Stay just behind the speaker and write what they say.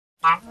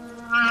People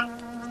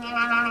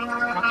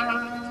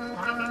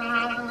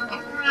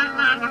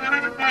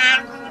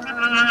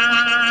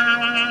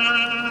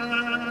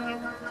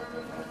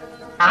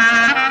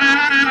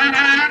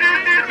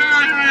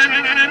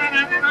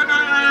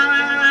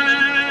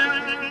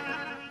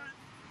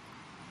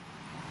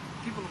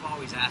have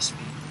always asked me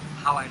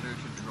how I learned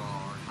to draw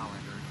or how I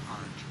learned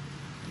art.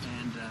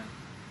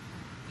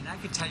 And I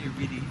can tell you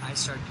really, I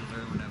started to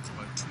learn when I was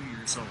about 2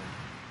 years old.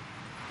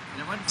 And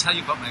I want to tell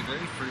you about my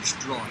very first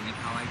drawing and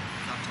how I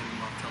got to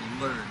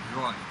learn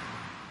drawing.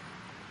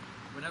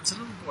 When I was a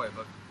little boy,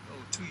 about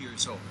 2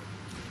 years old,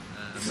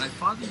 my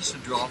father used to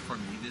draw for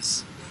me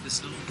this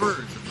little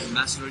bird of the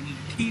Macedonian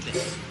Place.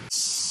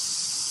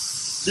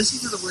 Listen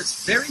to the words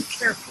very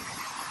carefully,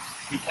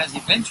 because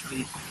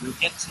eventually you'll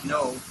get to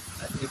know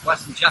that it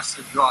wasn't just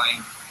a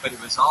drawing, but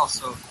it was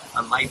also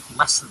a life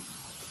lesson.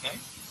 Okay?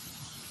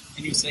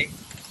 And you say,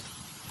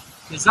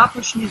 "Ty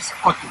započniš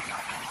otuda.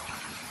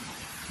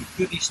 I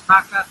tudiš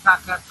taka,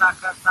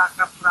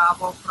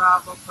 pravo,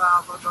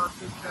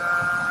 dotyka,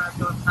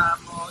 do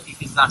tamo i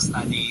ty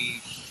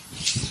zastaniš.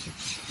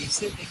 I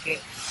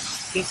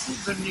ty si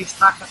vrniš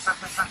taka,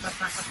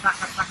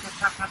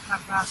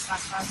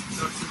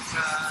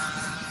 dotyka.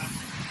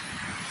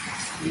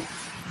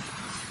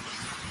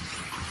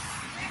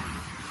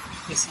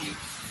 Ty si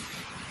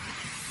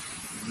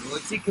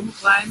noci komu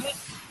klajme,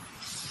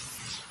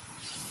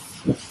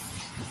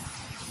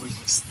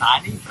 možda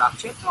stani,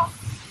 pravče to.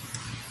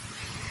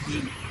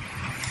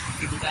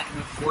 I bude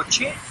na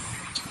oče.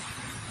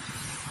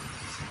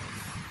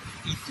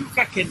 I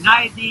tukaj ke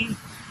najdi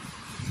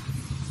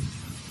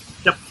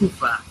da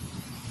pupa.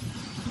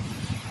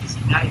 I si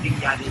najdi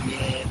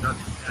jadenje,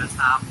 dotika,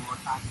 samo,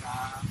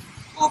 taka.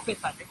 Opet,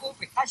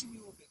 kaži mi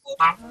opet.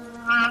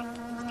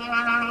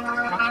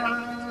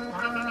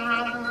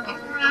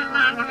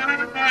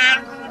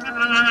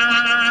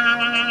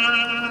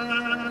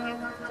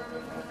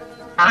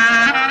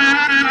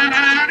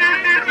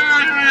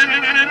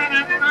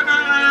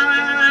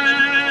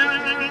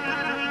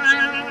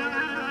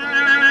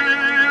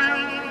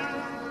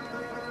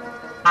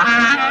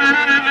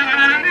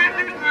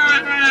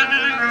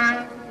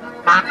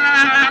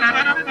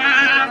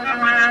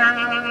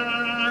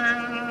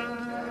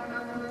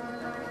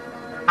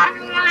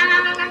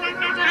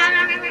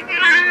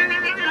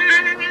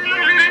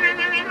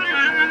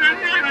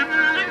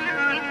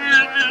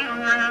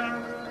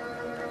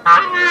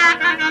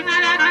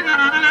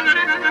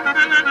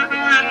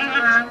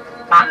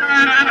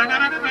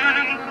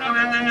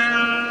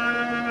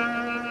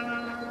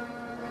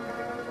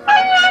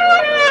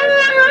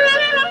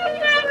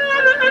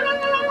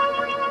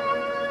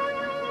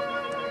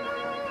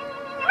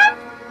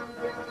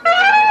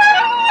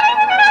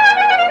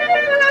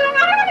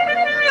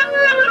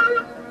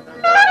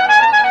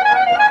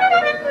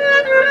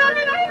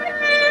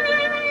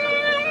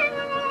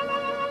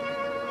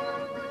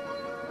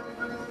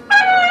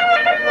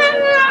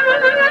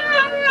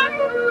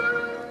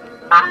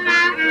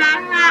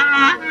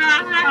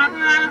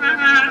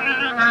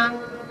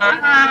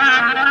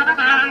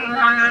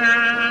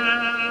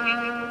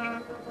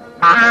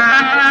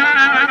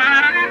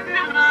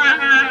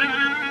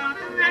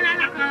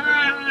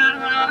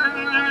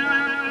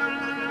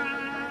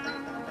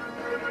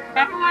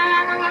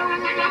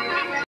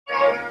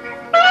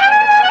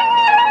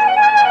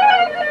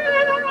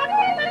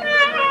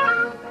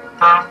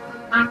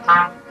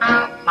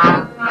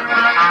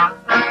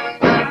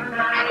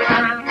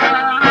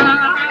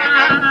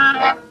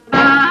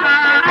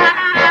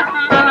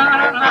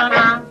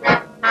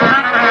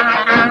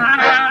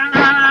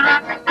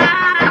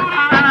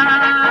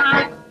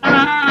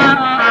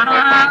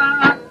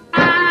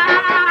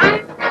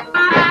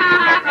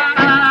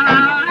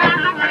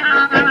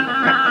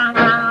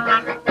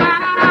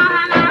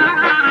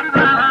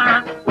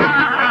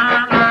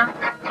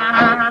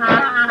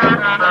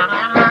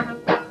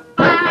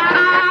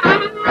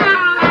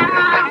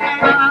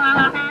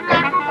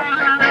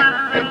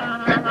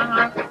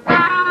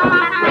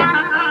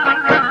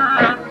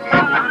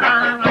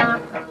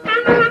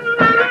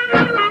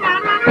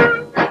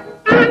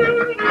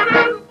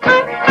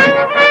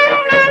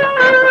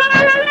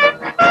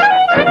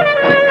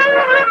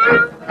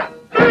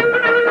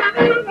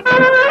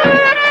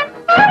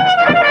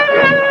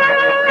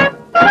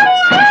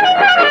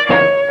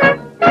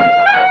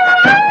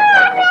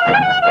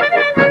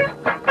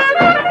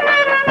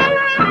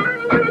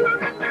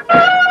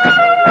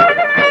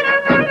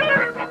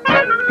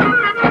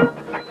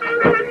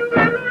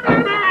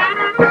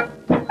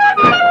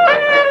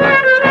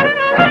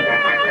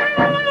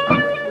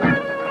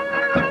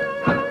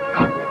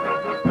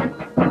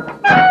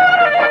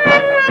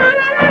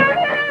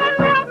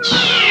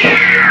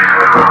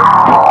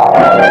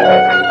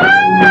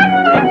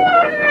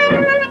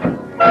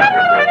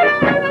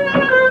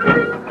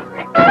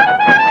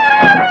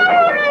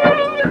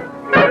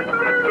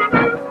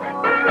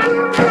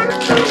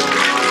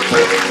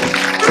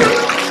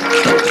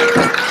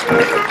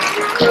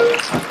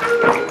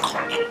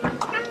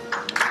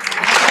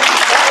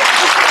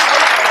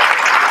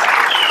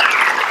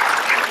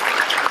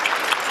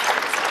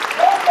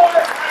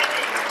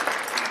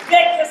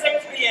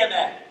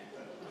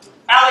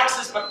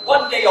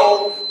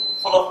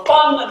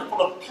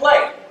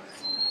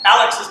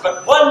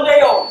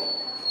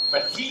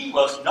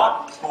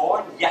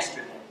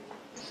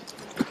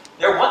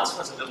 once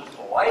was a little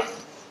boy,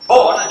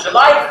 born on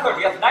July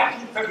 30th,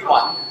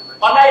 1931,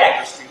 on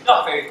Niagara Street,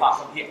 not very far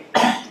from here.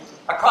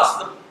 Across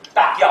the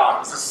backyard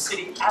was a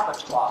city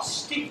abattoir,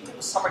 steeped in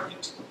the summer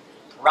heat.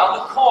 Around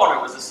the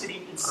corner was a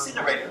city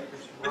incinerator,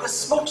 with a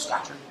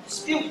smokestack,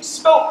 spewing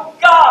smoke,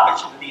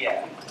 garbage into the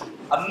air.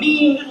 A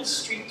mean little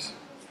street,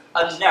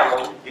 a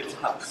narrow little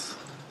house.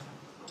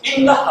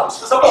 In the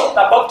house was a woman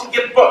about to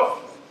give birth.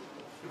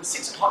 It was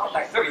 6 o'clock at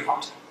night, very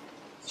hot.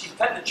 She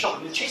fed the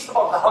children and chased them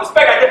out of the house.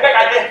 Beg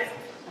I did.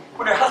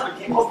 When her husband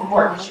came home from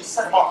work, she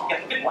sent him off to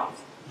get the midwife.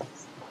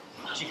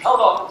 She held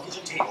on to the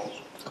kitchen table.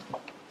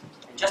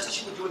 And just as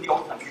she would do in the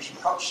old country, she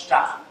crouched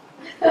down.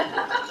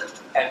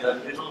 And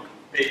the little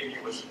baby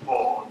was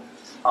born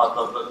on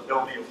the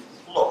linoleum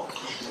floor.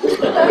 A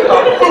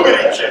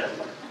boogity chip.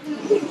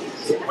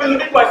 When the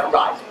midwife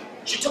arrived,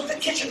 she took the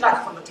kitchen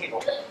knife from the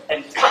table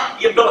and cut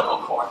the umbilical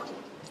cord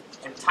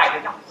and tied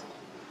it up.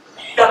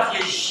 That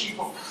is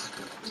she-wolf.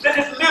 Let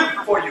it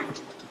live for you.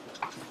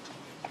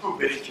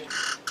 Boogity,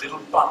 little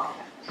bug.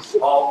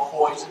 All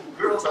boys and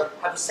girls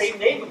have the same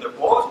name when they're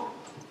born.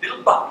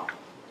 Little bug.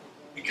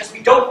 Because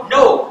we don't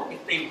know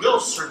if they will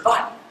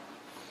survive.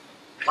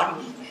 1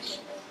 week,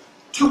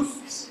 2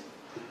 weeks,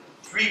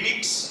 3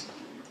 weeks,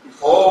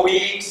 4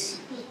 weeks,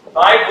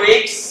 5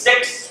 weeks,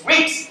 6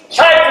 weeks.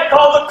 Time to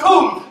call the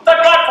coon, the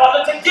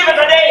godfather, to give it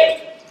a name.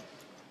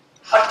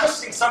 A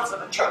christening service at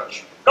the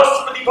church.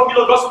 Gospodi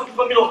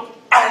pomilo,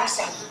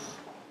 Alexander.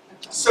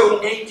 So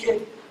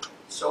naked,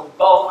 so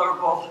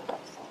vulnerable,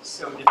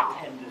 so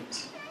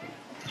dependent.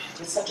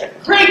 With such a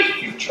great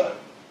future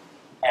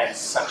and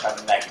such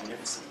a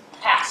magnificent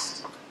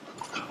past.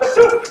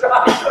 Oh,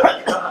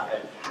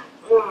 God.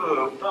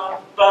 Oh,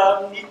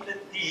 Baba,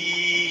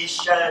 Nipati,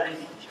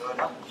 Shari,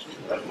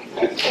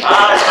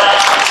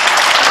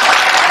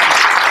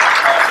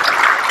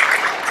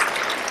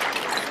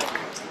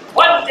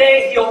 One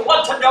day he'll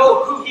want to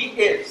know who he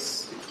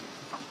is.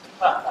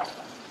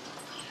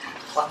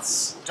 What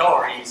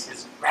stories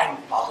his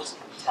grandfathers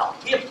can tell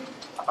him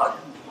about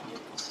who he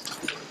is.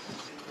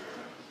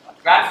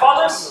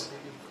 Grandfathers?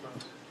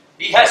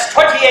 He has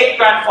 28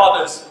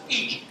 grandfathers,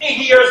 each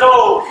 80 years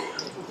old,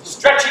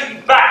 stretching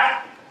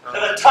back to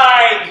the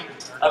time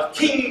of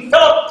King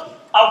Philip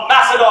of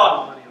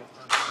Macedon.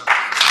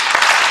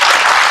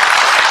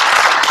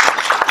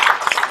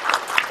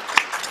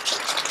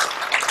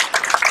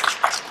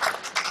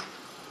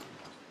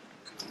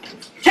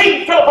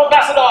 King Philip of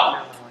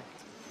Macedon,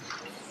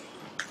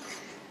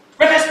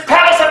 with his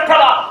palace and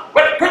pillar,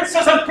 with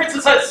princes and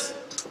princesses,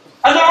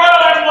 and the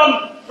royal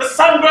emblem, the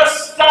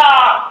sunburst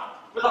star,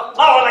 with a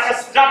flower like a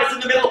stratus in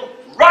the middle,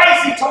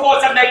 rising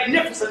towards a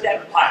magnificent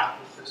empire.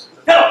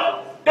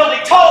 Philip, building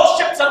tall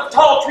ships out of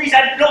tall trees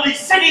and building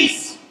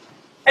cities,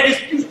 and his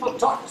beautiful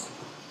daughters,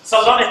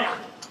 Salonika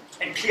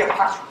and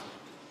Cleopatra.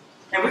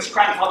 And which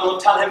grandfather will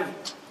tell him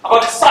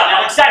about his son,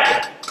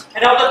 Alexander,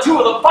 and how the two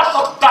of them fought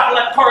the battle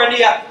at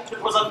Coronea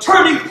that was a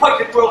turning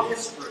point in world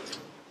history.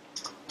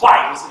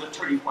 Why was it a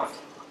turning point?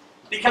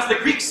 Because the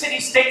Greek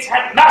city-states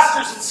had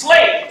masters and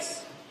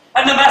slaves,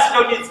 and the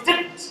Macedonians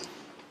didn't.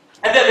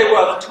 And there they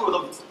were, the two of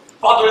them,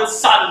 father and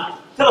son,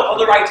 Philip on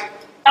the right,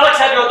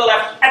 Alexander on the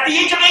left, at the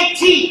age of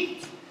 18,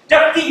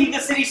 defeating the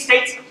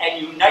city-states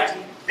and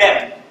uniting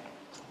them.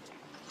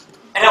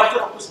 And how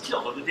Philip was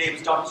killed on the day of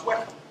his daughter's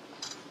wedding.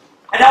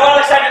 And how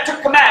Alexander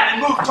took command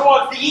and moved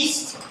towards the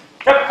east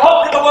to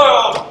conquer the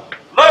world,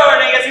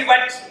 learning as he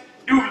went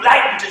new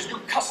languages, new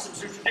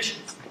customs, new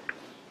traditions,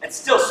 and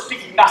still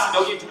speaking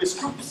Macedonian to his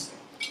troops,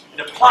 and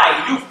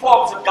applying new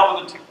forms of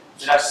government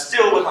that are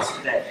still with us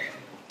today.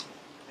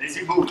 And as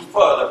he moved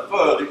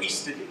further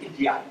east into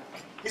India,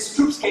 his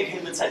troops came to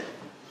him and said,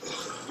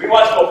 "We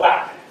want to go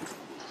back.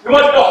 We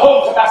want to go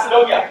home to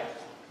Macedonia."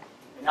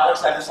 And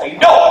Alexander said,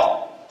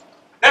 "No!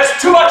 There's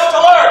too much to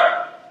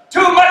learn!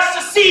 Too much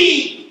to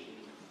see!"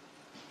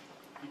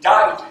 He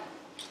died,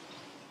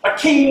 a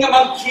king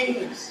among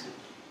kings,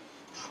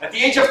 at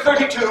the age of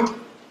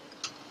 32,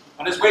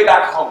 on his way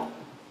back home.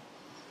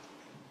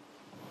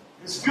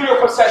 His funeral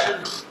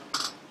procession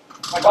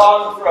went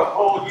on for a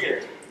whole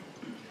year.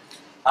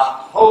 A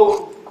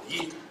whole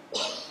year.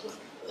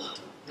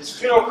 His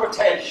funeral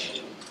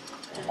cortege,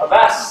 a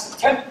vast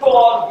temple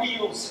on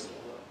wheels,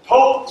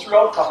 told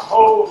throughout the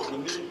whole of the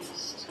Middle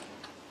East.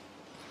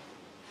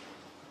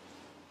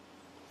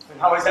 And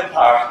how his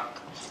empire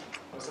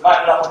was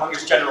divided up among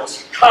his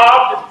generals,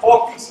 carved in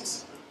 4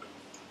 pieces.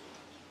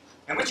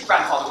 And which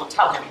grandfather will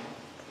tell him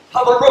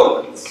how the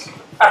Romans,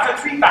 after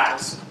 3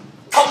 battles,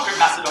 conquered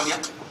Macedonia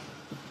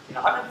in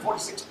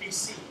 146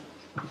 BC,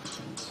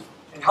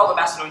 and how the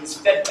Macedonians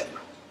fed them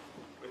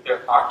with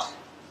their art,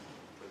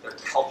 with their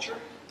culture,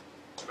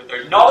 with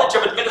their knowledge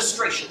of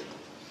administration.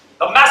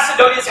 The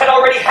Macedonians had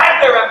already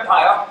had their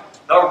empire,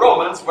 the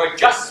Romans were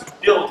just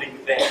building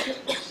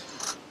theirs.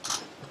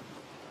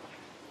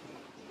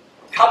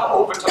 Come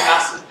over to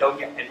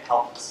Macedonia and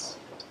help us.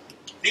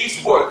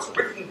 These words,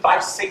 written by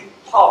St.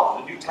 Paul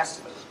in the New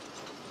Testament,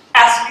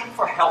 asking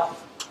for help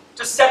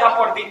to set up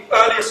one of the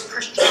earliest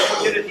Christian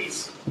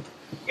communities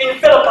in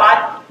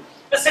Philippi,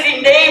 the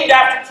city named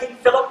after King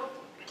Philip,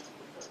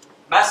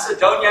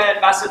 Macedonia and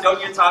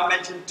Macedonians are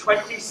mentioned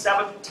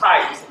 27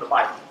 times in the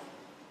Bible.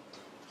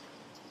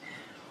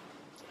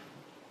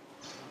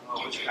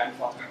 Oh, which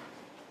grandfather?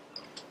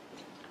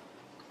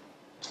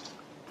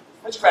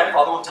 Which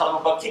grandfather will tell him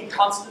about King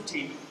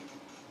Constantine,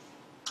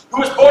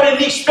 who was born in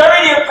Niš,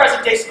 very near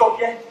present-day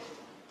Skopje?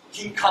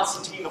 King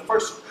Constantine, the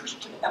first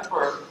Christian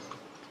emperor,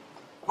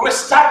 who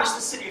established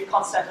the city of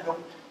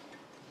Constantinople.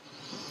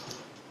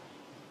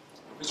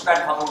 Which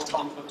grandfather will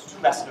tell him about the two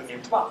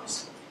Macedonian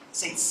brothers,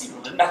 Saint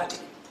Cyril and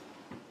Methody,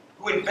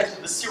 who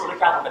invented the Cyrillic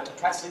alphabet to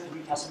translate the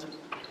New Testament,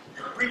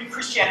 bringing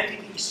Christianity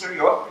to Eastern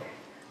Europe,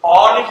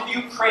 on into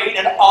the Ukraine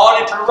and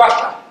on into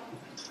Russia.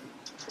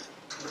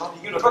 And about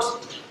the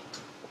university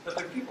that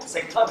the people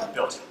St. Clement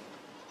built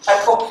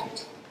at Rockley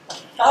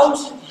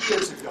 1,000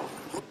 years ago.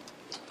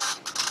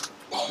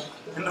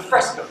 And the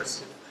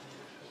frescoes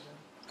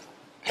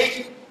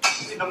painted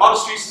in the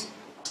monasteries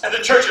and the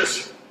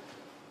churches.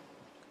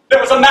 There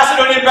was a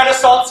Macedonian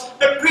Renaissance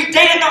that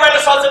predated the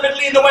Renaissance of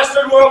Italy in the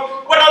Western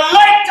world, when a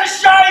light to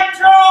shine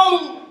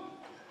through,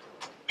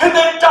 and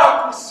then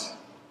darkness.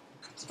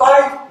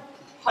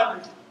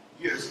 500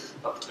 years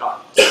of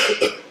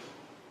darkness.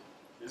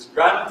 His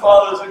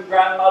grandfathers and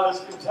grandmothers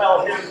could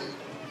tell him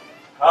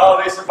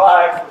how they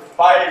survived for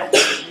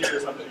 500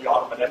 years under the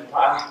Ottoman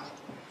Empire.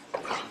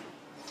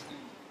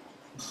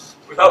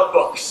 Without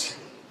books,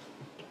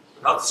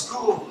 without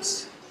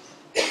schools,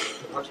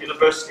 without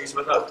universities,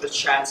 without the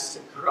chance to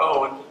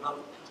grow and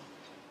develop.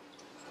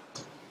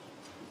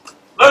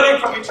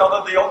 Learning from each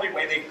other the only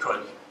way they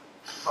could,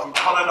 from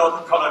colonel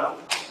to colonel.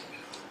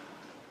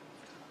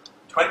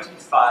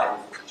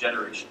 25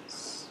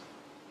 generations.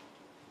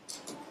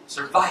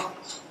 Surviving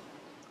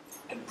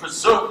and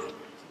preserving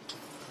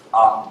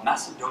our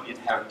Macedonian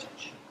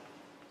heritage.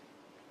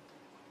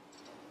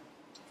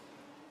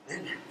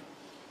 Then,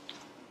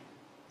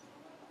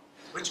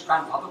 which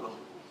grandfather will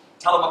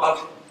tell him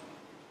about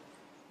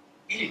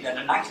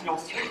Iliden in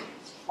 1903,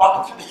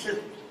 walking through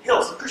the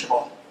hills of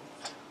Kosovo,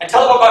 and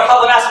tell him about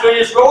how the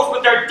Macedonians rose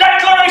with their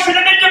Declaration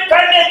of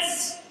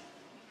Independence,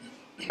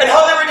 and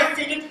how they were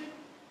defeated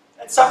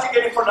and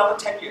subjugated for another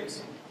 10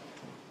 years.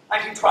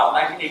 1912,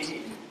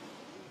 1918,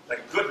 the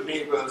good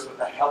neighbors, with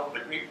the help of the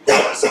Greek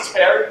powers,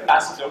 tearing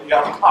Macedonia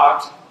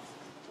apart.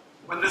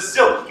 When the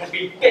silk had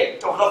been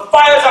baked over the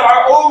fires of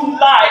our own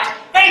lives,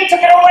 they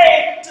took it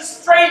away to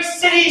strange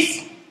cities,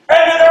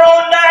 and with their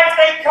own knives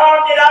they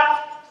carved it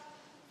up.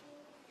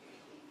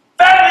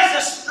 Families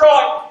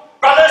destroyed,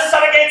 brother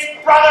son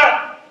against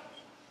brother,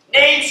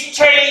 names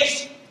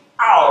changed,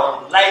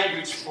 our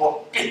language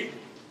forbidden.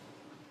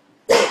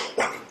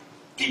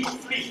 People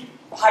flee,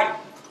 hide,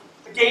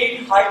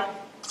 again hide,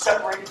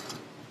 separated.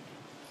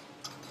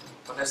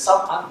 But there's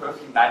some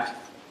unearthly magic,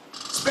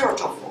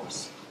 spiritual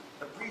force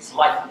that breathes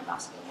life in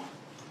Macedonia,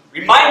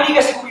 reminding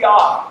us who we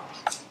are,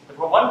 that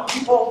we're one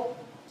people,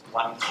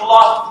 one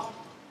cloth,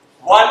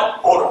 one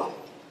order,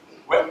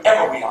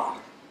 wherever we are.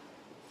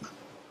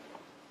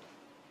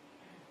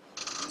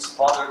 His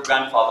father and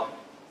grandfather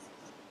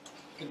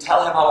can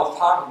tell him how a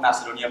part of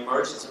Macedonia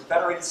emerged as a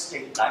federated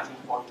state in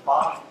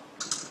 1945,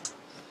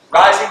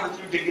 rising with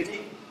new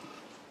dignity,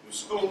 new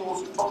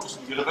schools, new books,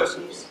 new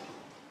universities,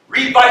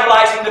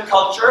 revitalizing the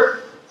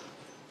culture,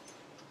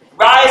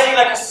 rising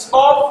like a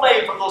small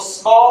flame from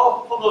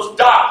those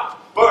dark,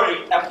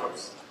 burning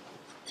embers.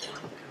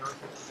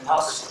 And how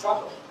the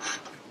struggle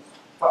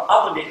for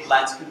other native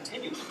lands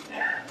continued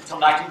until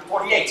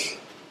 1948.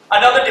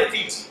 Another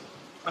defeat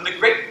when the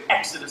great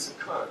exodus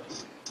occurred.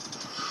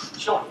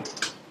 Children,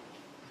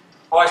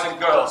 boys and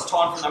girls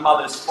torn from their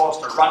mothers,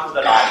 forced to run for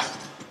their lives,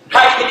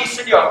 hiding in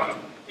Eastern Europe,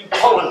 in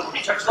Poland,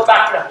 in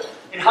Czechoslovakia,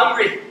 in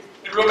Hungary,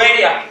 in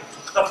Romania,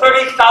 the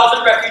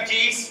 30,000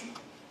 refugees,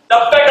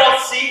 the Bengal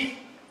Sea,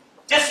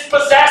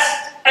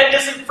 dispossessed and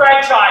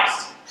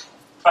disenfranchised,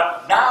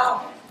 but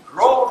now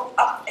grown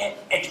up and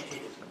educated.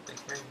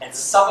 And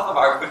some of them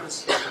are with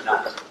us here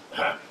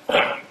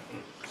tonight.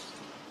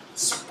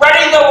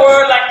 Spreading the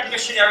word like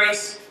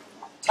missionaries,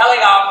 telling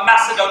our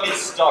Macedonian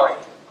story.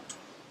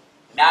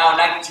 Now,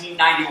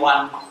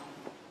 1991,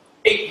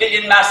 8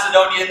 million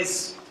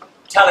Macedonians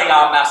telling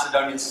our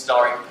Macedonian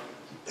story.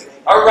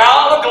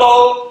 Around the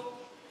globe,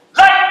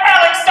 like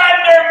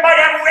Alexander might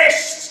have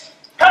wished,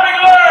 having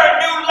learned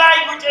new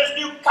languages,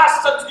 new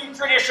customs, new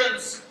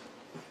traditions.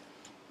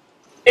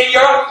 In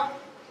Europe,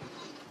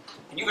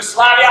 in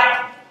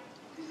Yugoslavia,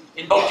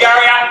 in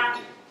Bulgaria,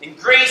 in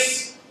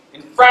Greece,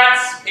 in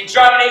France, in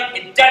Germany,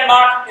 in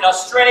Denmark, in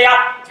Australia,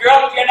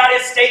 throughout the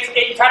United States,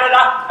 in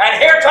Canada,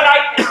 and here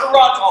tonight in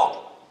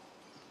Toronto.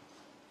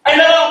 And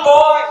the little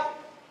boy,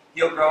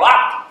 he'll grow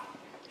up,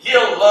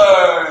 he'll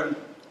learn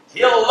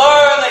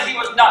that he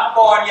was not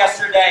born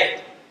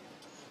yesterday.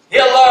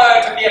 He'll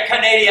learn to be a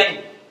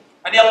Canadian,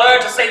 and he'll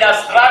learn to say Na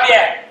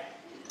zdravie,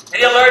 and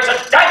he'll learn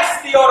to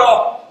dance the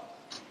oro,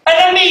 and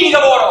the meaning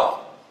of oro,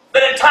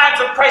 that in times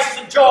of crisis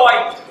and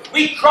joy,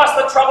 we cross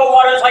the troubled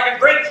waters like a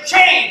great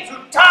chain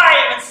through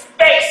time and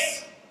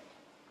space.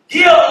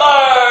 He'll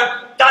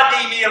learn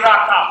Dadi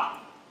Miraka.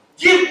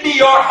 Give me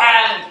your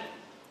hand.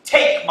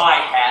 Take my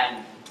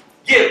hand.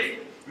 Give,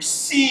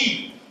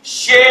 receive,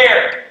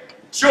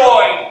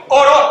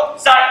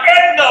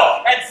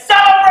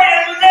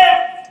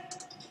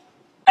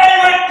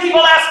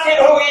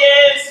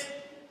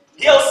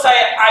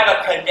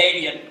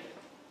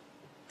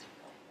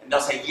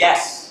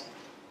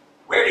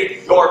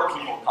 your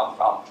people come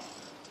from,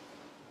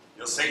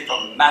 you'll say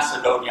from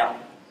Macedonia.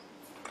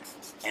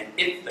 And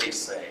if they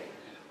say,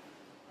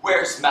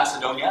 where's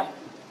Macedonia?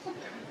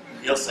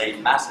 You'll say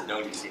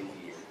Macedonia's in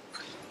here.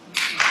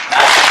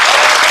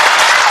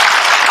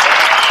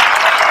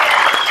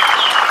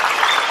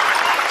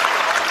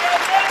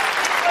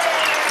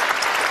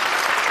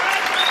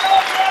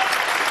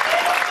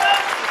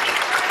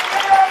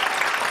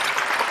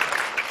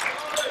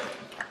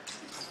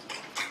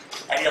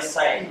 And you'll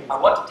say, I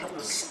want to tell you a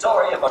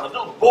story about a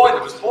little boy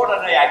that was born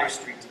on Niagara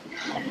Street.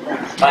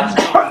 But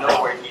you don't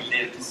know where he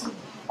lives.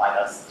 By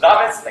the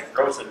slavets that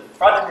grows in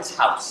front of his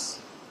house.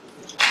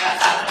 The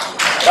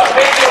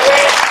baby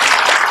away.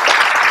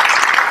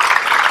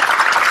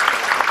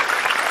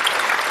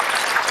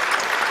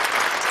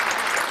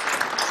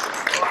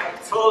 Oh, I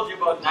told you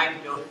about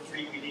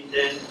 1903 meeting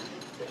then,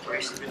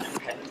 Declaration of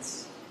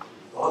Independence.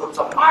 Oh, there was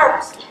a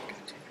marvelous thing.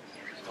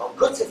 Oh,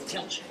 good to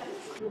tell you.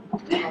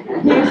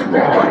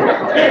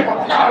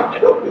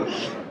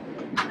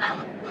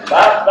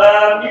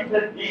 Papa, mi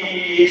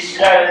petit,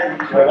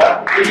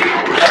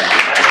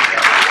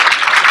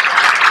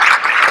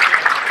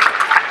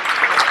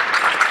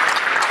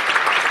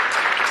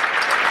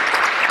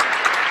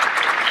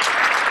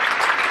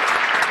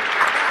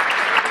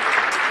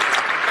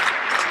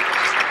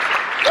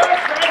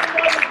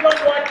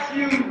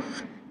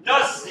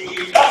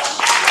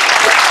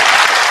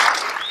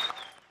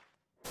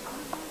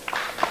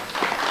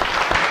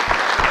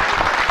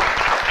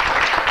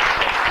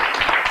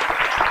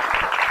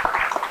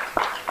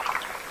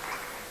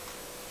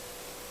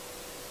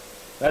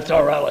 That's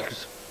our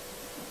Alex.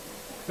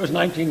 It was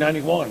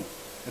 1991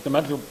 at the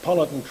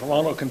Metropolitan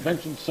Toronto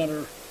Convention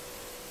Centre,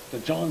 the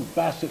John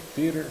Bassett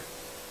Theatre.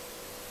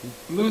 He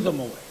blew them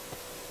away.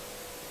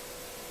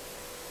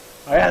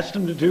 I asked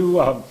him to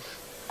do,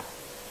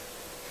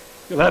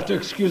 you'll have to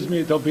excuse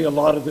me, there'll be a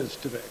lot of this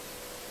today.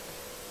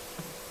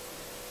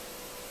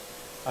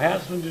 I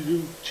asked him to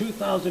do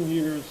 2,000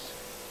 years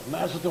of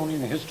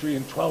Macedonian history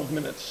in 12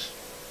 minutes.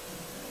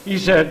 He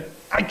said,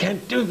 I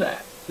can't do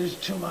that, there's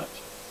too much.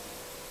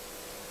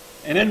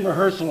 And in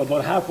rehearsal,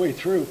 about halfway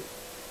through,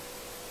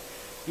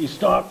 he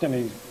stopped and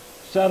he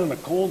sat on a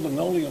cold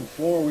linoleum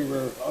floor. We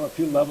were on a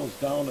few levels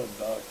down at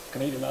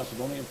Canadian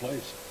Macedonian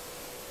Place.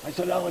 I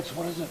said, Alex,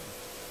 what is it?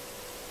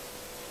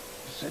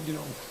 He said, you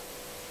know,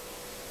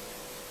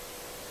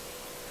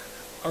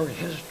 our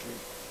history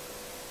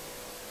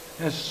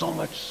has so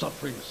much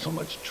suffering, so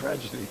much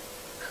tragedy.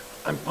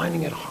 I'm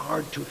finding it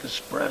hard to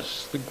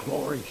express the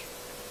glory. He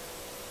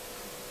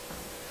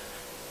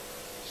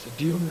said,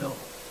 do you know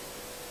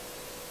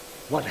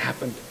what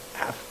happened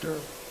after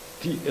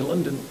the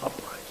Ilinden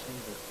uprising?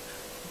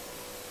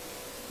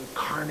 The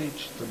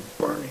carnage, the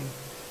burning,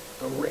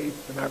 the rape,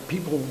 and our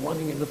people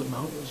running into the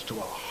mountains to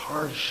a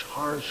harsh,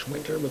 harsh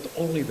winter with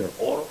only their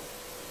oil.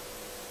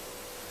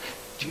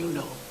 Do you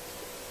know?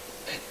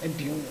 And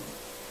do you know?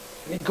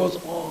 And it goes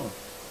on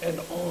and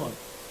on.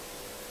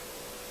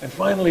 And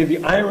finally,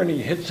 the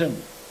irony hits him.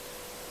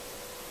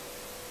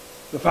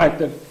 The fact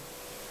that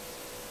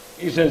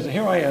he says,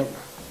 here I am,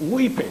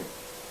 weeping,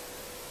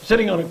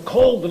 sitting on a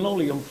cold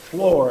linoleum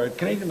floor at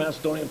Canadian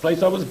Macedonian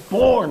Place. I was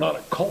born on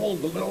a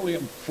cold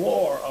linoleum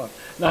floor on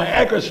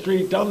Niagara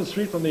Street, down the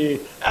street from the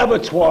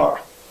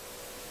abattoir.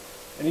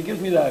 And he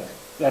gives me that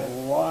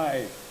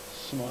wry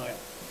smile.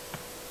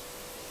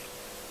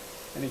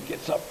 And he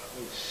gets up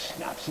and he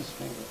snaps his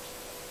fingers.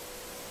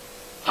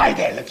 Hi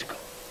there, let's go.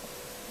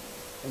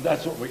 And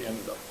that's what we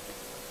ended up.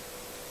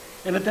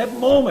 And at that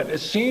moment, it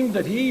seemed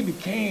that he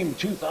became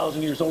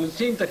 2,000 years old. It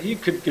seemed that he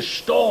could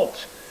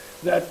gestalt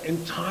that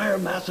entire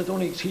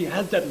Macedonia. He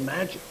had that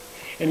magic.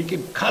 And he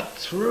could cut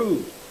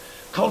through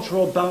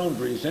cultural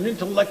boundaries and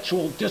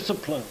intellectual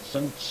disciplines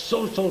and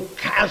social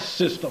caste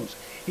systems.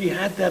 He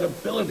had that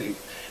ability.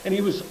 And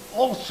he was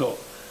also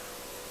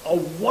a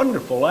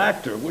wonderful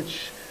actor,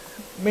 which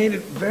made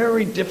it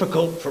very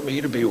difficult for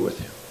me to be with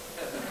him.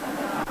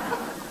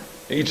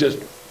 He just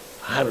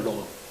had it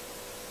all.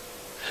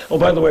 Oh,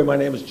 by the way, my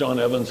name is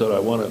Ginny Evans, and I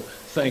want to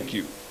thank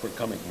you for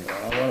coming here.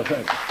 I want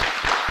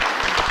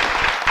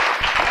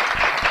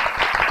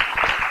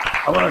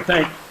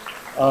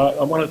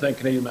to thank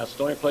Canadian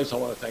Macedonian Place. I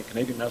want to thank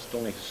Canadian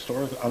Macedonian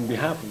Historical, on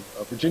behalf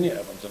of Virginia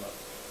Evans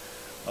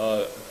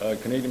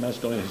and Canadian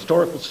Macedonian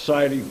Historical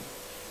Society,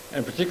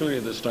 and particularly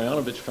the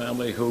Stoyanovich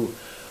family, who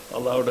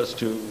allowed us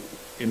to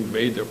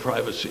invade their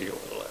privacy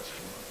over the last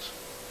few months.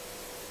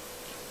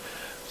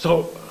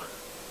 So,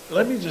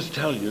 let me just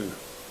tell you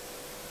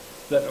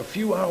that a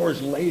few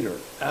hours later,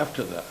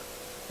 after that,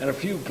 and a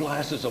few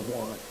glasses of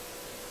wine,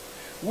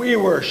 we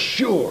were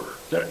sure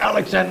that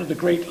Alexander the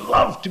Great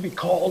loved to be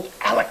called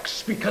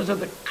Alex because of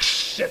the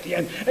ksh at the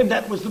end, and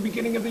that was the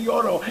beginning of the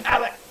Euro,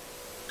 Alex.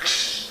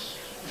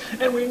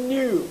 And we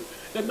knew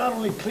that not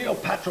only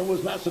Cleopatra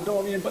was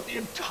Macedonian, but the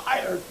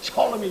entire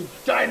Ptolemy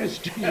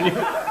dynasty knew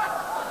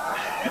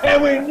that.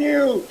 And we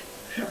knew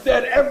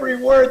that every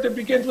word that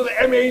begins with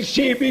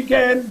MAC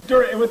began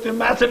with the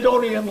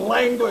Macedonian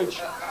language.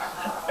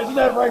 Isn't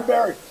that right,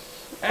 Barry?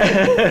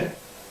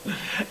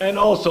 And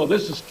also,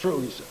 this is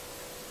true, he said,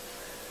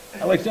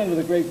 Alexander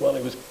the Great, while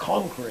he was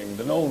conquering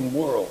the known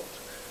world,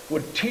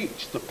 would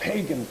teach the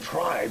pagan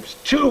tribes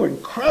two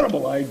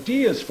incredible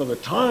ideas for the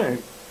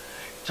time.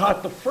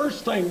 Taught the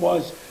first thing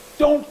was,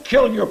 don't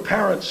kill your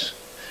parents,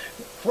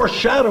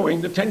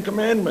 foreshadowing the Ten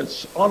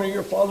Commandments, honor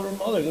your father and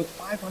mother. That's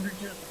 500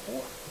 years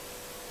before.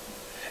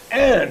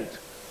 And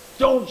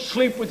don't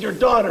sleep with your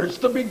daughters,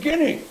 the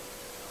beginning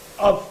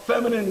of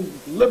feminine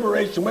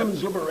liberation,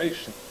 women's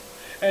liberation.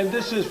 And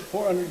this is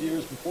 400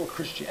 years before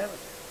Christianity.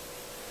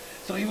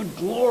 So he would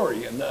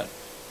glory in that.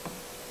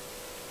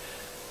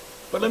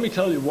 But let me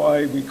tell you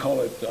why we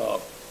call it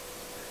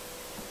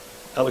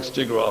Alex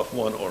Gigeroff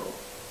 1 Oro.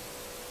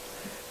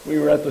 We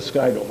were at the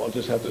Sky Dome. I'll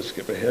just have to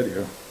skip ahead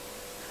here.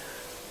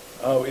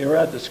 We were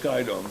at the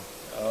Sky Dome.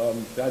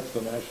 That's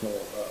the national,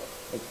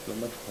 that's the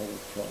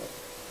Metropolitan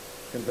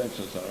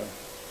Convention Center.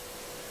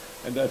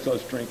 And that's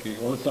us drinking.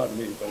 Well, it's not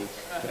me, but it's...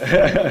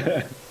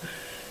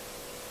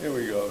 Here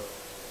we go.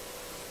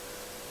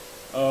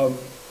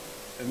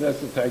 And that's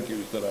the thank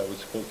yous that I was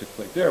supposed to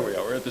click. There we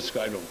are. We're at the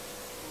Sky Dome.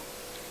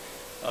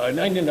 In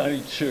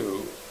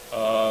 1992,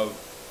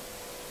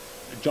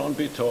 John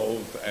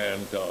Beethoven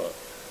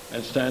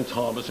and Stan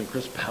Thomas and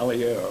Chris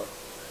Palliere,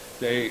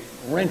 they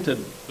rented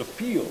the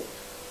field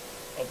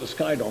of the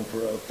Sky Dome for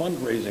a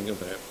fundraising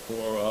event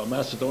for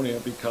Macedonia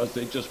because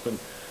they'd just been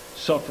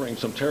suffering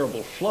some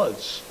terrible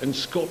floods in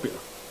Skopje.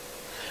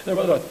 There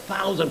were about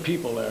 1,000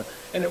 people there,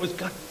 and it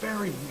got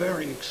very,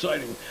 very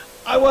exciting.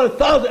 I want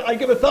 1,000. I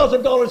give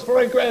 $1,000 for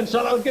my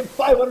grandson. I'll give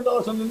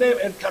 $500 on the name.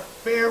 And it got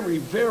very,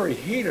 very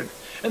heated,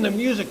 and the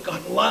music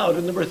got loud.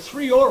 And there were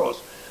 3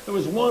 oros. There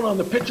was one on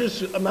the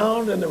pitcher's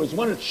mound, and there was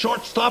one at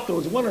shortstop. There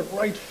was one at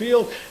right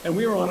field, and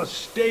we were on a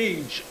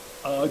stage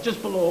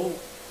just below, a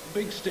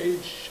big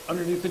stage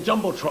underneath the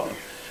jumbotron.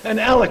 And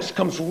Alex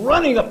comes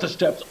running up the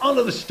steps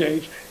onto the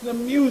stage. And the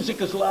music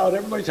is loud.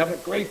 Everybody's having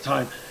a great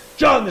time.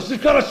 John, this has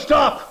got to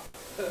stop.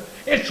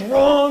 It's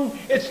wrong.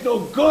 It's no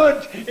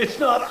good. It's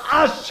not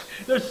us.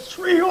 There's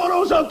 3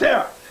 oros out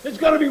there. It's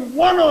got to be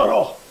 1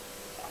 oro.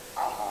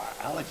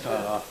 Alex,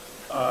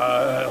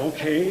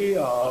 okay.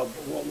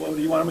 What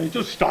do you want me to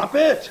do? Stop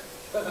it.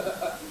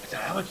 I said,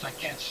 Alex, I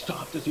can't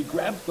stop this. He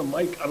grabs the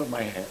mic out of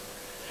my hand,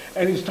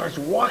 and he starts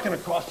walking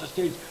across the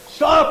stage.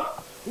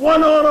 Stop!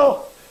 1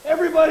 oro.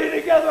 Everybody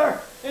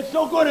together. It's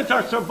no good. It's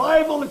our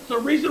survival. It's the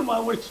reason why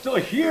we're still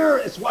here.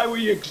 It's why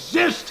we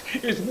exist.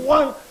 It's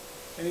one.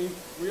 And he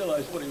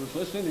realized what he was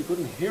listening. They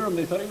couldn't hear him.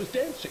 They thought he was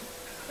dancing.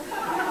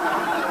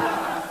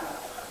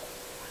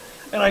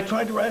 And I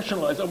tried to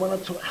rationalize. I went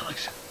up to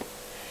Alex.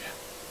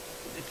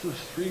 It's those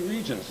 3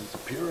 regions. It's the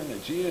Pirin, the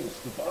Aegean, it's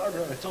the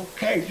Varda. It's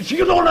okay.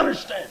 You don't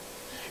understand.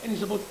 And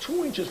he's about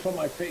 2 inches from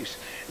my face.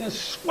 And his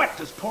sweat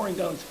is pouring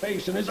down his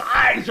face. And his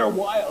eyes are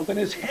wild. And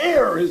his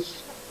hair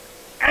is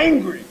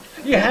angry.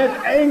 He had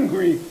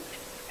angry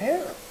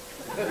hair.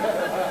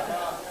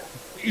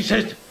 He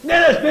says,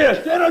 I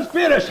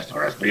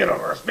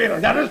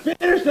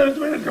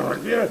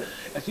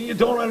said, you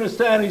don't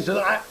understand. He says,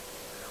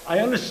 I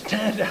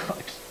understand,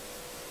 Alex.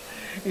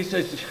 He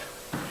says,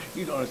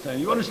 you don't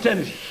understand. You understand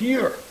it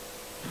here.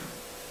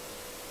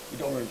 You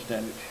don't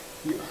understand it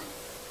here.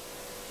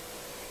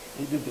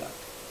 He did that.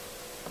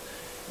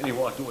 And he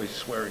walked away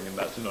swearing in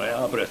Macedonian.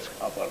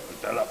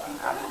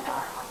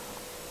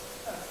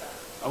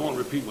 I won't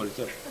repeat what he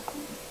said.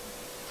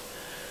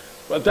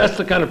 But that's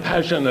the kind of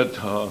passion that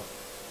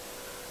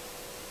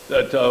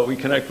we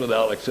connect with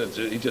Alex.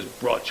 He just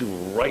brought you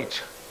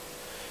right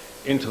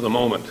into the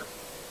moment.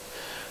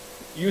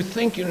 You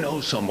think you know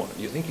someone.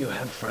 You think you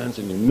have friends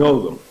and you know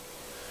them.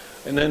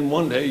 And then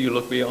one day you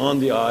look beyond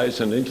the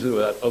eyes and into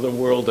that other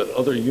world, that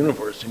other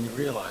universe, and you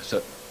realize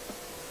that,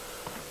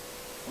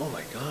 oh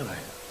my God, I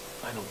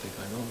don't think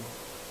I know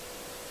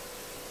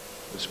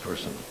this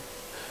person.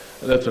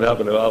 And that's what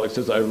happened to Alex,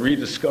 as I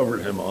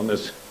rediscovered him on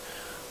this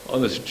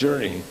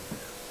journey.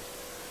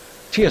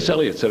 T.S.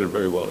 Eliot said it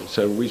very well. He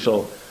said, we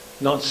shall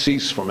not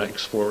cease from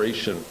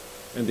exploration,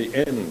 and the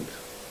end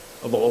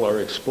of all our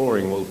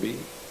exploring will be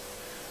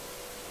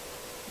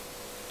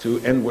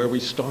to end where we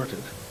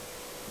started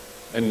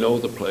and know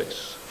the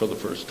place for the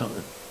first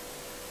time.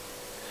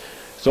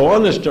 So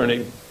on this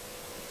journey,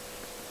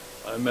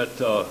 I met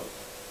the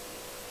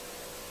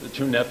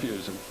 2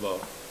 nephews of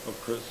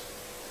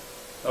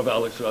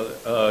Alex,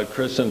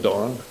 Chris and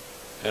Dawn,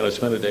 and I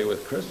spent a day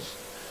with Chris,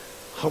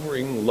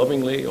 hovering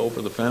lovingly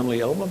over the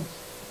family album.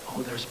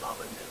 Oh, there's Bob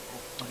and Dad. Oh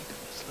my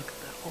goodness, look at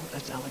that. Oh,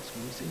 that's Alex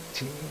when he was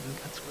 18, and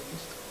that's what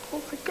he's doing.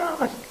 Oh my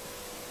God.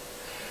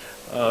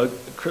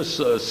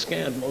 Chris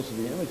scanned most of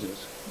the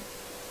images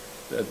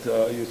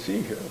that you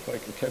see here, if I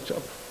can catch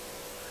up.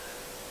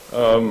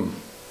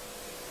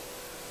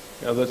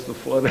 Yeah, that's the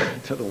flood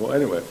to the wall.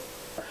 Anyway,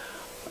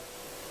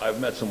 I've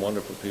met some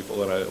wonderful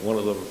people, and one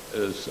of them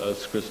is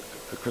Chris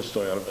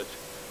Stoyanovich.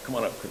 Come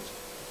on up, Chris.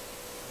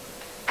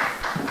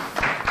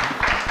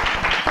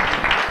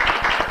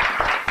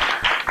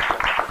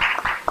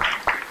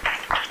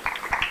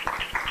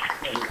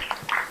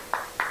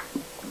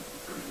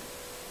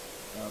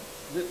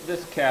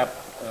 This cap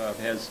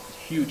has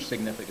huge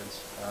significance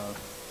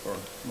for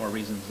more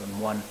reasons than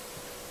one.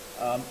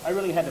 I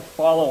really had to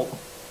follow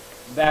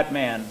that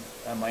man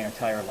my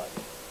entire life.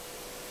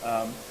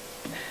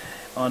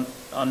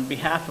 On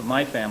behalf of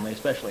my family,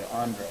 especially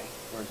Andre,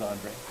 where's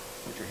Andre?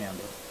 Put your hand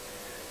up.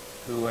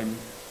 Who I'm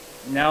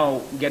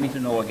now getting to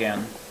know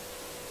again,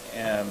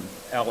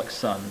 Alex's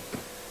son,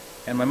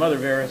 and my mother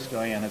Barry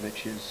Stuart,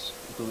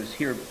 who is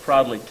here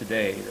proudly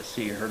today to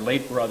see her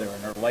late brother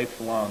and her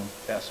lifelong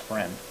best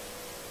friend,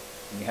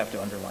 and you have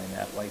to underline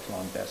that,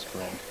 lifelong best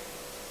friend,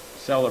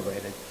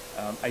 celebrated.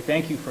 I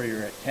thank you for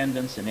your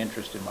attendance and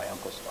interest in my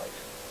uncle's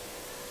life.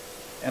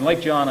 And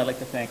like John, I'd like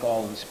to thank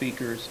all of the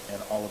speakers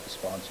and all of the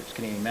sponsors.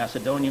 Canadian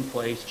Macedonian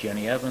Place,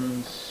 Ginny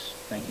Evans,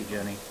 thank you,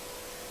 Jenny.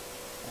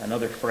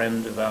 Another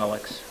friend of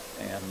Alex,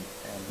 and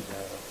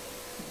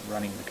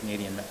running the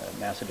Canadian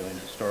Macedonian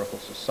Historical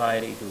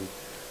Society, who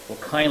will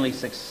kindly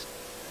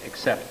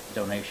accept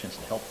donations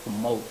to help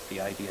promote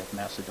the idea of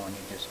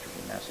Macedonian history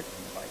and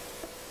Macedonian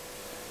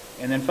life.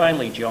 And then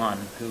finally, John,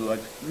 who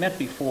I've met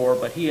before,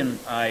 but he and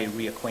I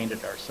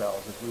reacquainted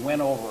ourselves as we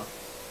went over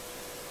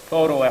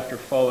photo after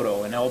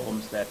photo and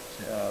albums that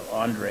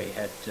Andre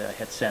had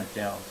sent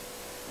down.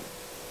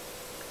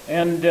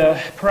 And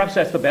perhaps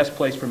that's the best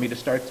place for me to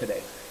start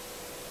today,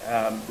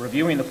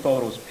 reviewing the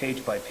photos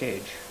page by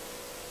page.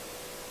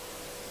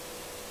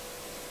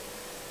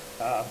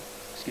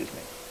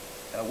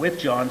 With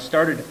John,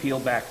 started to peel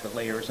back the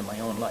layers in my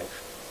own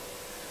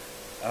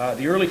life.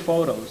 The early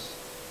photos,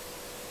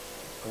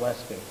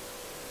 Gillespie,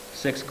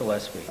 6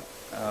 Gillespie.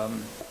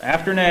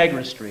 After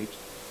Niagara Street,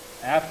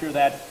 after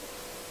that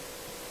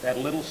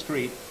little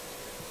street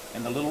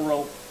and the little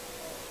road,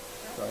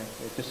 sorry,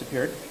 it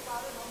disappeared.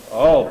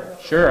 Oh,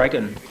 sure, I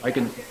can.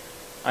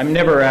 I'm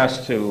never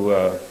asked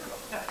to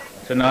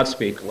not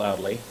speak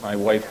loudly. My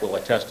wife will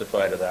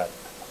testify to that.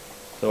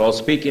 So I'll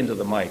speak into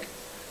the mic.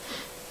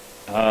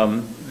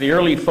 The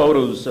early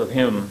photos of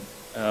him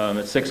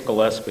at 6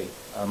 Gillespie,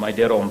 my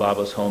Dedo and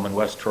Baba's home in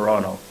West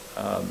Toronto,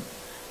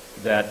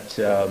 that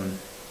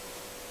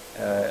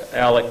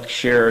Alex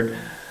shared,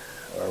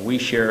 or we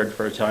shared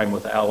for a time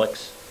with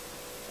Alex,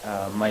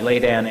 my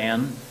late Aunt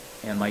Ann,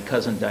 and my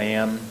cousin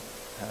Diane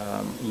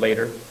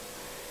later,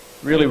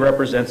 really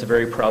represents a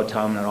very proud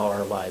time in all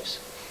our lives.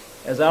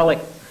 As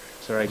Alex,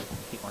 sorry, I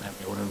keep on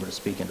having to remember to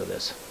speak into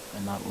this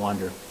and not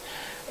wander.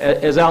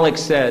 As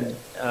Alex said,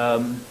 a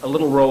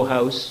little row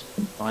house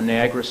on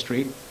Niagara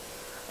Street,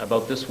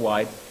 about this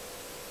wide,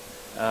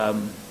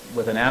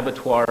 with an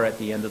abattoir at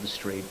the end of the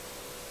street,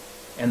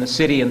 and the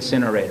city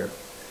incinerator.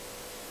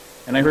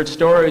 And I heard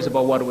stories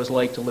about what it was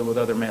like to live with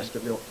other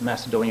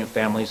Macedonian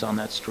families on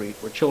that street,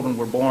 where children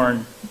were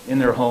born in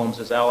their homes,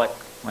 as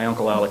my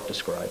Uncle Alec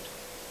described,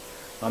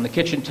 on the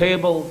kitchen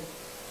table,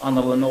 on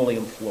the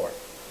linoleum floor.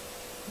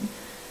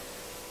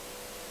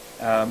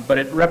 But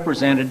it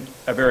represented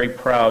a very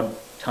proud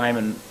time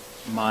in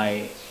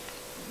my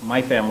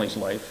family's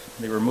life.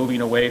 They were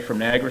moving away from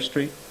Niagara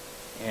Street,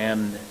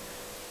 and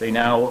they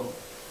now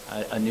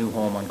a new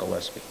home on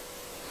Gillespie.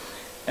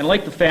 And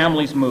like the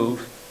family's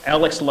move,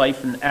 Alex's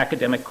life and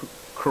academic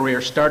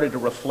career started to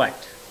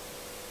reflect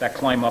that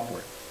climb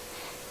upward.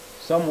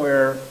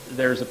 Somewhere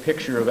there's a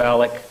picture of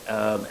Alec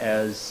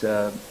as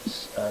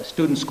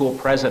student school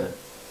president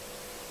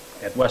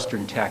at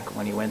Western Tech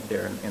when he went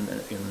there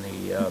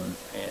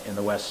in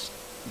the west,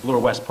 Bloor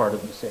West part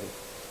of the city.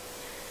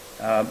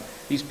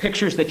 These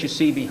pictures that you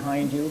see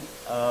behind you,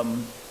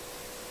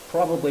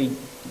 probably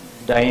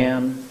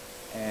Diane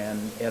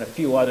and a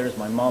few others,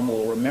 my mom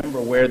will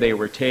remember where they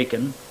were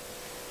taken.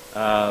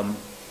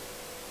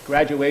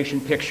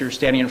 Graduation picture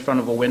standing in front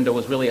of a window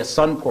was really a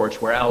sun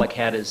porch where Alec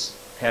had his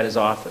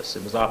office.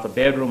 It was off a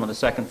bedroom on the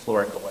 2nd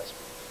floor at Gillespie.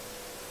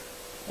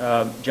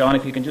 John,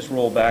 if you can just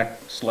roll back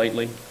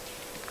slightly,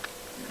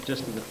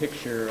 just to the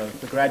picture,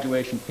 the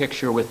graduation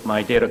picture with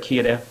my Dedo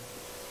Kire.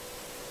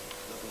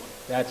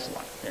 That's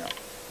one, yeah.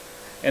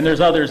 And there's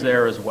others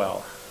there as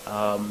well.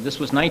 This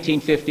was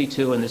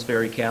 1952 in this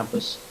very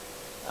campus.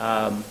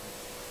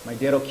 My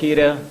Dedo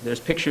Kire, there's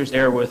pictures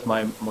there with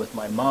my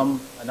mom.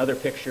 Another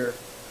picture,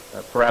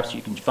 perhaps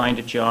you can find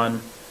it,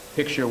 John.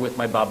 Picture with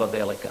my Baba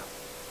Velika.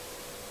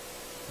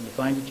 Can you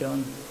find it,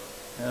 John?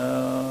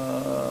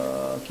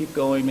 Keep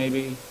going,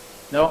 maybe.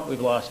 No,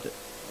 we've lost it.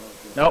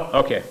 No,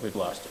 okay, we've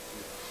lost it.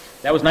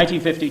 That was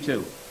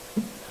 1952.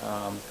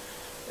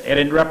 And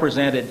it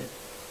represented,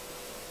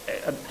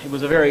 it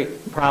was a very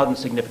proud and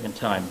significant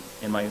time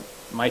in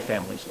my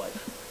family's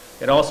life.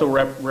 It also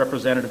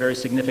represented a very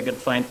significant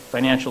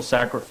financial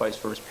sacrifice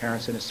for his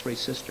parents and his 3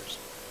 sisters.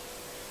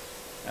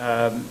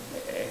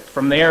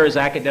 From there, his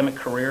academic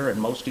career, and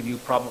most of you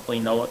probably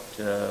know it,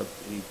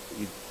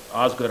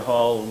 Osgoode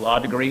Hall law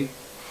degree,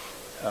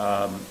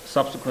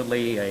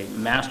 subsequently a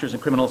master's in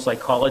criminal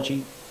psychology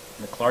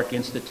in the Clark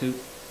Institute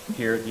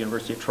here at the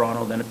University of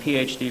Toronto, then a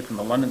PhD from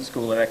the London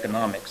School of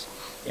Economics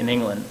in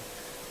England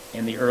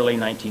in the early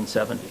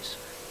 1970s.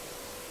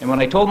 And when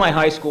I told my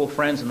high school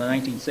friends in the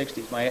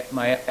 1960s,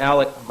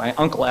 my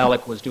Uncle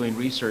Alec was doing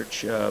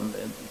research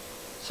in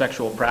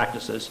sexual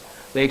practices,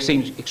 they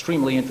seemed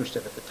extremely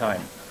interested at the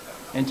time.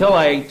 Until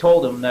I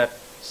told them that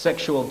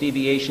sexual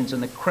deviations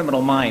in the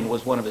criminal mind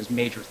was one of his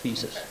major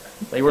theses.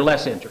 They were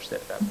less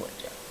interested at that point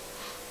in time.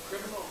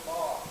 Criminal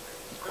law.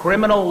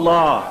 Criminal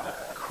law.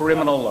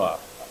 Criminal law.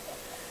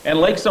 And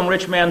like some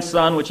rich man's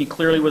son, which he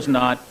clearly was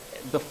not,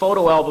 the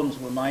photo albums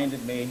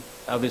reminded me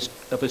of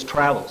his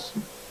travels.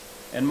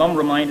 And Mom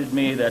reminded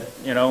me that,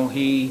 you know,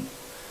 he,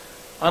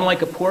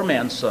 unlike a poor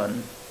man's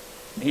son,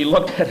 he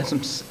looked at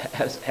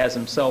as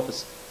himself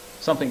as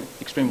something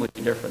extremely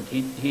different.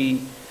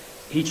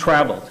 He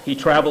traveled. He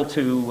traveled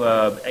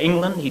to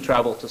England, he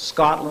traveled to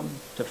Scotland,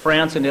 to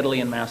France and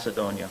Italy and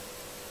Macedonia.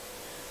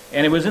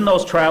 And it was in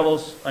those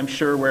travels, I'm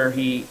sure, where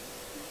he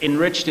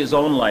enriched his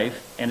own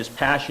life and his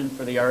passion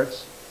for the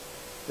arts.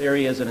 There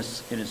he is in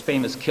his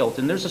famous kilt.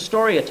 And there's a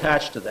story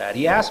attached to that.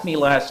 He asked me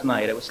last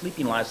night, I was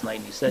sleeping last night,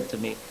 and he said to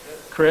me,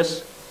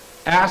 Chris,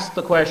 ask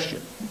the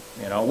question,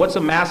 you know, what's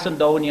a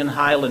Macedonian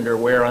Highlander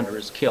wear under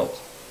his kilt?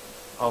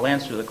 I'll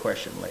answer the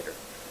question later.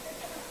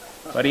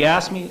 But he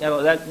asked me, you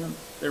know, that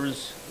there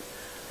was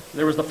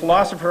the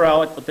philosopher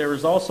Alec, but there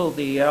was also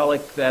the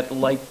Alec that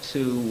liked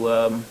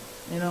to,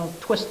 you know,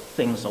 twist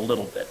things a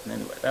little bit. And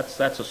anyway, that's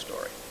a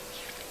story.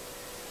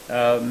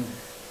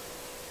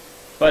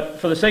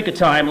 But for the sake of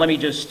time, let me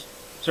just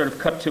sort of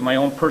cut to my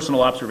own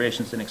personal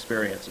observations and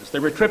experiences.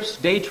 There were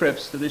day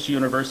trips to this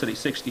university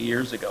 60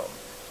 years ago,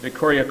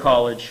 Victoria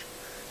College,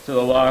 to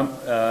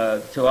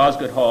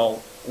Osgoode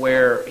Hall,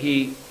 where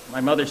my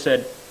mother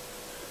said,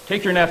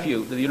 take your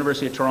nephew to the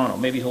University of Toronto,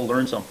 maybe he'll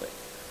learn something.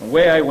 And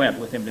away I went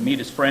with him to meet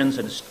his friends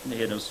and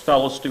his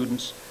fellow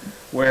students,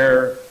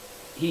 where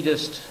he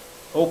just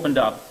opened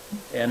up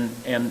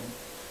and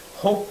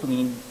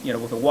hoping, you know,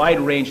 with a wide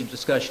range of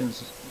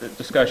discussions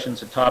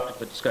and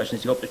topic of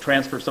discussions, he hoped to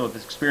transfer some of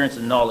his experience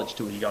and knowledge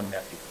to his young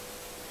nephew.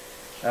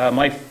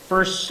 My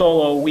first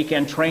solo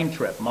weekend train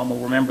trip, Mom will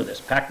remember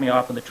this, packed me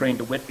off on the train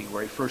to Whitby,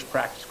 where he first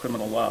practiced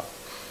criminal law.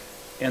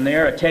 And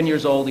there, at 10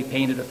 years old, he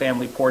painted a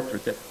family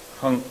portrait that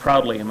hung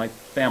proudly in my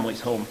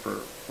family's home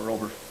for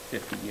over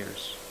 50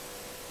 years.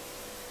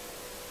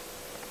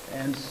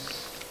 And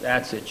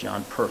that's it,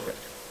 John, perfect.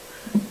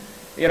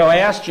 You know, I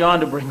asked John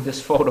to bring this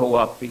photo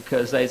up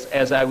because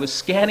as I was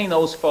scanning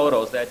those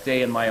photos that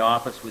day in my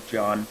office with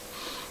John,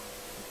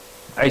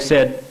 I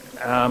said,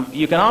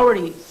 you can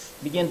already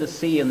begin to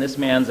see in this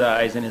man's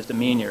eyes and his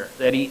demeanor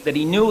that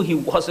he knew he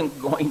wasn't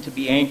going to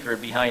be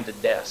anchored behind a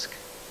desk.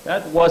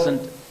 That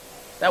wasn't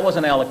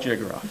Alex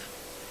Gigeroff.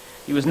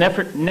 He was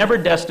never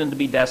destined to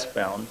be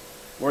desk-bound,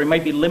 or he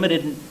might be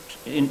limited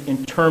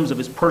in terms of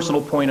his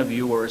personal point of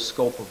view or his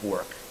scope of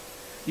work.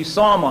 You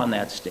saw him on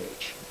that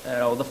stage. You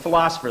know, the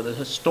philosopher, the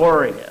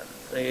historian,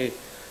 the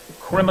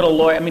criminal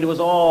lawyer. I mean, it was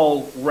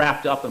all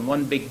wrapped up in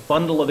one big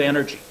bundle of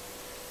energy.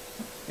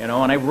 You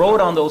know, and I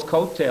rode on those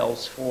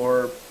coattails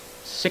for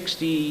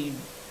 60,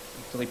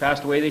 until he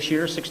passed away this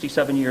year,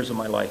 67 years of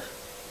my life.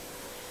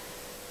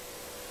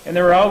 And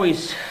there were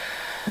always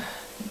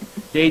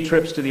day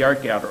trips to the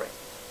art gallery,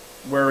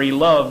 where he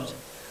loved,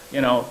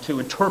 you know,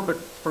 to interpret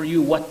for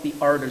you what the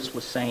artist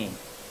was saying,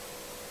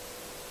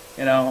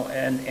 you know,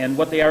 and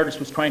what the artist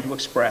was trying to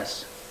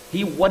express.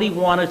 What he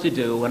wanted to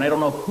do, and I don't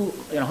know who,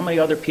 you know, how many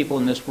other people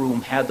in this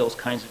room had those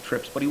kinds of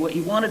trips, but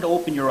he wanted to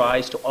open your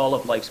eyes to all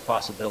of life's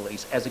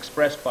possibilities as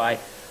expressed by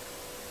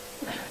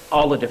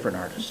all the different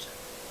artists.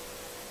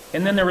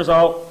 And then there was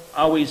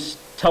always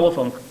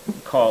telephone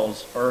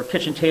calls or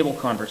kitchen table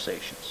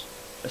conversations,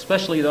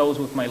 especially those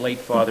with my late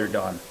father,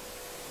 Don.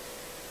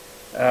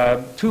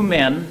 Two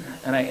men,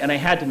 and I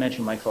had to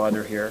mention my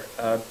father here,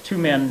 two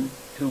men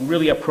who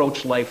really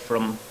approached life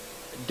from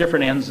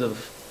different ends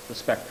of the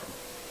spectrum.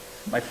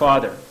 My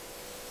father,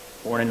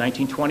 born in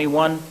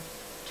 1921,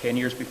 10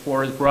 years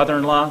before his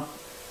brother-in-law,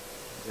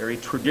 very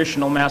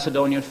traditional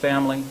Macedonian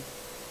family,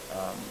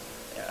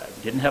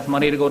 didn't have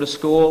money to go to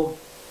school,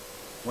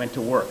 went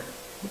to work.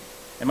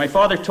 And my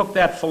father took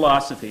that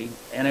philosophy,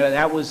 and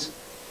that was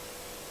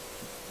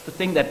the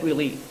thing that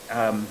really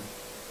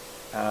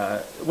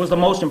was the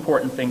most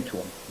important thing to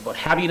him, about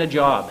having a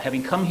job.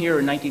 Having come here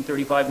in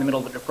 1935 in the middle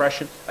of the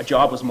Depression, a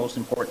job was the most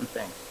important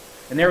thing.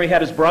 And there he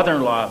had his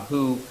brother-in-law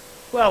who,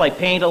 well, I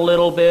paint a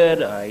little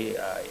bit, I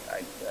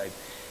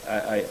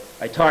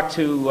talk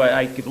to,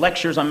 I give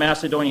lectures on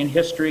Macedonian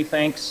history,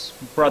 thanks,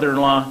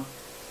 brother-in-law.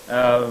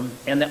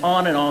 And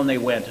on they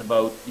went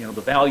about, you know,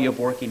 the value of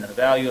working and the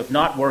value of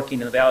not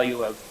working and the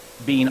value of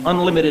being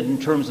unlimited in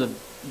terms of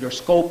your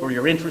scope or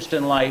your interest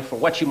in life or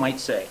what you might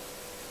say.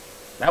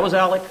 That was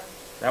Alec,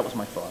 that was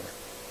my father.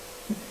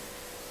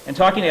 And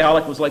talking to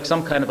Alec was like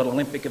some kind of an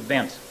Olympic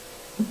event.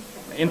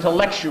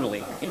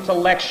 Intellectually,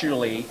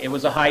 it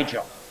was a high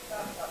jump.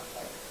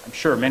 I'm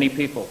sure many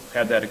people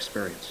had that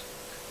experience.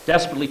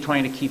 Desperately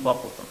trying to keep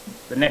up with them.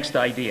 The next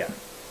idea.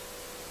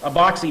 A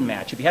boxing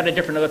match. If you had a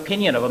different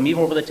opinion of him,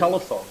 even over the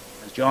telephone,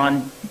 as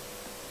John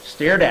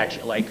stared at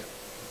you like,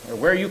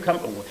 where are you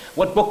coming from?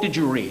 What book did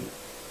you read?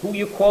 Who are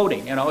you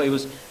quoting? You know,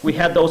 we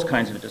had those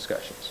kinds of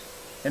discussions.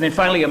 And then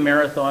finally a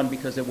marathon,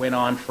 because it went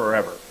on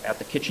forever. At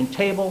the kitchen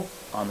table,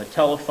 on the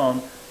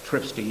telephone,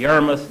 trips to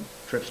Yarmouth,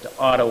 trips to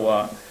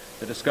Ottawa.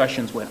 The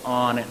discussions went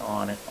on and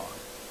on and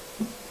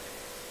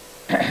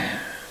on.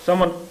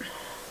 This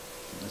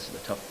is the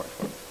tough part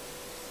for me.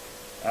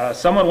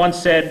 Someone once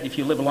said, if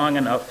you live long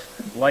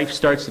enough, life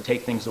starts to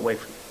take things away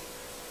from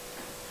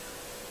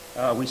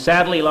you. We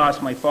sadly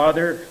lost my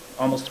father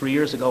almost 3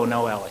 years ago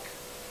now, Alec.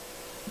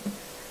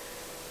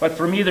 But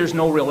for me, there's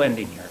no real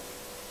ending here.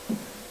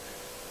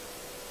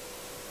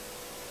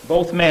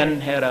 Both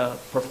men had a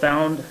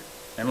profound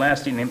and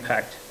lasting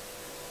impact,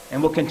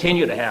 and will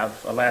continue to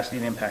have a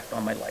lasting impact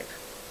on my life.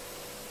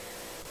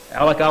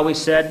 Alec always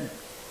said,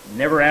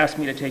 never ask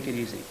me to take it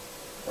easy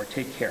or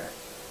take care.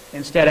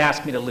 Instead,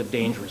 ask me to live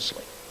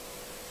dangerously.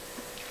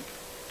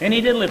 And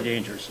he did live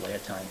dangerously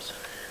at times.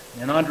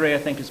 And Andre, I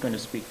think, is going to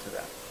speak to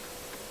that.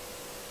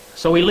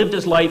 So he lived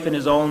his life in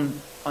his own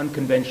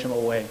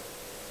unconventional way.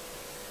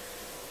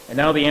 And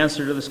now the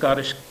answer to the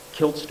Scottish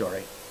kilt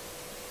story.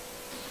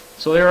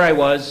 So there I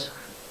was.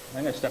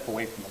 I'm going to step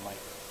away from the mic.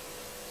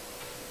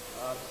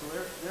 So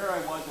there I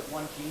was at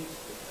 1 Jean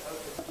Street, out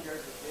at the shared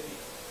with Ginny,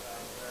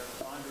 where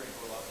Andre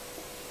grew up.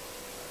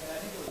 And I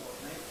think it was about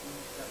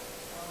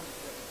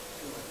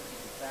 1972. I think he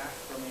was back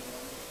from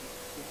England.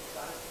 He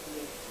got his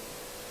PhD,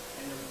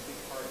 and there was a big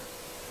party.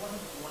 It wasn't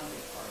one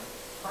big party.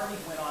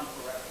 Parties went on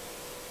forever,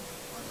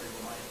 Andre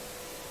reminded me.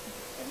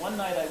 And one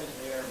night I was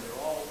there, and we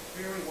were all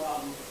very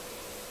well moved.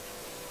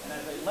 And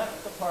as I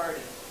left the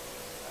party,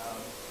 I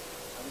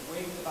was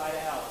waving goodbye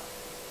to Alex.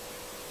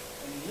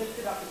 And he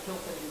lifted up the kilt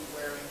that he was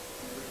wearing,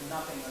 and there was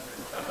nothing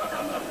underneath.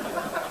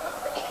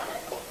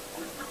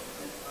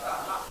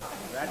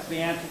 That's the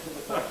answer to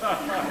the question.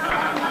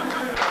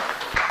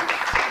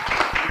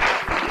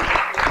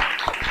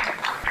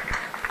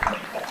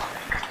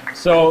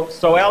 So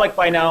Alec,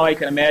 by now I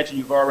can imagine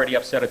you've already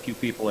upset a few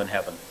people in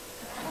heaven.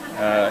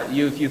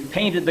 You've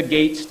painted the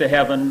gates to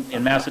heaven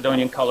in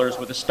Macedonian colors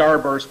with a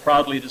starburst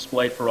proudly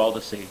displayed for all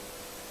to see.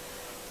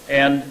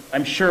 And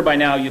I'm sure by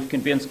now you've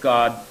convinced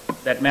God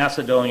that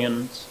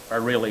Macedonians are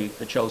really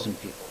the chosen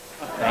people.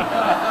 Thank you.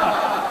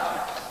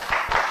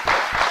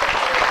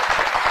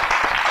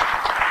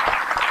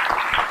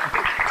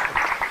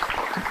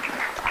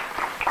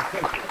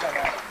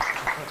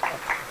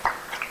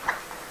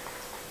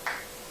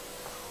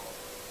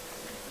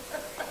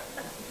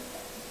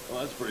 Well,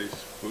 that's pretty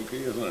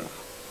spooky, isn't it?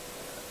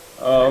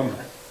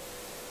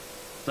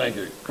 Thank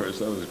you, Chris.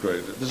 That was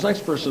great. This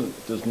next person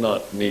does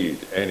not need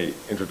any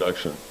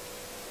introduction.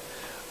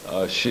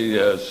 She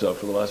has, for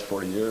the last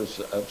 40 years,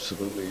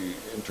 absolutely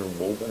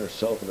interwoven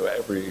herself into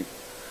every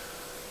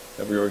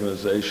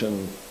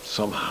organization.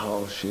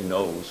 Somehow she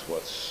knows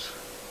what's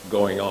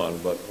going on.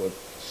 But what's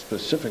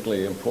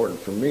specifically important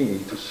for me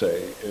to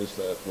say is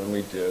that when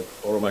we did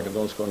Oro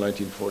Makedonsko in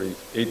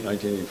 1948,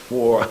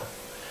 1984,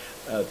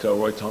 at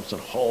Roy Thompson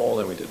Hall,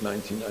 then we did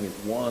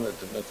 1991 at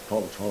the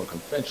Metropolitan Toronto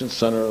Convention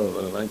Center, and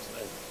then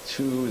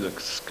 1992 the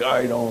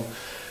Sky Dome,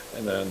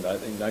 and then I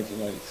think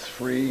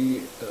 1993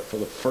 for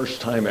the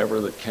first time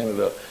ever that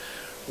Canada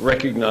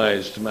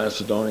recognized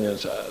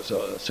Macedonians as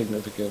a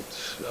significant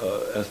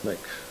ethnic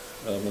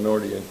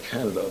minority in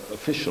Canada.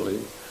 Officially,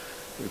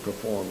 we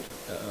performed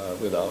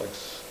with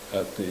Alex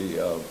at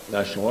the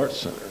National Arts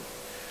Center.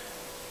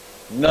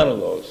 None of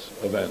those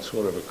events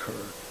would have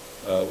occurred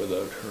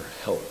without her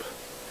help.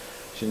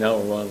 She now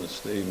runs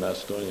the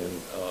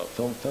Macedonian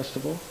Film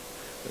Festival,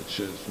 which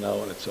is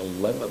now in its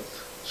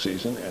 11th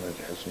season, and it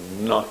has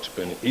not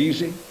been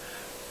easy,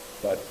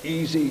 but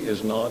easy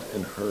is not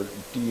in her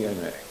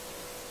DNA.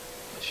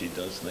 She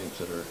does things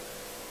that are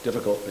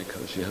difficult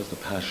because she has the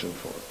passion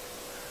for it.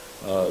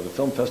 The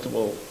film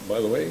festival,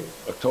 by the way,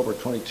 October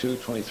 22,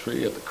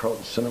 23 at the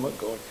Carlton Cinema.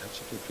 Go and catch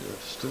it if you're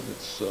interested.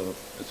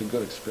 It's a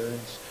good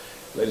experience.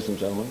 Ladies and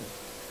gentlemen,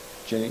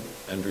 Ginny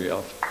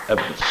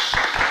Evans.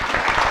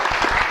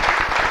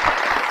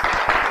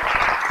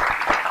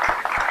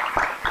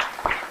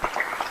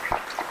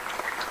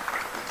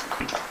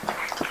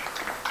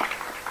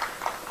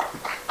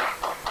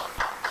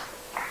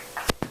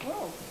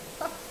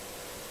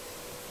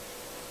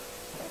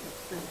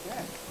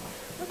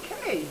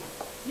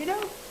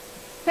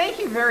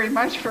 Very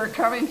much for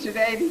coming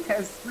today,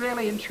 because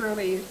really and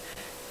truly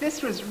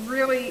this was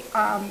really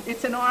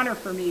it's an honor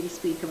for me to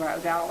speak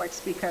about Alex,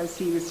 because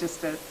he was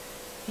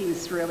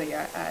really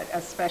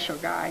a special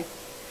guy,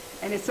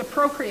 and it's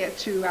appropriate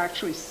to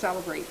actually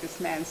celebrate this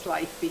man's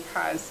life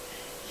because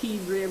he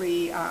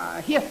really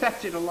he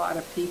affected a lot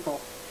of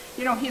people.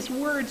 You know, his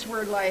words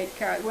were like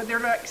they're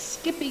like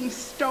skipping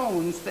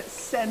stones that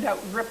send out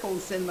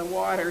ripples in the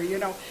water. You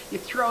know, you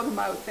throw them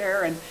out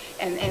there and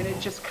it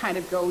just kind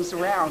of goes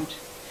around.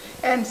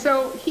 And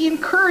so he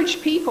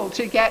encouraged people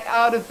to get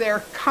out of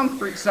their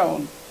comfort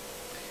zone.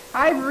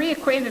 I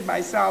reacquainted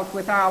myself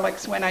with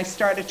Alex when I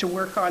started to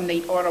work on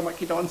the Oro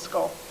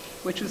Makedonsko,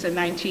 which was in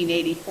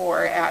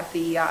 1984 at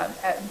the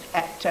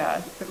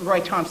Roy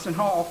Thompson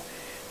Hall,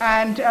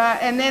 and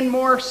then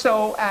more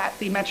so at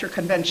the Metro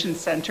Convention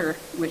Center,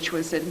 which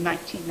was in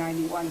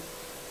 1991.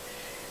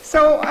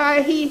 So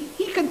he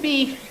could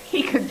be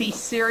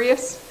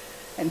serious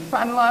and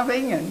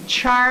fun-loving and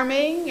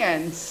charming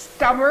and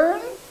stubborn.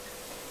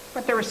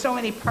 But there were so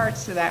many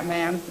parts to that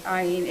man.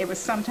 I mean, it was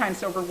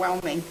sometimes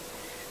overwhelming.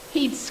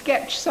 He'd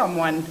sketch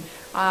someone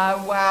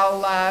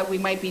while we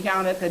might be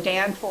down at the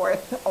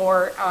Danforth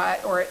or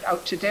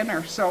out to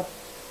dinner. So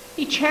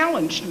he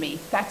challenged me.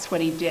 That's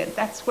what he did.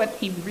 That's what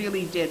he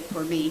really did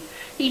for me.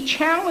 He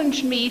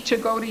challenged me to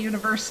go to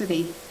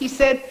university. He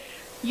said,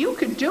 "You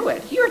can do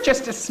it. You're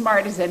just as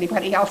smart as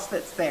anybody else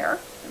that's there."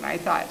 And I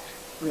thought,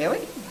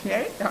 really?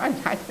 Yeah.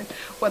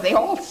 Well, they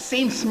all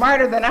seem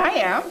smarter than I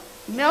am.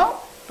 No,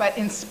 but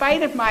in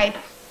spite of my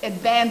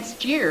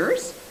advanced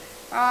years,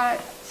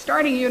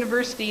 starting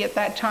university at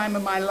that time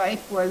of my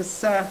life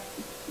was,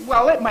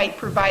 well, it might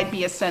provide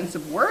me a sense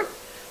of worth,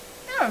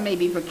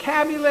 maybe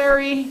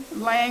vocabulary,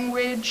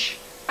 language.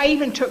 I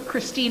even took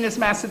Christina's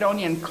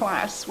Macedonian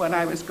class when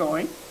I was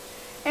going,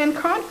 and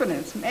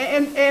confidence,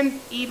 and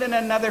even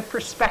another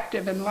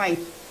perspective in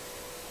life.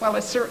 Well,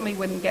 it certainly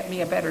wouldn't get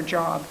me a better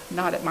job,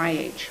 not at my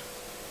age.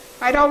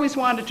 I'd always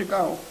wanted to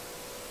go,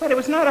 but it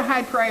was not a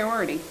high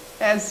priority,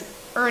 as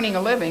earning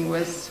a living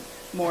was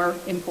more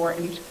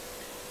important.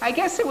 I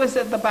guess it was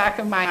at the back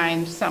of my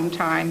mind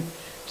sometime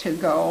to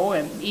go,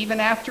 and even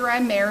after I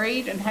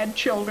married and had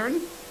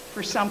children,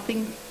 for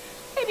something,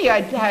 maybe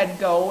I'd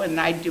go and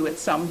I'd do it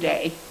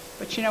someday.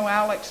 But you know,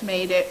 Alex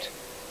made it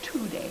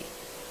today.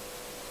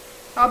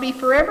 I'll be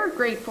forever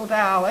grateful to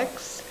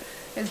Alex,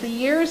 as the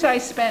years I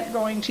spent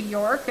going to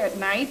York at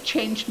night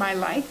changed my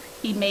life.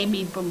 He made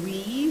me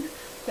believe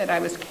that I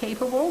was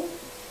capable,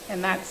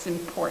 and that's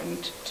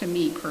important to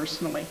me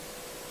personally.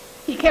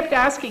 He kept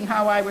asking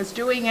how I was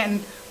doing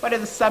and what are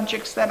the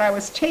subjects that I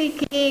was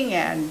taking,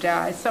 and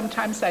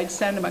sometimes I'd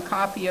send him a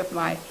copy of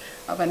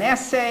an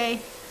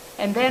essay.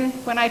 And then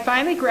when I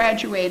finally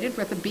graduated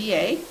with a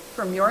BA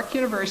from York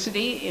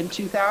University in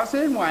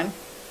 2001,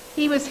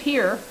 he was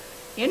here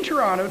in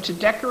Toronto to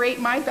decorate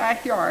my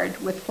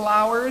backyard with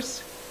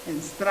flowers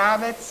and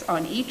zdravets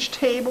on each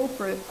table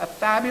for a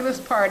fabulous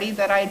party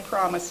that I had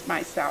promised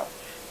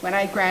myself when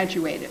I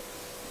graduated.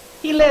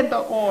 He led the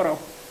oro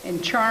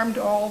and charmed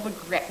all the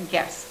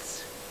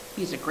guests.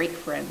 He's a great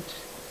friend.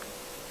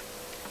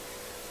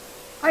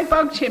 I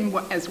bugged him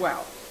as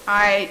well.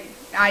 I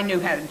knew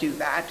how to do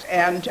that,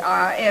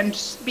 and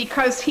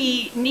because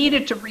he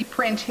needed to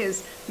reprint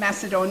his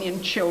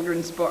Macedonian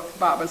children's book,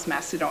 Baba's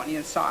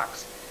Macedonian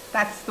Socks.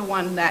 That's the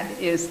one that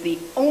is the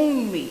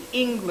only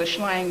English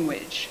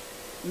language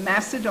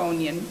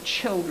Macedonian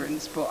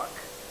children's book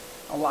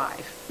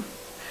alive.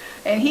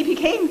 And he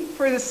became,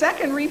 for the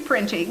second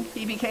reprinting,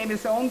 he became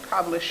his own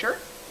publisher,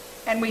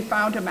 and we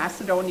found a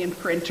Macedonian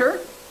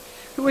printer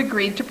who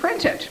agreed to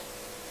print it.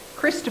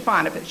 Chris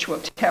Stoyanovich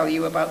will tell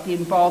you about the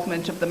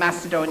involvement of the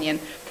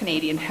Macedonian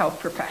Canadian health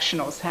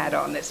professionals had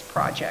on this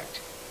project.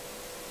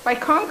 By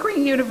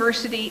conquering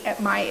university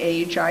at my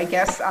age, I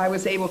guess I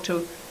was able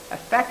to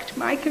affect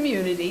my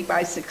community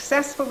by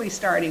successfully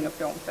starting a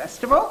film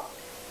festival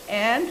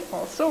and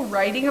also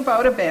writing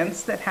about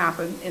events that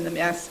happen in the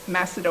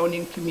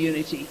Macedonian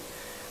community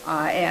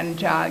and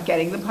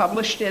getting them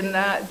published in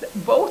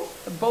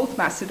both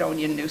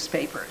Macedonian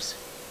newspapers.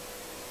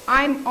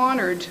 I'm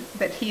honored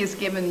that he has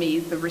given me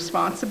the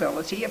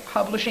responsibility of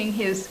publishing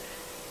his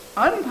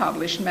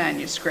unpublished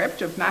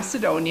manuscript of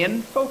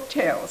Macedonian folk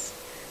tales,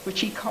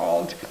 which he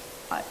called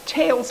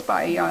Tales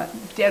by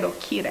Dedo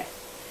Kire,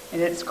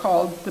 and it's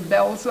called The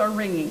Bells Are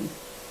Ringing.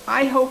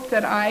 I hope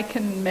that I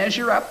can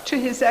measure up to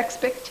his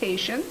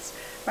expectations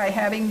by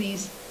having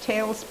these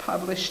tales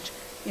published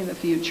in the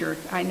future.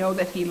 I know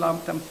that he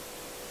loved them.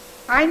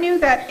 I knew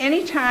that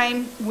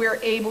anytime we're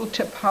able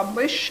to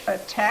publish a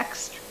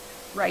text,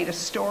 write a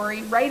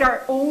story, write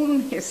our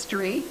own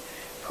history,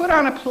 put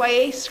on a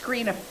play,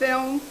 screen a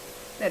film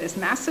that is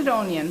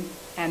Macedonian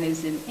and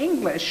is in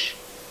English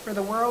for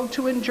the world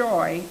to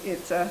enjoy,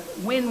 it's a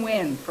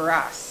win-win for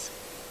us.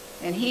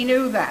 And he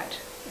knew that,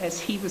 as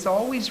he was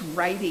always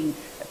writing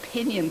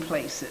opinion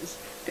pieces,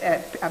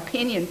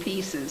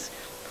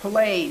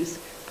 plays,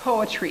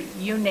 poetry,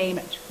 you name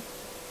it.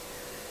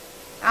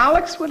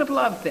 Alex would have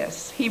loved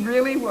this. He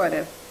really would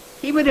have.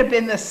 He would have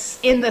been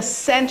in the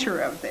center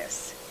of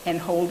this and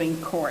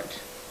holding court.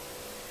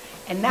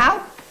 And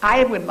now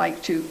I would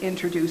like to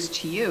introduce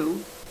to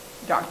you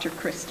Dr.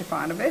 Chris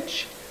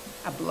Stoyanovich,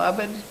 a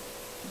beloved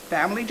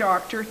family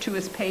doctor to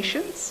his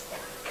patients,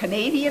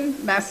 Canadian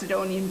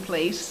Macedonian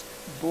Place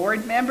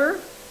board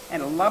member,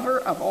 and a lover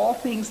of all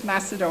things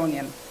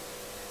Macedonian.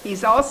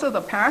 He's also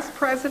the past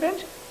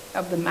president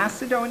of the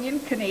Macedonian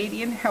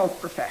Canadian Health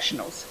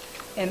Professionals,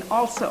 and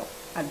also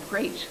a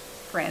great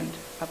friend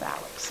of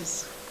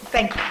Alex's.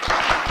 Thank you.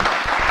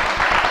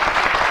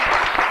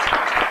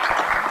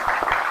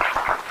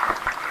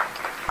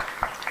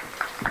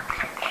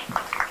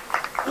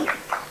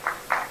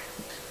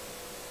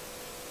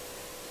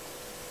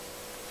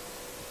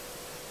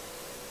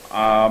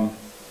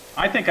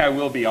 I think I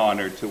will be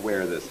honored to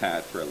wear this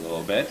hat for a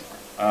little bit.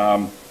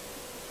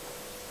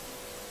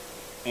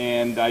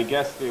 And I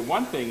guess the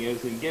one thing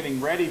is, in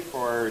getting ready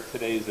for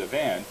today's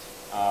event,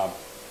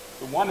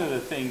 one of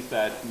the things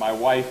that my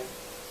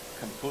wife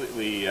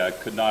completely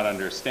could not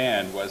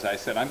understand was I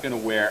said, I'm going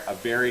to wear a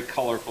very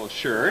colorful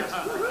shirt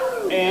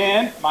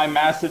and my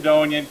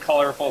Macedonian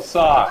colorful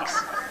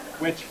socks,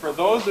 which for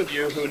those of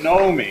you who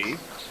know me,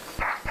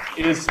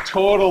 is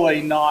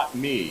totally not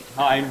me.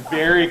 I'm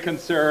very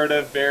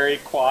conservative, very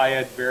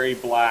quiet, very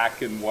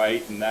black and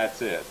white, and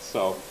that's it.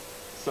 So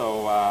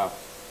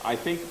I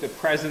think the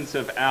presence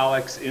of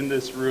Alex in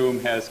this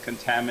room has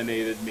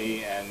contaminated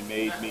me and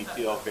made me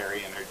feel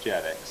very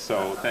energetic.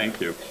 So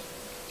thank you.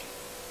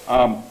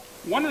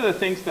 One of the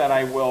things that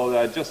I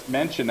will just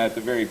mention at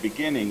the very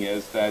beginning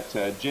is that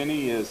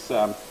Ginny is,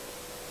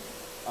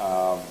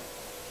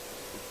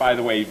 by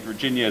the way,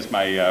 Virginia is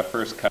my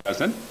first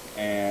cousin,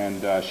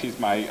 and she's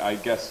my, I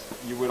guess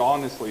you would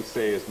honestly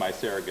say, is my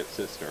surrogate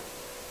sister.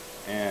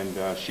 And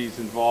she's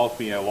involved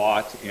me a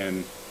lot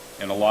in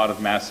a lot of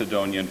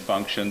Macedonian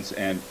functions,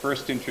 and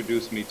first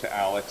introduced me to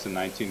Alex in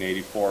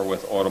 1984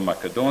 with Oro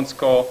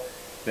Makedonsko,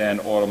 then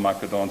Oro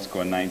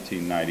Makedonsko in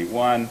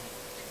 1991.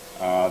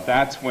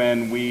 That's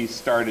when we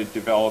started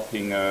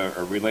developing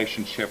a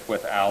relationship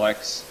with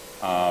Alex.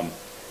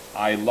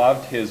 I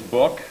loved his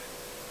book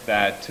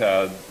that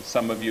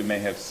some of you may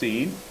have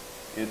seen.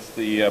 It's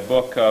the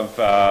book of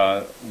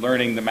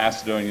learning the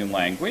Macedonian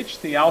language.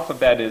 The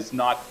alphabet is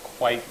not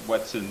quite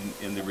what's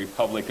in the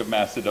Republic of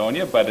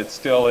Macedonia, but it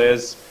still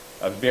is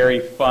a very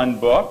fun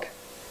book.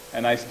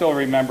 And I still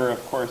remember,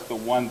 of course, the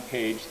one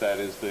page that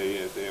is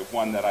the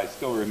one that I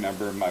still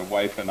remember. My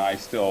wife and I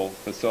still,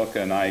 Vasilka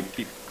and I,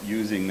 keep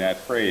using that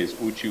phrase,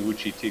 uchi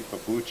uchi tipa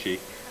buchi,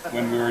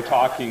 when we were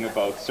talking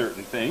about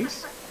certain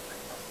things,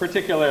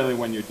 particularly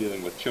when you're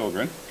dealing with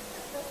children.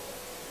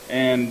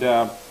 And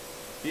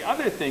the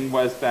other thing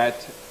was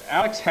that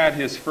Alex had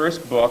his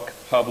first book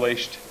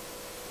published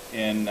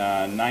in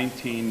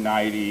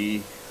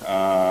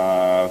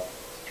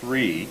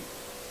 1993.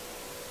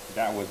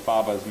 That was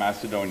Baba's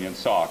Macedonian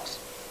Socks.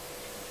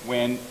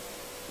 When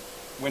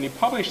he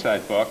published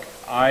that book,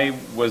 I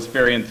was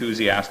very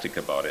enthusiastic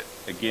about it.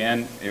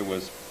 Again, it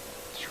was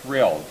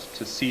thrilled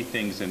to see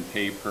things in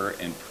paper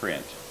and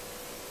print.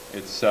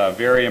 It's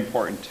very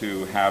important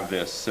to have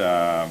this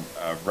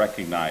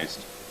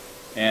recognized.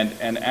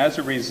 And as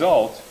a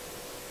result,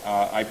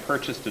 I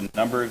purchased a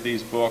number of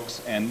these books,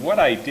 and what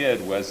I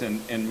did was,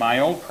 in my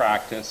own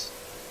practice,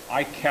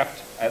 I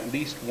kept at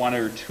least one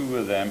or two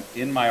of them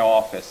in my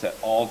office at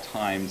all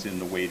times in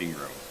the waiting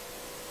room.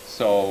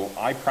 So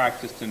I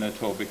practiced in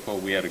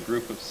Etobicoke. We had a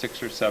group of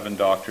 6 or 7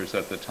 doctors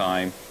at the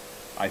time.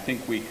 I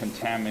think we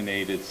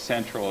contaminated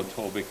central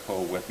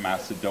Etobicoke with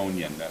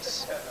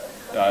Macedonianness,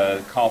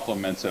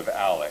 compliments of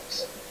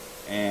Alex.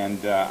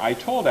 And I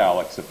told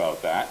Alex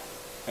about that.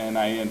 And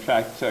I, in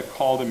fact,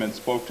 called him and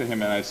spoke to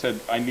him, and I said,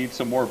 I need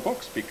some more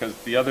books, because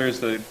the others,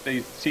 they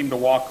seem to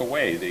walk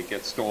away. They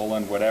get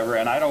stolen, whatever,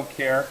 and I don't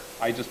care.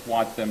 I just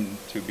want them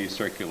to be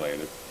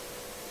circulated.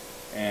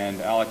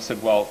 And Alex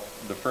said, well,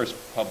 the first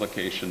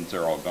publications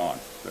are all gone.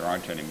 There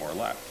aren't any more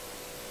left.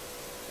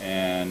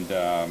 And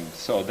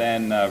so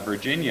then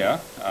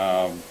Virginia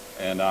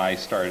and I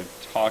started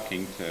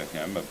talking to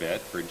him a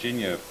bit.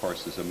 Virginia, of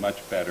course, is a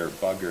much better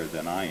bugger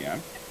than I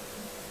am.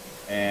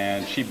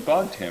 And she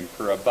bugged him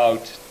for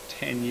about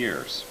 10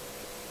 years.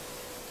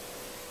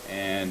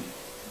 And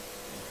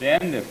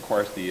then, of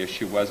course, the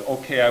issue was,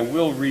 okay, I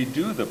will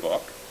redo the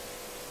book,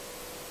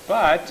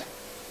 but,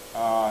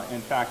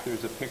 in fact,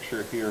 there's a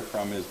picture here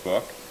from his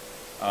book,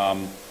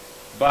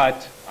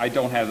 but I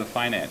don't have the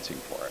financing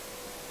for it.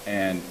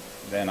 And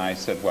then I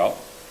said, well,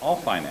 I'll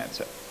finance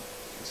it.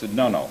 He said,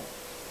 no,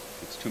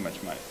 it's too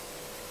much money.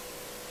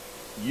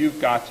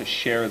 You've got to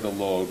share the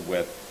load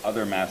with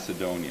other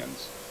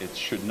Macedonians. It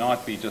should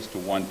not be just a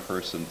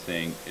one-person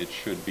thing. It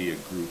should be a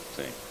group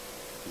thing.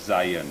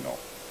 Zaedno.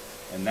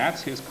 And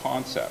that's his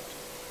concept.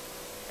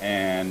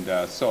 And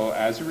so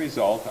as a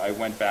result, I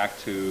went back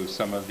to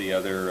some of the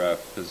other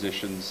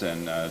physicians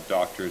and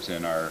doctors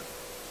in our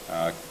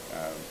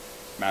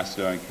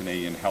Macedonian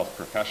Canadian Health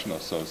Professional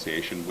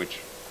Association, which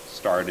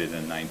started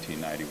in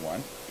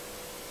 1991,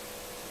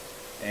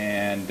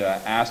 and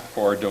asked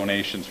for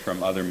donations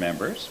from other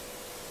members.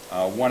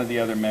 One of the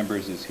other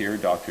members is here,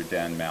 Dr.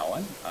 Dan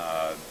Mallon.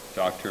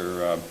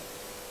 Dr.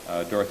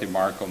 Dorothy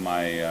Markle,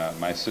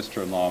 my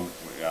sister-in-law,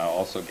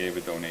 also gave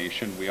a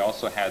donation. We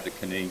also had the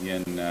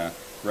Canadian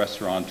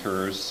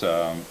restaurateurs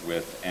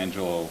with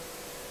Angelo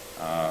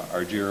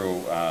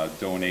Argiro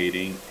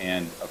donating,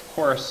 and of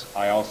course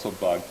I also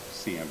bugged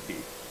CMP.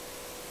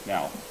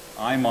 Now,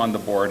 I'm on the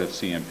board of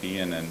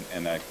CMP,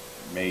 and I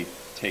may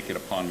take it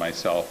upon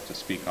myself to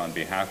speak on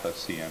behalf of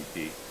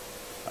CMP.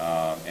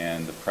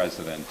 And the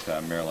president,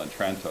 Marilyn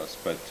Trentos,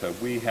 but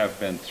we have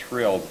been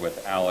thrilled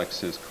with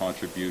Alex's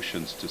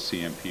contributions to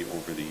CMP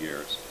over the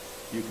years.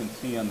 You can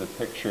see on the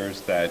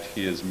pictures that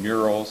his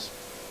murals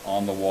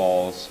on the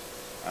walls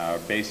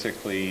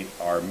basically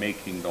are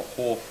making the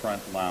whole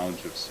front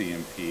lounge of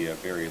CMP a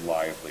very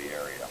lively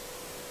area.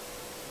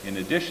 In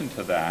addition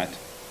to that,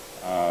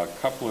 a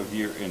couple of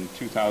years, in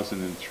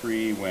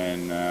 2003,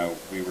 when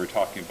we were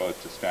talking about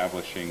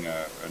establishing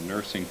a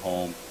nursing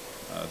home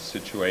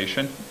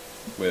situation,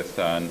 with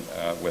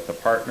a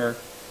partner,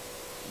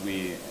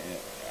 we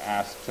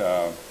asked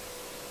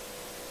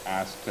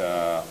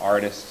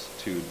artists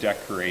to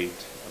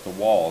decorate the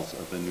walls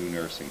of the new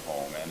nursing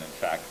home, and in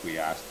fact we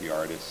asked the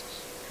artists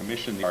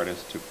commissioned the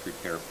artist to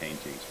prepare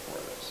paintings for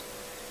this.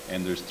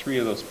 And there's 3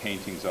 of those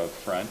paintings out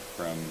front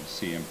from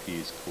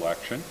CMP's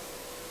collection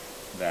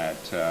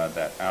that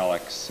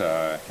Alex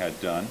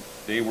had done.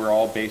 They were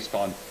all based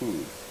on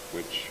food,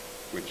 which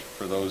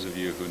for those of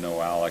you who know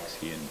Alex,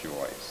 he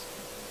enjoyed.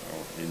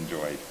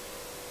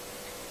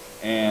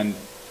 And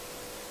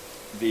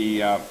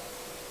the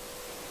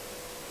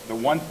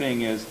one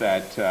thing is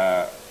that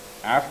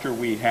after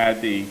we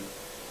had the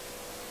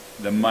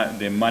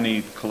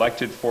money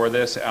collected for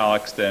this,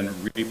 Alex then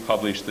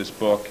republished this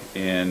book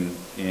in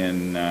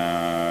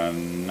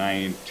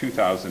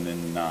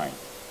 2009.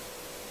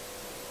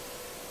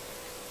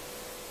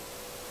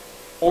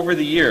 Over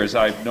the years,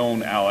 I've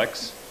known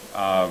Alex,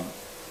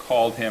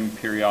 called him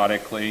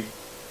periodically.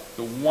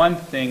 The one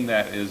thing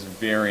that is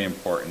very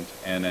important,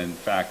 and in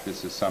fact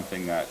this is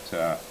something that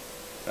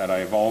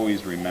I've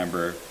always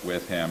remembered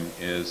with him,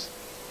 is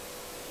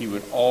he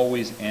would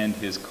always end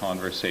his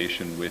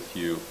conversation with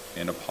you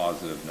in a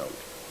positive note.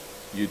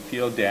 You'd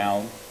feel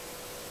down.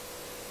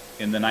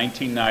 In the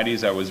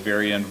 1990s, I was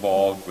very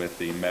involved with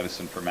the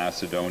Medicine for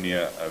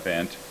Macedonia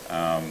event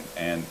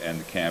and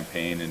the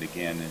campaign, and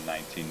again in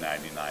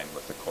 1999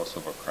 with the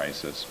Kosovo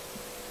crisis.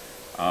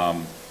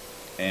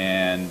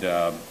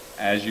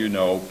 As you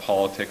know,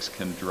 politics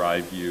can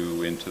drive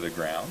you into the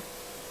ground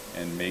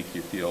and make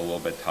you feel a little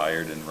bit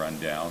tired and run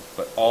down.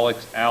 But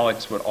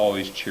Alex would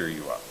always cheer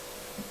you up.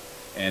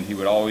 And he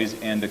would always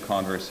end a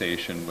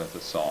conversation with a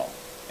song.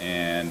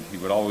 And he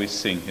would always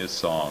sing his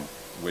song,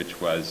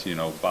 which was, you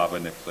know, Baba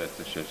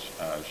Nifleta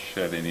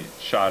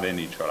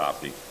Shadini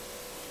Chorapi.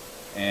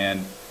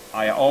 And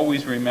I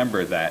always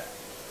remember that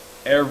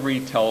every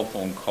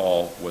telephone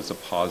call was a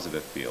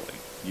positive feeling.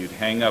 You'd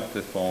hang up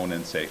the phone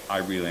and say, I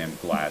really am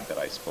glad that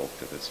I spoke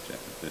to this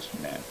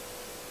man.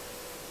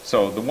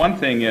 So the one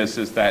thing is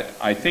that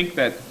I think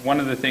that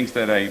one of the things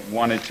that I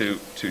wanted to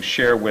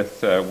share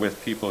with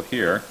people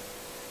here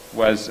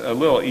was a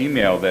little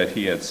email that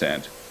he had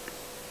sent.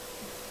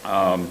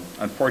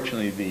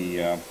 Unfortunately,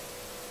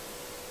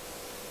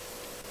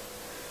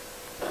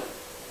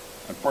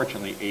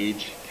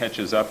 age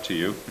catches up to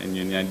you, and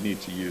you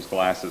need to use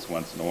glasses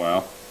once in a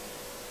while.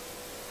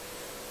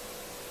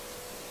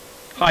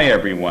 Hi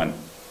everyone,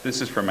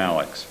 this is from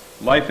Alex.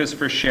 Life is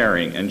for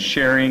sharing, and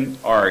sharing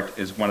art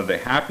is one of the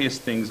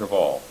happiest things of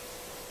all.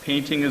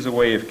 Painting is a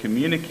way of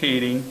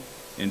communicating,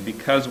 and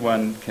because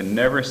one can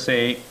never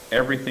say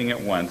everything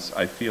at once,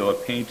 I feel a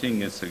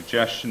painting is a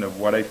suggestion of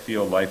what I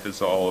feel life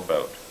is all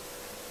about.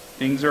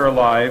 Things are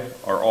alive,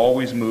 are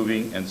always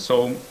moving, and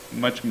so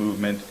much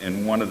movement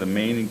is one of the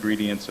main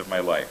ingredients of my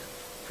life.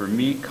 For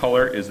me,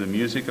 color is the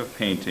music of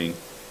painting,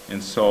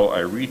 and so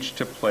I reach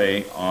to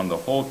play on the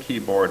whole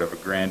keyboard of a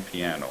grand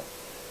piano.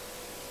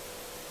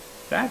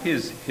 That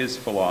is his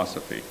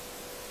philosophy.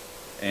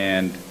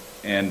 And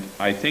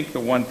I think the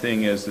one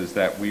thing is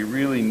that we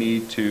really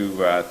need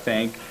to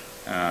thank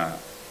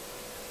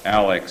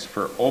Alex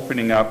for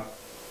opening up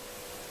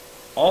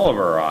all of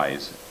our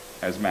eyes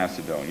as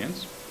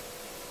Macedonians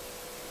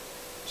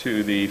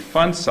to the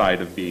fun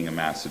side of being a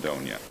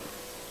Macedonian,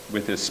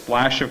 with his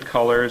splash of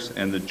colors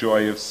and the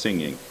joy of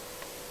singing.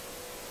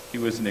 He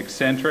was an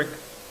eccentric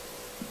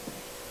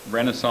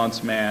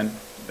Renaissance man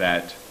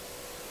that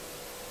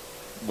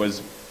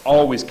was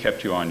always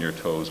kept you on your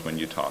toes when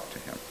you talked to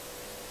him.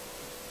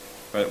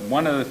 But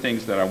one of the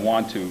things that I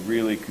want to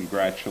really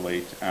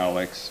congratulate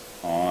Alex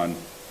on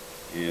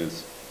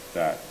is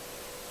that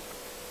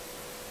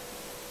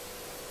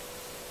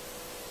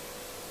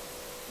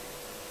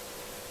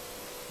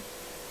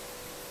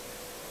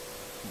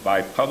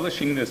by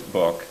publishing this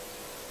book,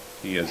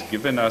 he has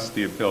given us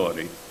the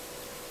ability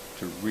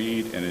to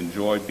read and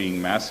enjoy being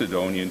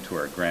Macedonian to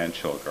our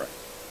grandchildren.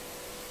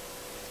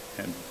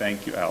 And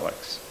thank you,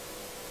 Alex.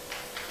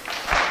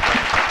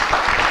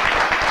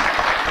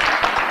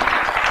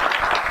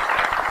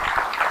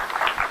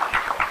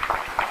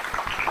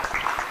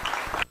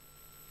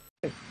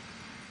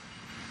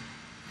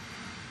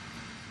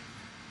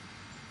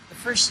 The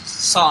first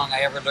song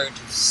I ever learned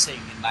to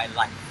sing in my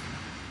life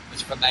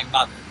was from my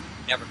mother,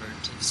 who never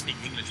learned to speak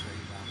English very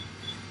well.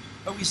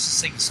 But we used to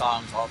sing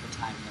songs all the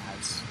time in the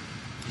house.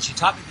 And she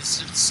taught me this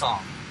little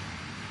song.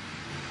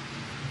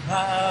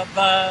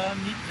 Baba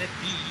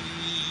mitleti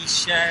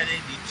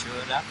shareni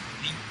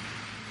chorapi,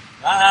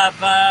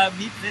 Baba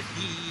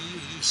mitleti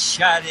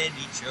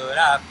shareni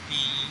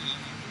chorapi,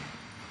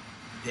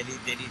 Deli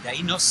deli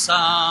dai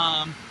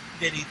nosam,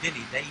 deli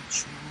deli dai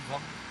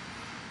chuvam,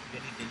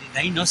 deli deli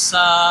dai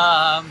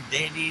nosam,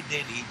 deli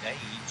deli dai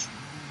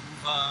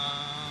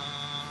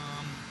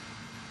chuvam.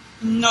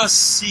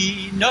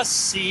 Nossi,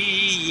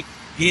 nossi,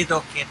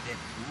 vedo che te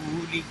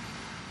puli.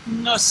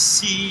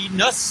 Nossi,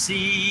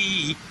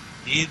 nossi,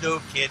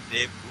 vedo che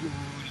te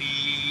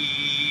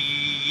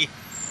puli.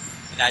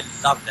 And I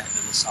loved that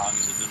little song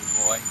as a little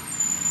boy.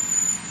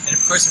 And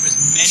of course it was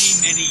many,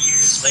 many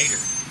years later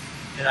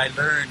that I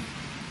learned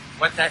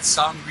what that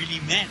song really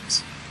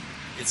meant.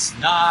 It's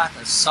not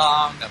a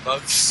song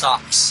about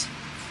socks.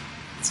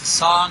 It's a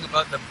song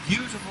about the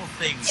beautiful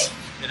things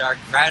that our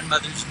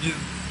grandmothers knew,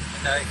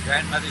 that our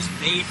grandmothers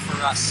made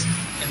for us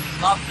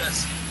and loved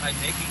us by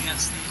making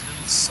us these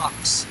little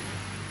socks.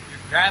 Your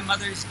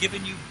grandmother's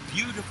given you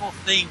beautiful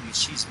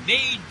things. She's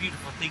made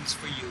beautiful things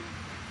for you.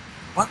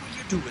 What will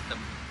you do with them?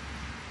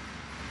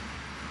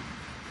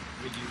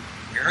 Will you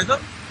wear them,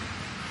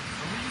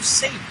 or will you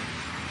save them?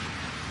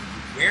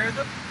 Will you wear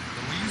them,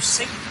 or will you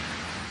save them?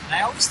 And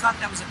I always thought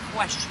that was a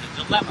question, a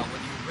dilemma,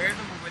 whether you wear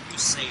them or whether you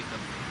save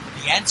them. But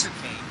the answer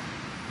came,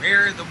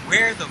 wear them,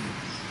 wear them.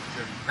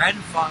 Your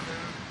grandfather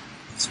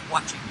is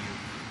watching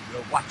you,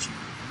 will watch you.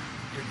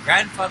 Your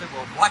grandfather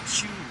will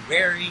watch you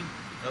wearing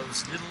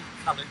those little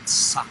colored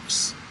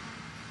socks.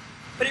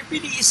 But it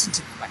really isn't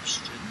a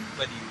question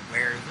whether you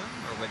wear them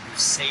or whether you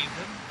save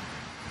them.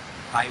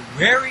 By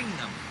wearing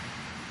them,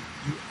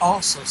 you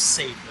also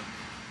save them.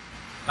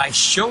 By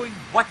showing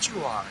what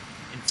you are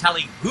and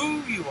telling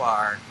who you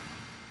are,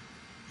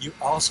 you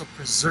also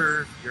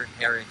preserve your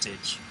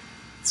heritage.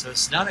 So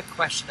it's not a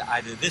question of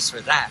either this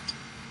or that,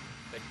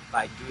 but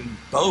by doing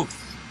both,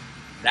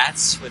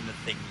 that's when the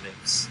thing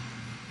lives.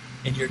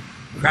 And your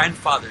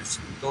grandfathers,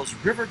 those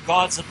river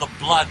gods of the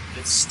blood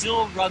that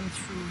still run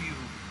through you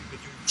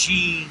with your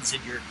genes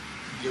and your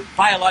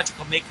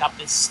biological makeup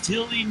that's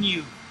still in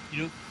you,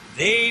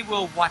 they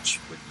will watch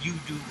what you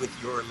do with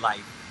your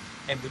life,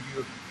 and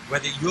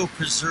whether you'll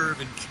preserve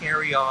and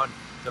carry on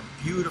the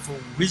beautiful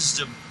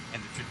wisdom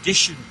and the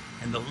tradition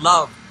and the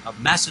love of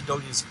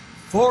Macedonians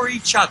for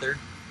each other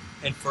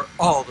and for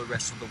all the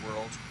rest of the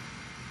world.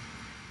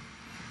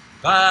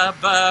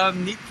 Baba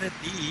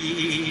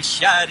mitleti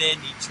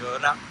shareni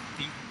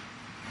chorapi,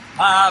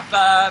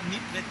 Baba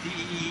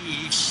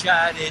mitleti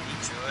shareni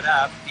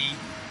chorapi,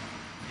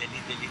 deli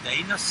deli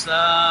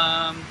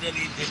dainosam,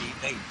 deli deli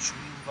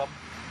daichuvam.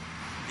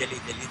 Deli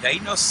deli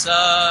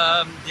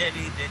dainosam,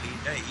 deli deli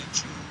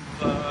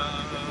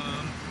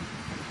daichuvam.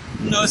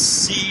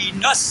 Nossi,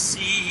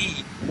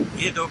 nossi,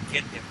 vedo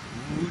che te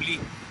puli.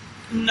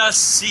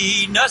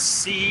 Nossi,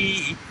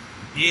 nossi,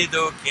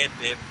 vedo che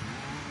te puli.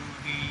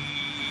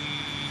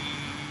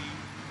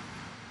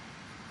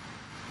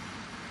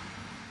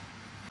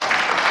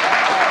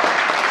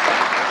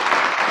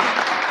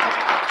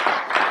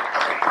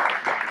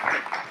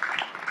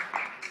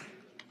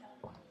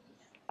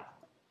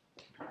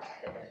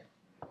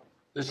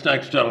 This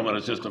next gentleman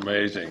is just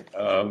amazing.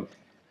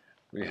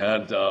 We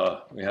had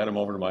him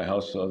over to my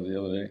house the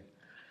other day,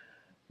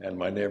 and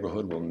my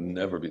neighborhood will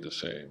never be the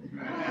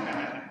same.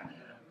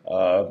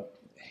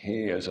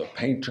 He is a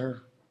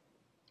painter,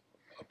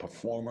 a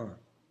performer,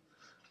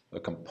 a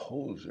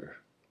composer.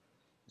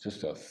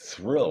 Just a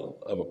thrill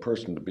of a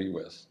person to be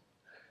with.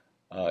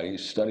 He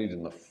studied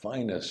in the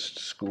finest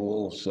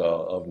schools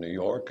of New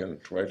York, and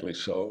rightly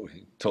so.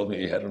 He told me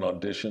he had an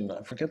audition.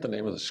 I forget the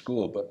name of the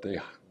school, but they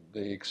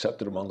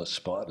accepted him on the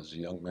spot as a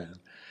young man.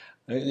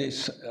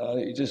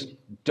 You just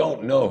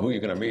don't know who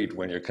you're going to meet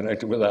when you're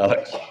connected with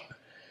Alex.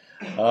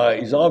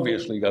 He's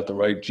obviously got the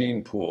right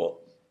gene pool.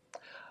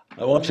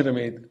 I want you to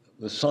meet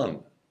the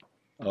son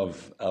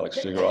of Alex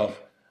Gigeroff.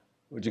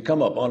 Would you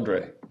come up,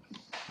 Andre?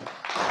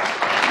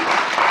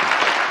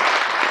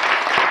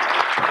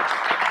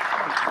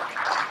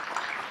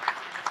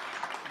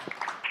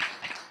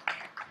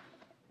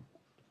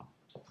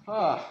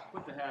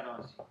 Put the hat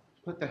on.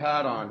 Put the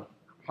hat on.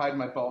 Hide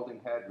my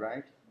balding head,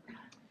 right?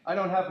 I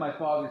don't have my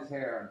father's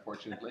hair,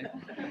 unfortunately.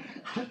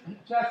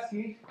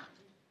 Chesky,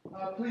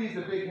 please,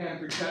 a big hand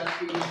for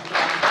Chesky.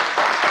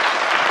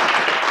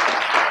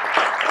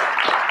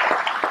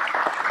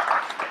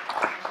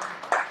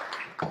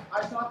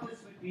 I thought this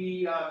would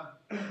be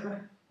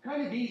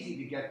kind of easy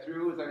to get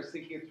through as I was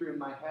thinking it through in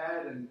my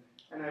head, and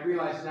I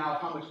realize now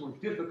how much more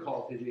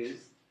difficult it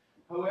is.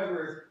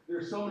 However, there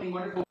are so many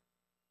wonderful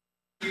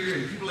here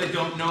and people I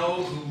don't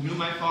know who knew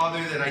my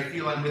father that I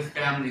feel I'm with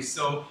family.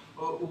 So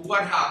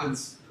what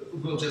happens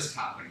will just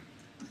happen.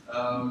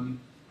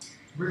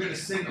 We're going to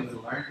sing a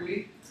little, aren't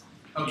we?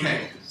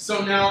 Okay,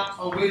 so now,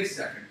 wait a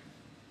second.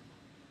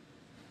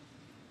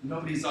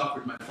 Nobody's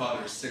offered my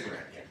father a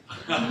cigarette yet.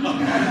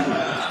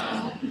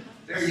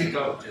 There you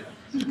go, Jim.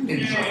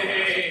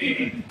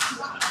 Enjoy.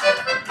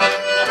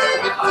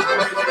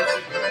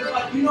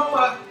 You know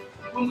what?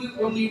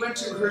 When we went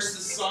to rehearse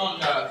this song,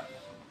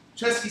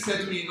 Chesky said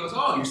to me, he goes,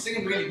 "Oh, you're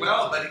singing really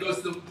well," but he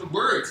goes, the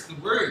words,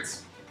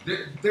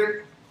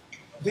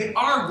 they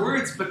are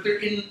words, but they're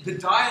in the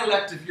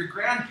dialect of your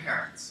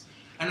grandparents.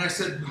 And I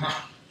said, well,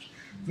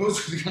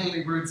 those are the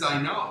only words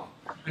I know.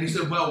 And he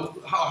said, well,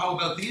 how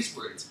about these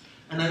words?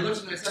 And I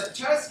looked and I said,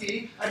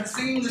 Chesky, I've been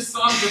singing this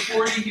song for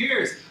 40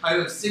 years. I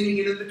was singing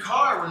it in the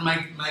car when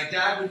my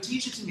dad would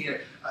teach it to me.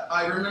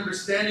 I remember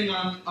standing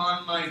on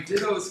my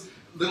Ditto's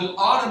little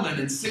ottoman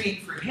and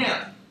singing for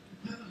him.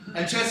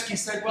 And Chesky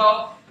said,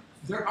 well,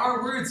 there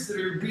are words that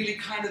are really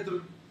kind of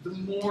the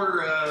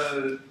more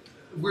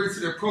words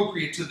that are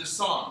appropriate to the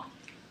song.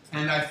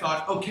 And I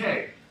thought,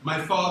 okay,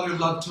 my father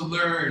loved to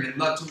learn and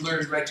loved to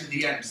learn right to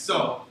the end.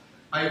 So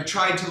I have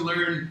tried to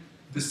learn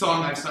the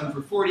song I've sung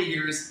for 40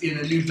 years in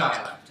a new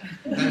dialect.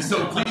 And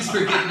so please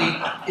forgive me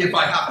if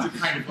I have to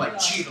kind of like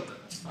cheat a little.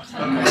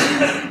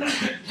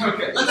 Okay,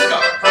 okay, let's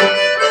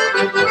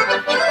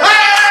go.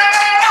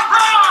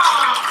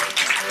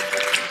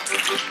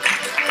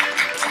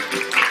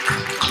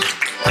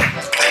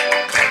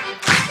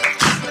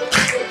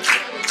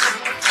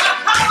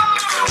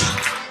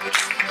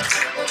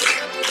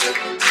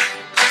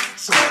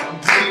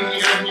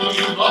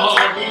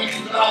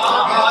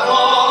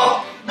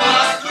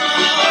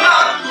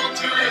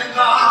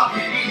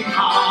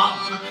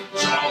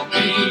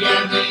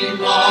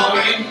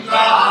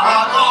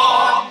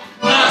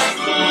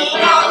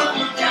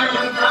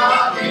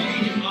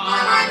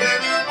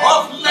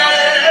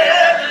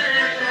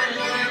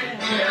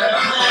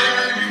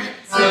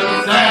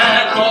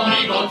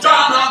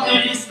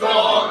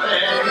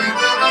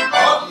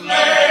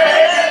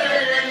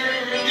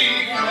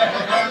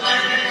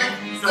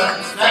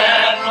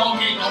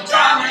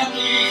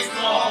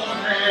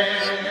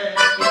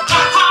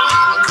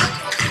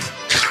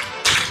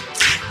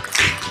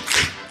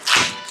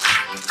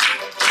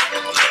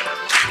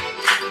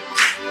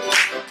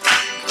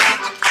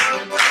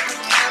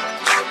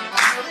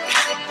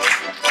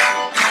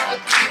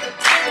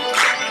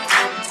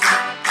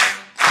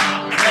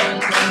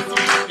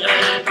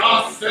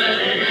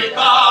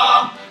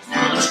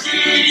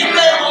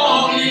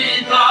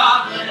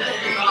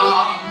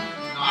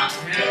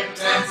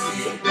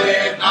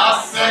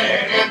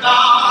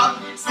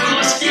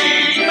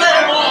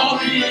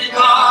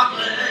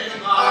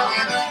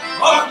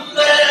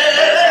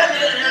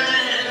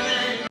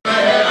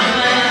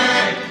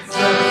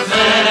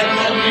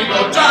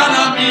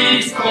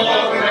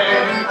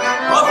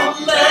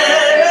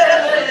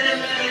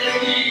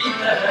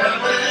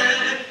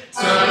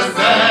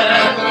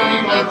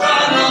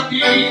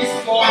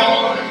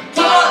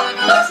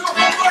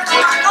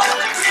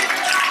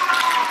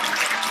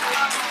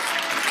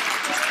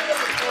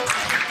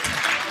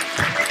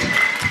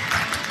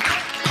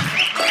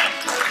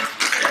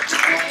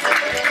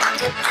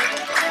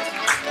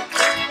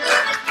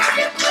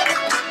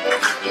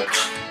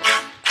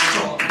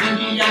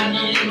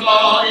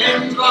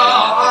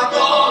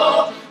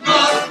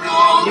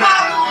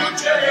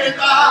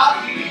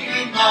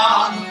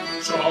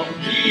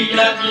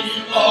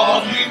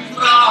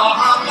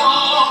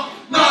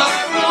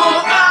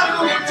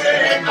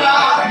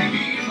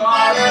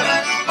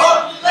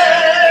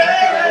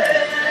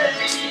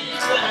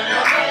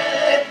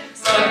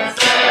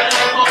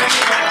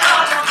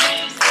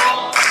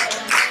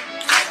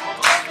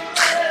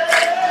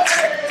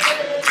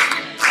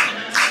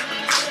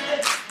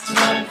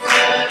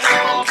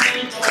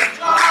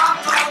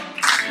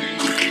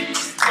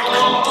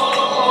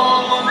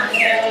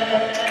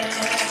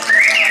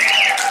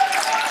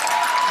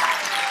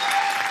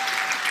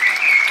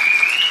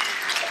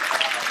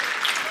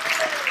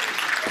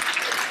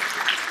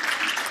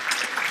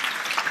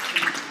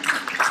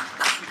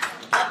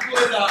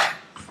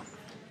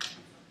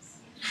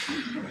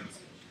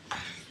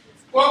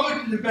 What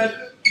would an event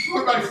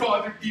for my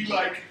father be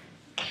like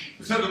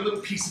without a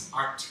little piece of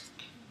art?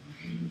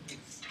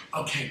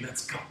 Okay,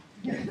 let's go.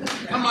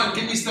 Come on,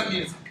 give me some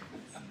music.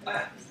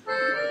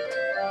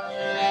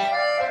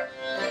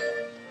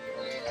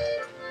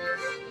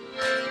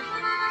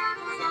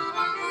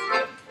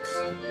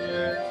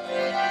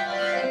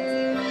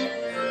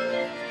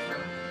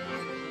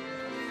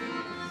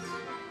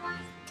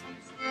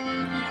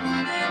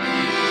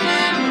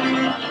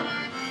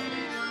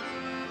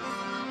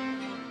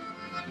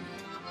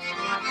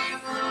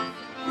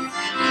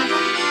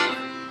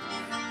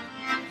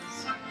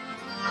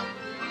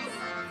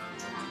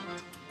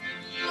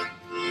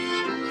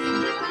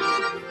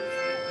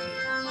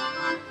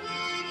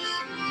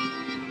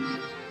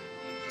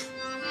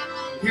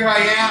 Here I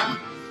am,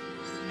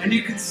 and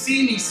you can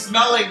see me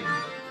smelling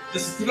the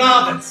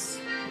stravets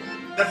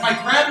that my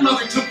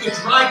grandmother took the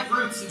dried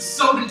fruits and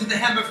sewed into the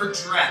hem of her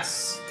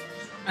dress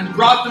and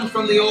brought them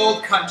from the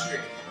old country.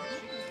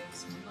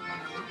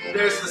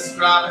 There's the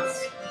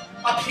stravets.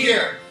 Up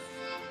here,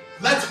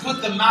 let's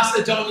put the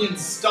Macedonian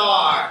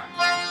star.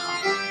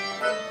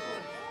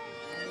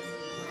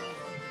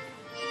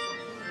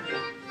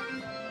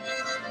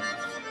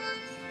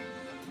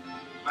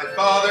 My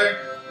father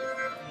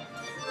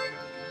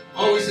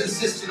always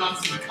insisted on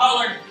some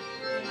color.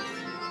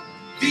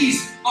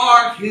 These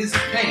are his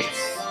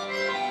paints.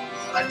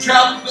 I've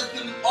traveled with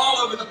them all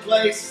over the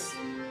place.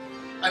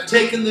 I've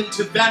taken them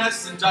to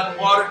Venice and done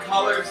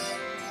watercolors.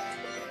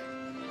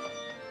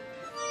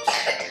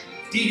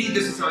 Dee Dee,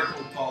 this is our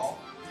old ball.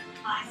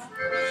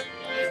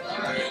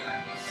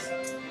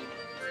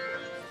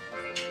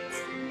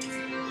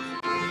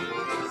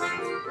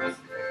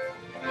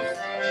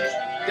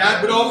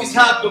 Dad would always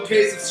have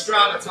bouquets of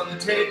stravets on the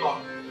table.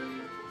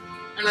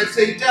 And I'd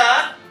say,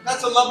 Dad,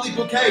 that's a lovely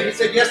bouquet. He'd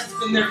say, yes, it's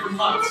been there for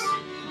months.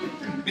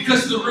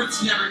 Because the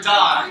roots never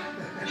die.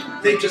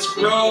 They just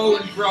grow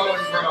and grow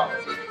and grow.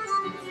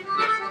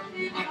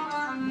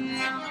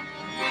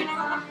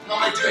 How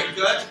am I doing?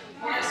 Good?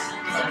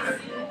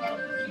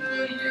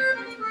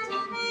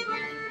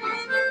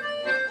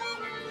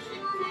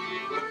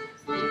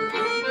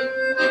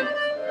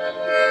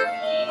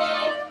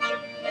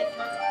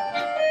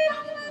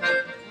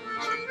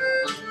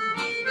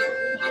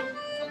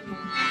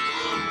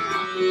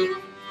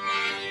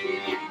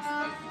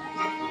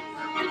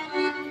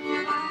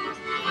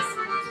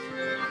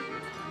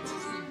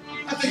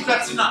 I think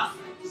that's enough.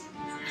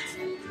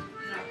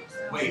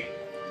 Wait,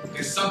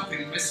 there's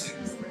something missing.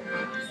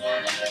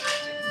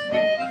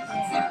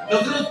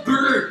 The little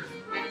bird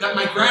that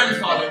my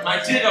grandfather,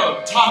 my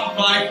ditto, taught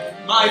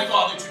my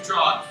father to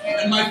draw.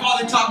 And my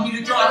father taught me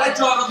to draw it. I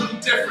draw it a little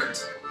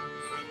different.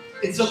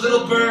 It's a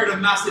little bird of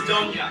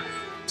Macedonia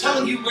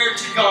telling you where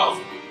to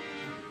go.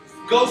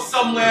 Go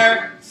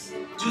somewhere,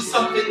 do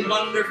something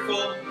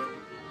wonderful.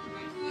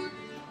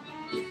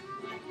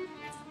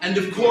 And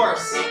of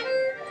course,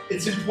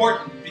 it's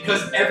important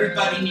because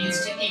everybody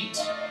needs to eat.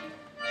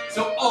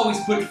 So always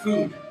put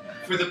food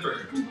for the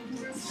bird.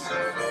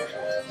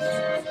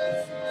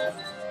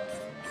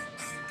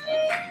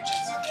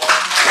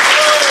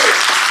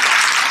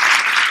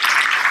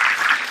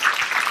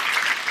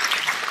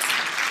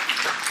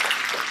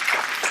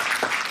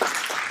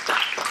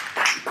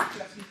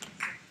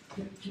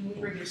 Can you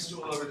bring your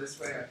stool over this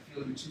way? I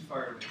feel you're too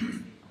far away from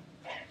me.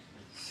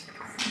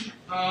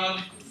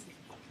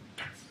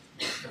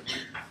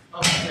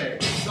 Okay,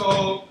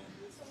 so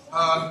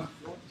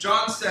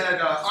John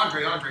said,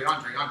 Andre,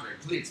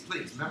 please,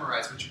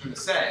 memorize what you're going to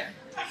say.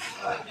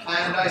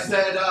 And I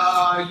said,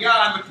 yeah,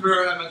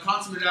 I'm a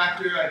consummate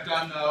actor. I've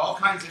done all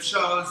kinds of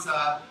shows.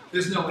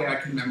 There's no way I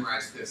can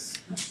memorize this.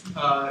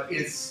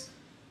 It's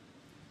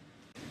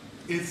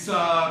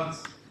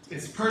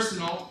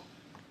personal,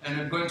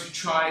 and I'm going to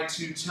try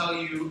to tell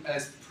you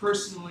as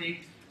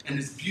personally and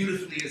as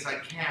beautifully as I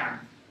can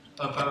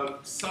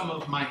about some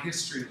of my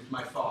history with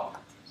my father.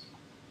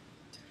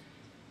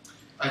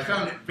 I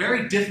found it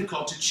very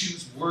difficult to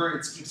choose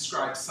words to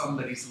describe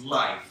somebody's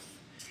life.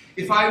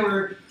 If I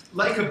were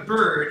like a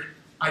bird,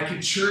 I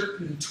could chirp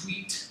and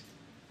tweet,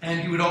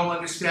 and you would all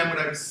understand what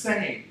I was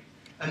saying,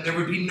 and there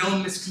would be no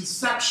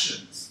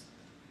misconceptions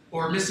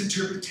or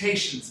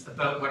misinterpretations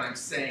about what I'm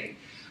saying.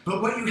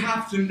 But what you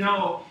have to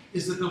know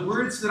is that the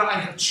words that I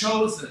have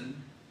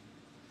chosen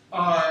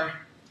are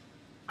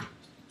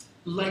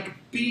like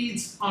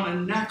beads on a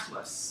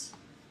necklace,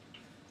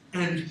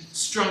 and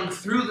strung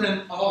through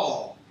them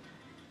all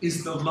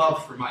is the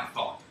love for my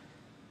father.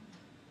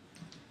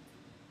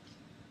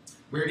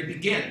 Where to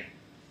begin?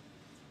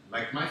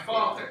 Like my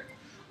father,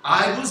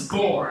 I was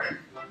born,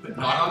 but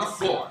not on a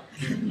floor.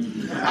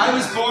 I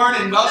was born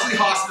in Wellesley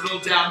Hospital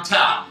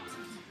downtown.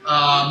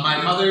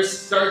 My mother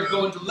started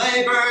going to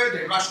labor,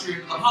 they rushed her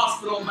into the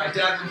hospital, my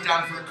dad went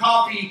down for a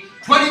coffee.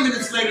 20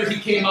 minutes later he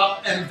came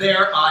up and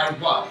there I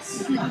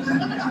was.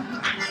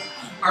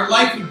 Our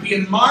life would be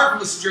a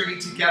marvelous journey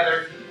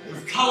together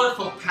with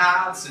colorful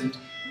paths and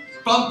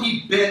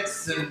bumpy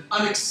bits and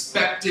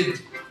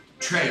unexpected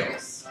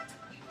trails.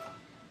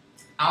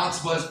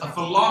 Alex was a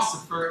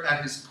philosopher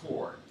at his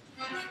core.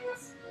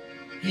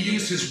 He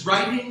used his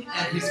writing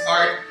and his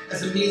art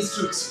as a means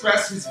to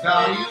express his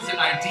values and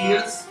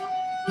ideas.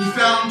 He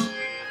found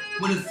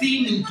when a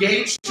theme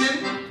engaged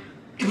him,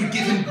 it would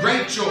give him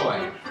great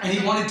joy, and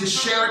he wanted to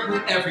share it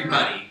with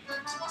everybody.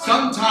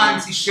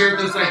 Sometimes he shared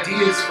those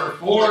ideas for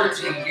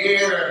 40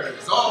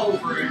 years,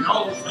 over and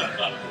over,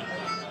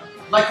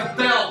 like a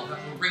bell that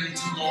will ring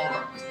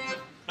tomorrow.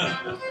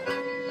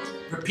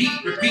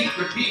 Repeat, repeat,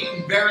 repeat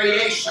in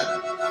variation.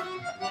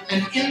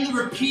 And in the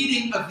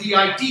repeating of the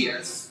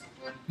ideas,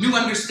 new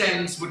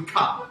understandings would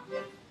come.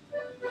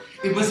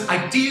 It was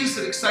ideas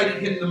that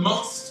excited him the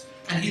most,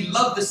 and he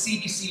loved the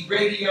CBC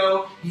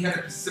radio. He had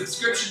a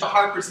subscription to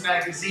Harper's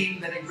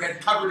Magazine that he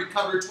read cover to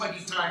cover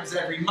 20 times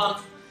every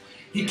month.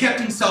 He kept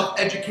himself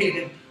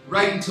educated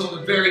right until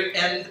the very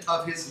end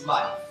of his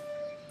life.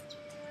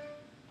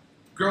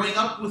 Growing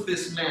up with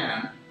this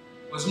man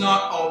was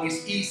not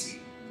always easy.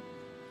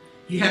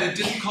 He had a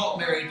difficult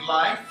married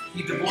life.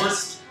 He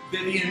divorced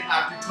Vivian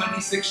after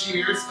 26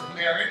 years of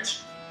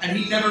marriage, and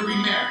he never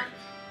remarried.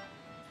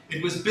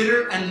 It was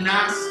bitter and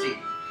nasty,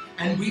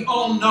 and we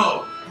all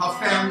know how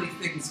family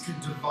things can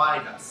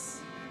divide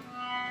us.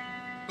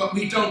 But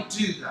we don't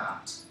do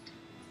that.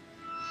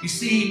 You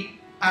see,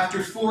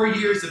 after 4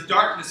 years of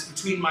darkness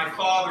between my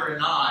father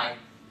and I,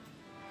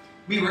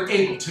 we were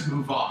able to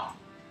move on.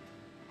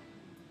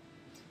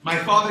 My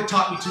father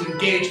taught me to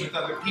engage with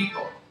other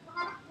people.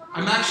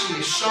 I'm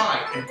actually a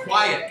shy and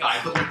quiet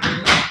guy, believe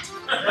it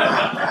or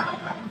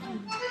not.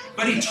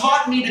 But he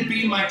taught me to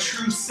be my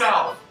true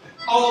self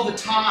all the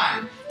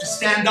time, to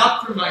stand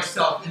up for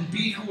myself and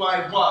be who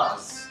I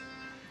was.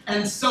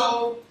 And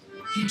so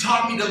he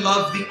taught me to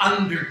love the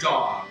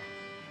underdog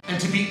and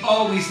to be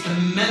always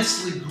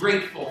immensely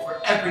grateful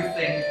for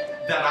everything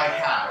that I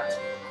had.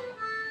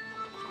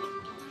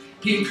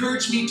 He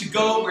encouraged me to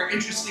go where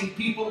interesting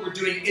people were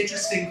doing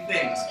interesting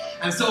things.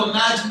 And so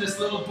imagine this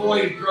little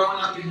boy who'd grown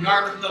up in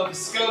Yarmouth, Nova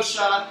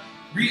Scotia,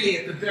 really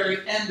at the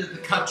very end of the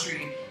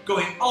country,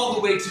 going all the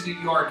way to New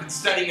York and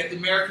studying at the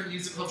American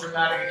Musical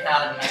Dramatic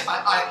Academy.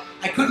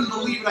 I couldn't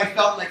believe it. I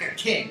felt like a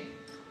king.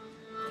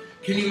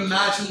 Can you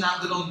imagine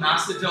that little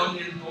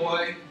Macedonian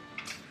boy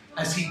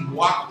as he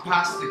walked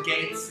past the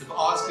gates of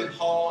Osgoode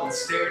Hall and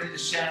stared at the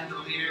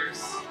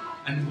chandeliers,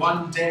 and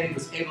one day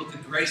was able to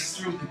grace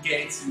through the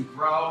gates and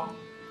grow?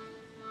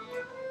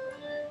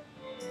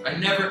 I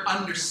never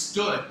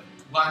understood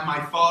why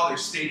my father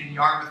stayed in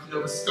Yarmouth,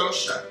 Nova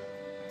Scotia.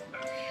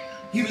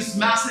 He was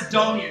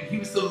Macedonian. He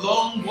was the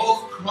lone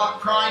wolf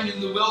crying in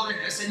the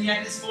wilderness, and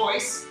yet his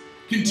voice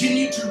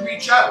continued to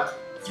reach out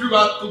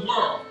throughout the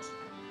world.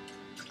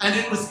 And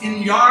it was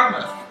in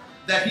Yarmouth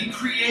that he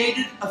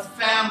created a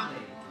family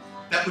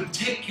that would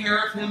take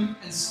care of him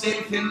and stay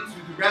with him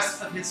through the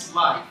rest of his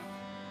life.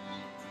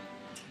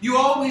 You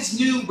always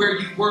knew where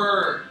you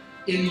were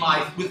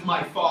with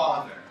my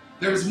father.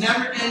 There was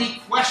never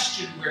any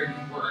question where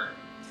you were.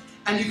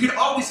 And you could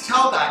always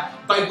tell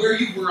that by where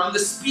you were on the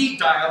speed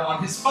dial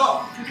on his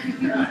phone.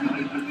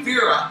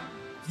 Vera,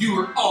 you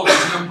were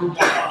always number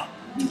one.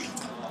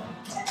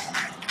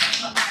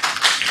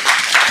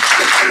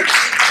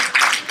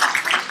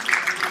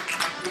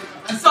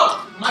 And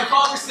so, my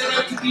father set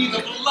out to be the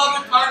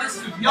beloved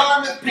artist of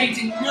Yarmouth,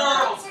 painting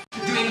murals,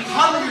 doing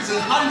hundreds and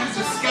hundreds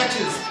of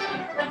sketches,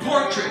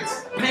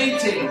 portraits,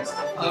 paintings,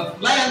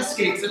 of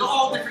landscapes, and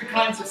all different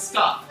kinds of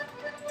stuff.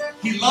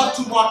 He loved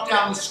to walk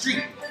down the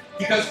street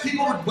because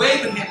people would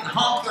wave at him and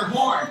honk their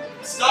horn,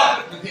 stop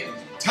it with him,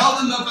 tell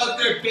them about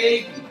their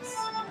babies.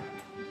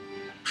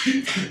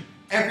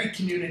 Every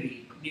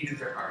community needed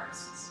their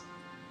artists.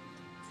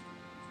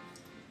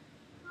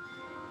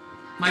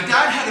 My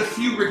dad had a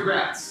few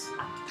regrets.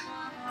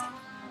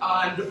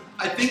 And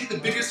I think the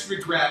biggest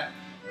regret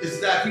is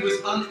that he was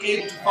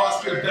unable to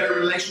foster a better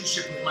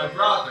relationship with my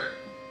brother.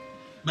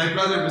 My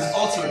brother was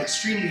also an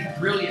extremely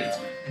brilliant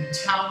and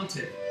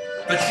talented,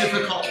 but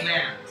difficult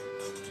man.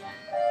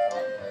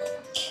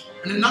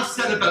 And enough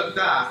said about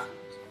that,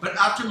 but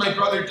after my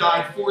brother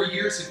died 4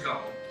 years ago,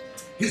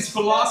 his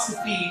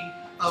philosophy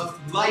of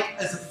light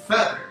as a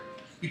feather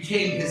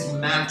became his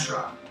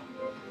mantra.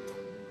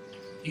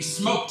 He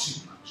smoked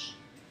too much.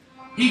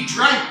 He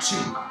drank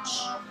too much.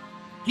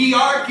 He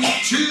argued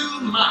too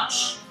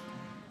much.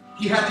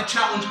 He had to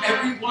challenge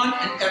everyone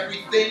and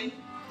everything,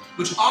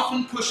 which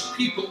often pushed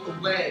people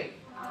away.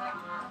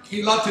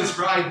 He loved his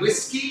rye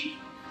whiskey,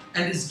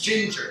 and is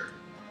ginger.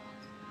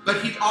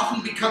 But he'd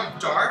often become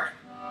dark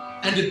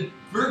and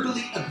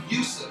verbally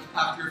abusive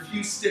after a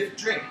few stiff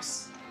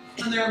drinks.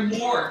 And there are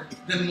more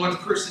than one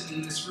person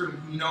in this room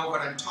who know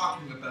what I'm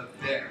talking about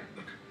there.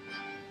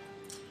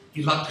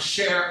 He loved to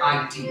share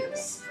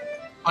ideas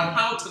on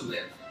how to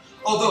live,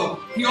 although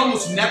he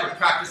almost never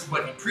practiced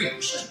what he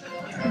preached.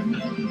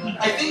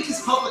 I think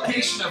his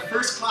publication of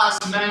First Class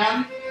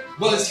Man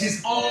was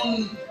his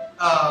own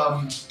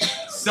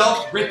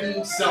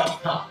self-written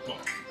self-help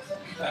book.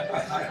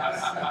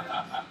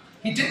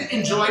 He didn't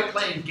enjoy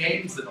playing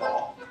games at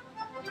all,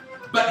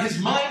 but his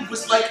mind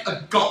was like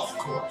a golf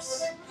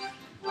course.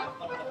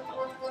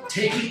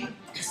 Taking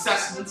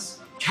assessments,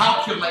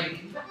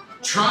 calculating,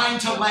 trying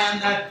to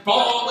land that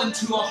ball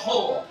into a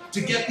hole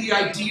to get the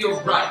idea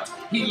right.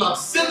 He loved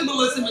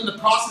symbolism in the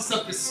process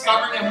of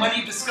discovering, and when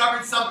he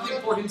discovered something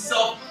for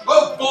himself,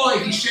 oh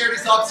boy, he shared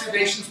his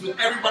observations with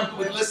everyone who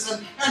would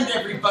listen and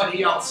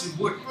everybody else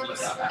who wouldn't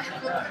listen.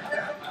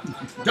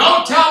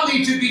 Don't tell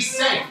me to be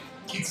safe,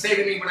 he'd say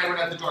to me when I went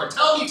out the door.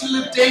 Tell me to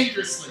live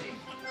dangerously.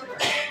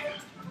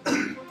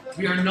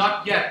 We are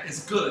not yet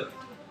as good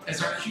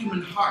as our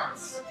human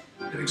hearts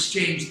that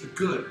exchange the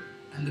good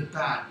and the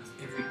bad with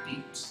every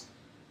beat.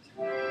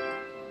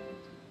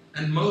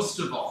 And most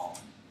of all,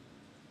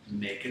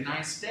 make a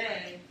nice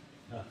day.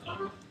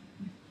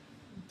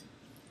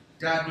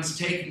 Dad was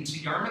taken to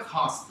Yarmouth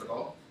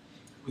Hospital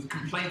with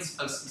complaints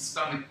of some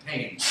stomach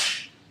pain.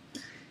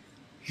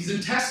 His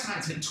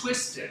intestines had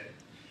twisted,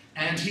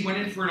 and he went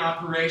in for an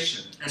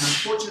operation. And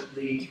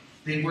unfortunately,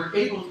 they were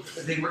able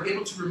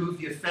to remove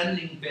the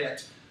offending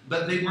bit,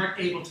 but they weren't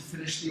able to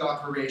finish the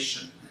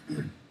operation.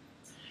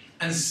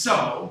 And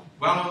so,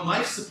 while on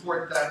life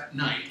support that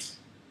night,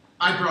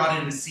 I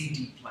brought in a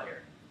CD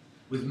player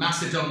with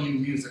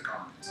Macedonian music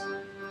on it.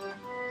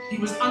 He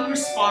was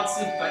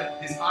unresponsive,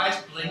 but his eyes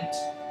blinked,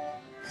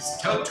 his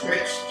toe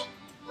twitched.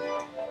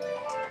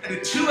 And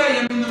at 2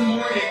 a.m. in the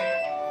morning,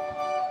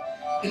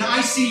 in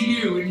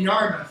ICU in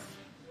Yarmouth,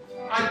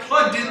 I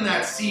plugged in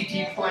that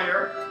CD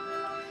player,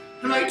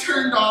 and I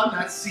turned on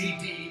that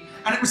CD,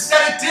 and it was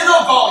set at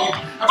ditto volume.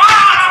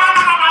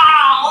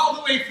 All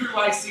the way through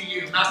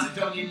ICU,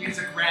 Macedonian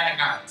music rang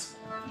out.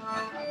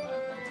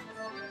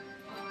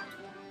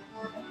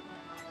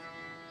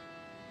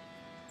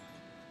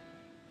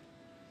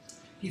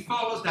 He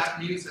followed that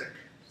music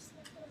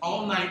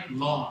all night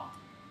long.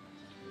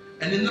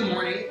 And in the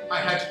morning, I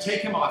had to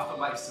take him off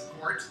the life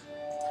support.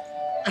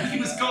 And he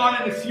was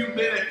gone in a few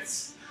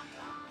minutes.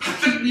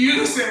 But the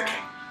music,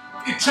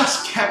 it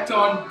just kept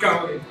on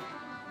going.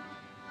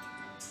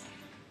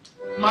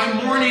 My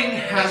morning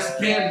has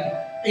been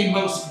a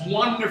most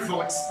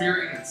wonderful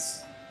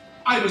experience.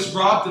 I was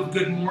robbed of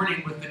good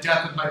morning with the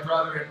death of my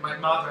brother and my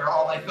mother.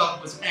 All I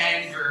felt was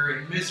anger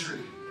and misery.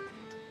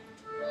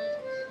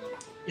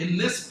 In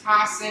this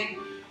passing,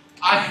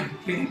 I have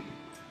been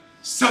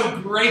so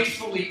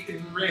gratefully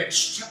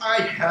enriched.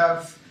 I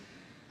have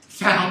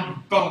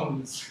found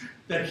bones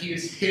that he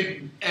has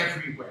hidden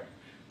everywhere.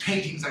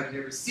 Paintings I've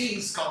never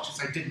seen, sculptures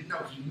I didn't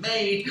know he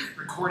made,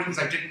 recordings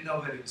I didn't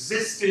know that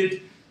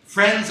existed,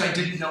 friends I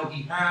didn't know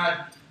he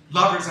had,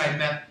 lovers I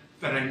met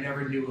that I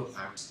never knew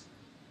about.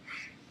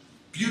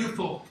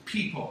 Beautiful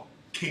people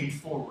came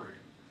forward.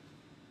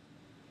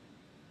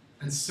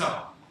 And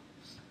so,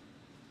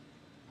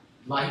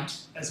 light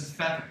as a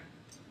feather.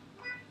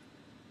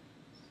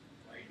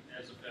 Light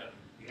as a feather.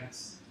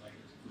 Yes.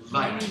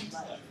 Light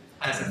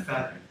as a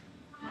feather.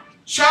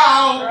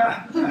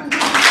 Ciao!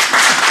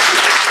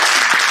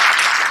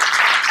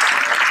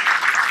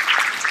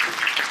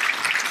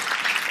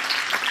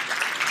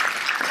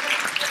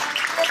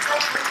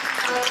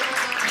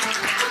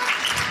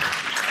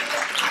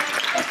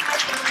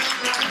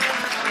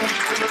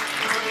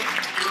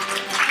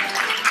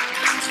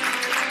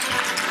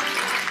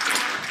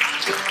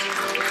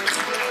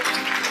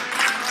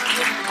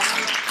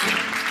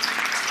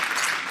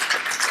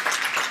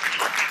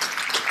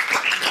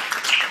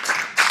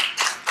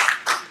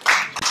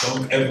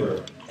 Don't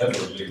ever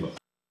leave us.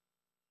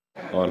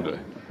 Andre,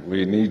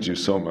 we need you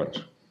so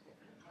much.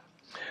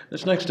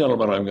 This next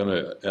gentleman I'm going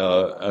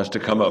to ask to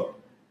come up,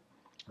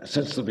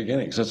 since the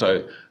beginning, since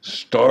I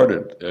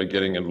started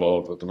getting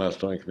involved with the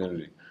Macedonian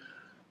community,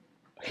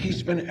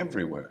 he's been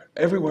everywhere.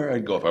 Everywhere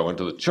I'd go. If I went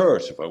to the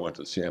church, if I went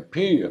to the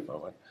CMP, if I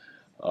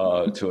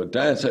went to a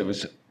dance,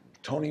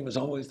 Tony was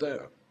always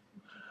there.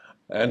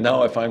 And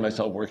now I find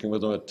myself working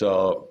with him at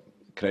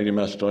Canadian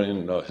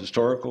Macedonian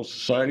Historical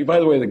Society. By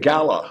the way, the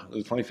gala,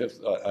 the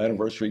 25th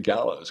anniversary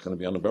gala, is going to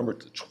be on November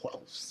the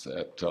 12th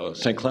at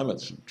St.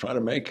 Clement's. Try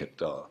to make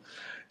it.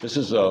 This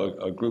is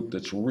a group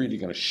that's really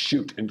going to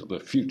shoot into the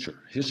future.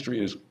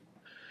 History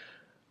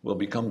will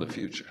become the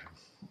future.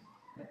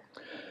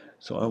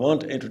 So I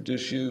want to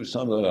introduce you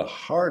some of the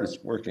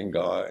hardest working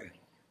guy.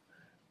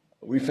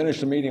 We finished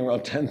the meeting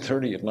around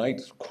 10:30 at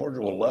night,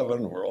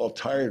 10:45. We're all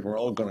tired. We're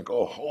all going to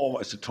go home.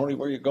 I said, Tony,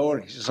 where are you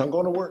going? He says, I'm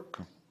going to work.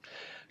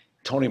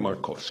 Tony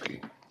Markovski.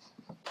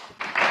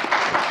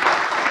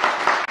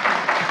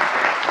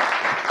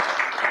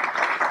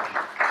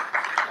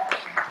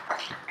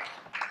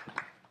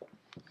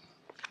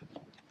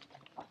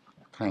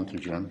 Thank you,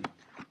 John.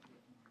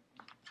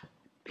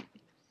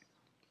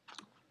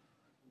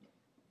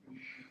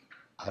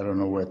 I don't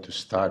know where to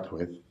start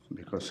with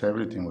because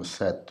everything was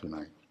said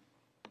tonight.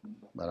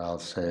 But I'll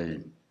say,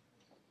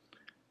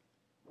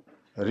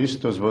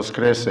 Christos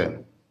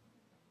Voskrese,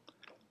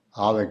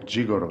 Alex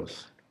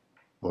Gigeroff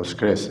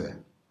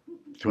Voskrese.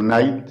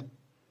 Tonight,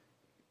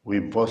 we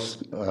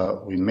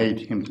made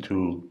him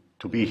to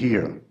be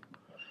here.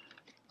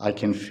 I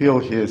can feel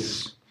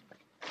his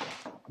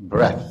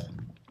breath.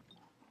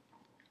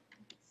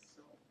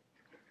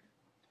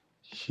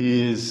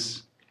 He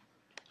is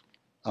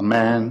a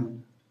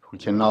man who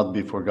cannot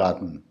be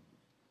forgotten.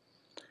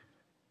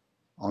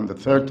 On the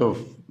 3rd of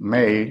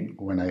May,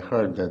 when I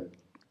heard that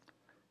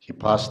he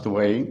passed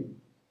away,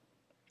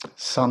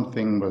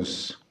 something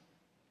was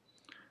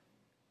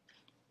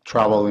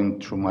traveling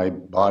through my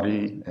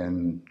body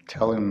and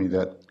telling me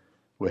that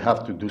we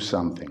have to do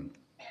something.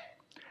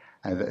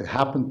 And it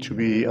happened to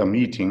be a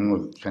meeting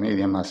with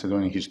Canadian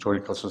Macedonian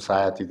Historical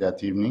Society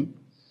that evening.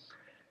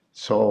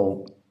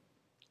 So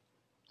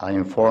I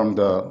informed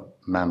the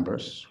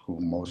members, who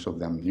most of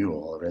them knew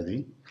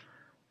already,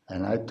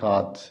 and I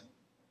thought,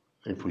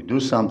 if we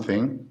do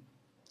something,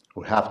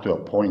 we have to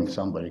appoint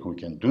somebody who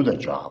can do the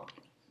job.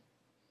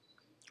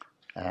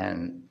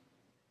 And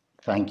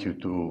thank you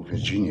to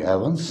Ginny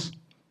Evans.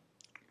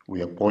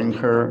 We appoint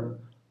her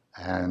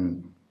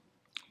and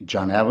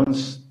John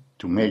Evans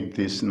to make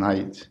this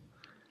night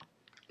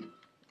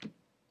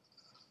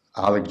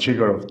Alex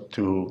Gigeroff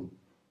to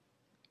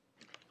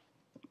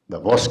the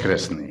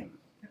Voskresni.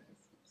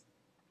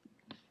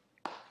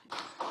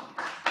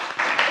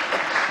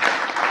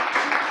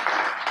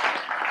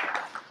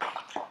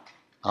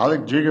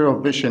 Алекс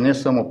Джигеров беше не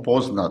само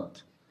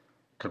познат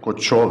како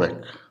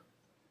човек,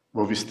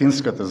 во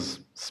вистинската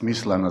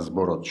смисла на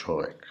зборот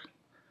човек,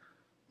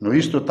 но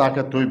исто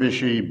така тој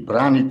беше и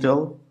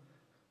бранител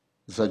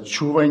за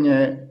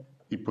чување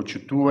и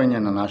почитување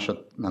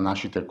на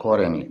нашите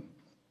корени.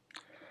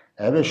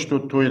 Еве што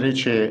тој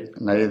рече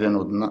на еден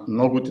од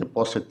многуте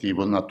посети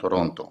на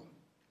Торонто.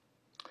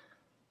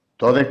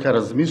 Додека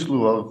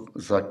размислував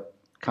за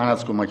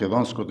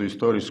Канадско-македонското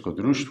историско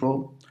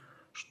друштво,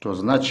 што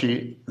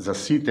значи за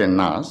сите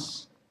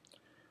нас,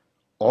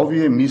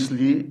 овие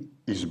мисли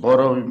и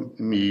зборови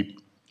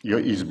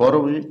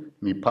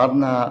ми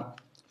падна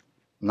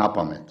на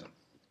памет.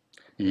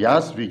 И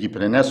јас ви ги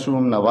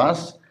пренесувам на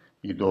вас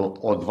и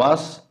од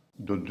вас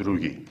до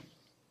други.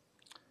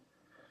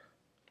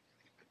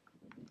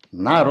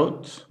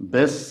 Народ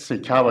без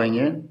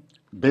сеќавање,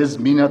 без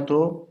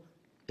минато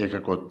е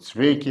како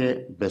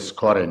цвеќе без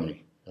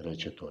корени,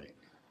 рече тој.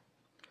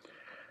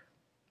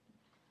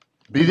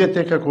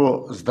 Бидете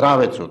како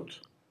здравецот,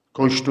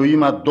 кој што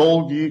има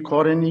долги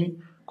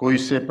корени, кои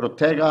се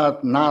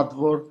протегаат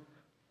надвор,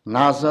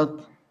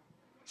 назад,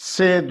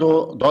 се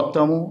до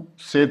дотаму,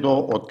 се до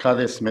од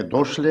каде сме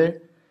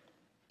дошле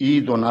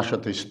и до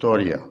нашата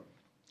историја.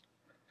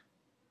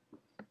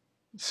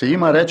 Се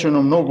има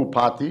речено многу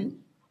пати,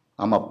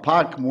 ама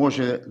пак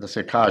може да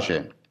се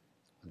каже,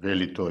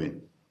 вели тој.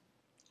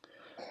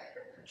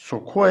 Со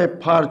кое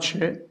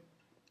парче,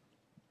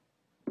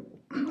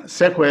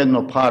 секој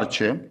едно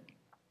парче,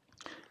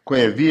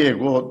 кое вие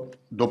го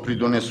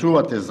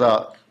допридонесувате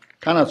за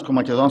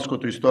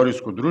Канадско-македонското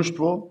историско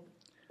друштво,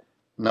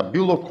 на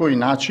било кој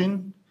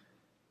начин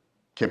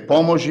ќе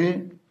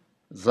поможи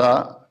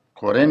за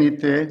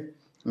корените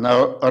на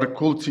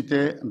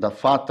аркулците да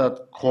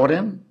фатат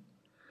корен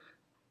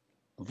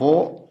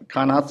во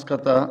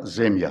канадската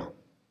земја.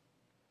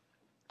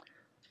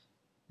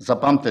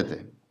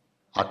 Запамтете,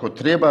 ако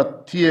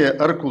треба тие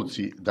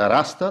аркулци да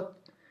растат,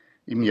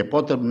 им е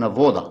потребна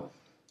вода.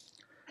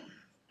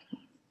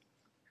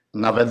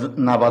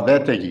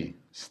 Навадете ги.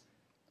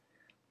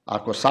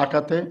 Ако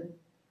сакате,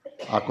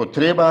 ако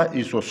треба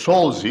и со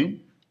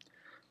солзи,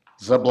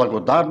 за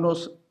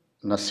благодарност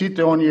на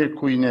сите оние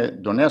кои не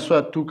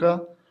донесоа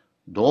тука,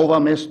 до ова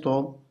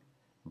место,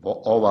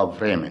 во ова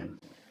време.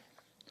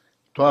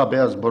 Тоа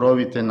беа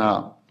зборовите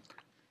на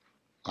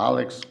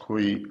Алекс,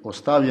 кои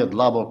оставија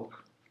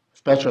длабок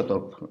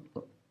впечаток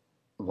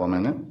во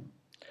мене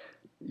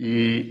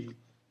и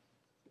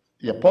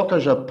ја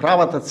покажа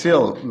правата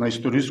цел на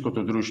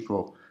историското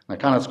друштво, на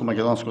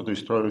Канадско-македонското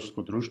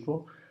историско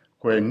друштво,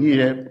 кое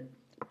ние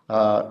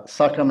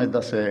сакаме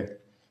да се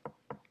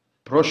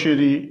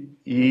прошири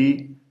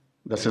и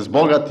да се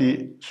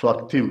збогати со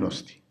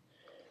активности.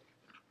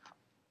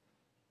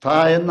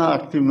 Таа една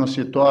активност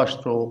е тоа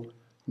што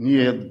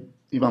ние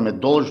имаме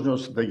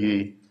должност да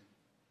ги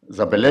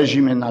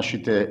забележиме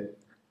нашите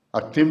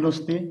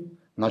активности,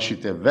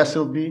 нашите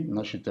веселби,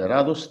 нашите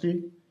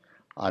радости,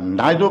 а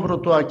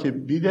најдобро тоа ќе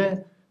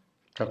биде,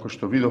 како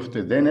што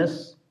видовте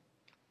денес,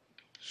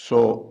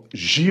 со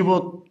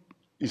живот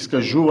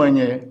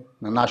искажување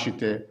на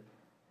нашите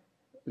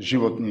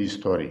животни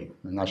истории,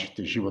 на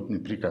нашите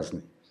животни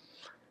приказни.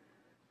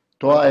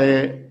 Тоа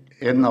е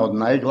една од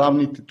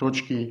најглавните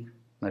точки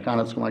на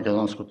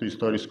Канадско-македонското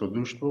историско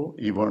друштво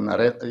и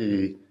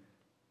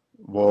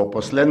во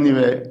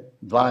последниве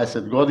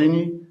 20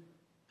 години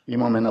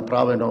имаме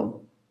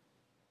направено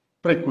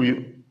преку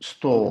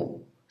 100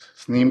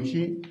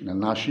 снимки на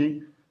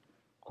наши,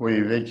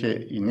 кои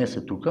веќе и не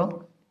се тука,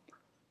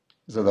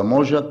 за да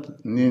можат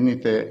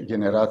нивните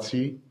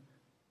генерации,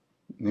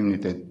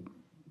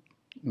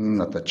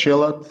 нивната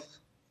челад,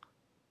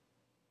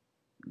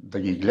 да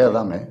ги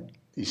гледаме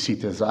и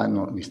сите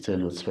заедно низ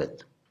целиот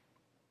свет.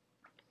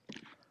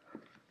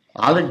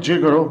 Алекс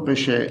Gigeroff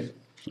беше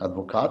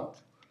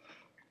адвокат,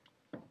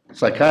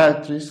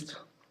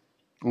 психиатрист,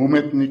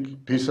 уметник,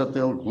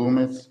 писател,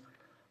 глумец,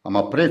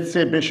 ама пред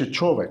се беше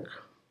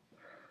човек.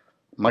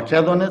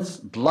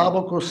 Македонец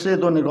длабоко се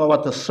до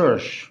неговата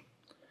срж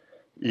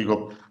и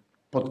го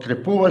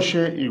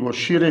подкрепуваше и го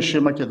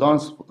ширеше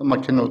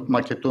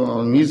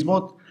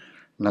македонизмот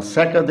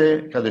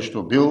насекаде каде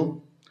што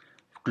бил,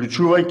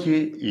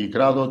 вклучувајќи и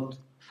градот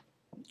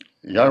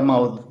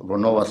Јармаут во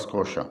Нова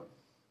Скоша.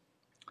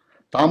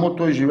 Таму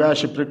тој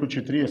живееше преку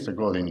 40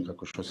 години,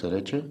 како што се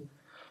рече.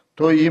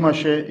 Тој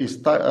имаше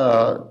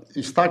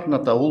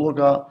истакната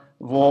улога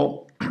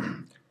во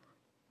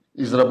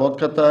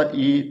изработката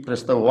и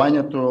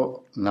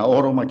представувањето на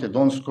Оро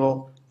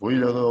Македонско во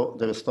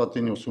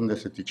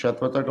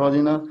 1984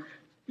 година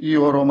и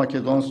Оро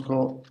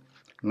Македонско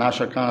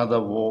наша Канада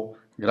во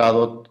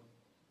градот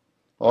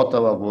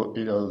Отава во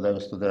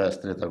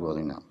 1993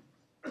 година.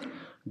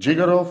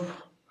 Gigeroff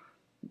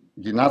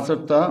ги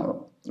нацрта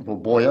во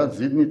боја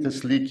зидните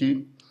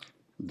слики,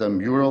 the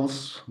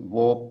murals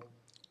во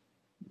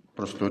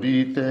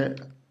просториите,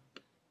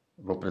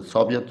 во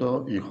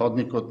предсобјето и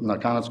ходникот на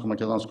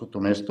канадско-македонското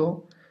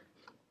место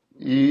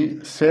и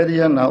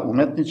серија на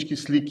уметнички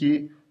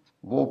слики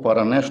во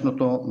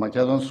паранешното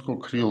македонско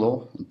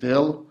крило,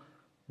 дел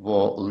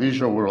во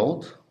Leisure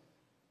World.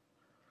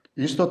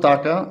 Исто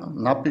така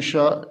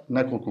напиша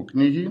неколку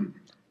книги.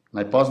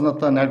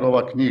 Најпозната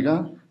негова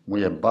книга му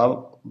е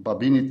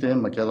Бабините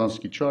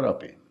македонски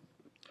чорапи.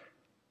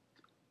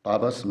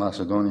 Baba's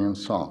Macedonian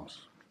Socks.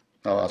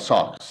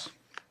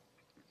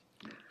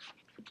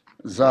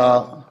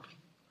 За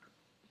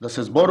да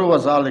се зборува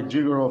за Алекс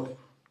Gigeroff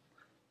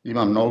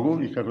има многу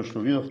и како што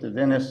видовте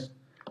денес,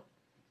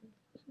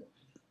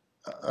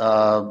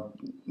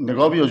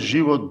 неговиот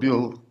живот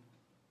бил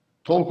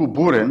толку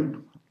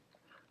бурен,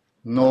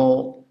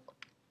 но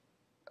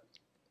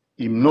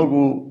и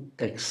многу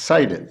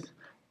excited,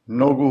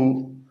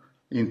 многу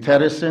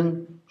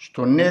интересен,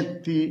 што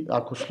не ти,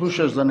 ако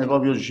слушаш за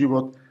неговиот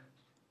живот,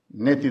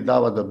 не ти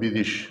дава да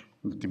бидиш,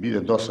 да ти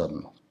биде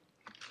досадно.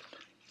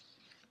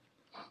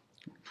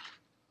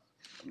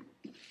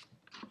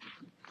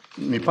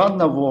 Ми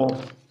падна во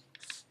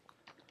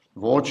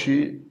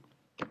очи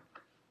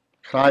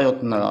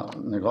крајот на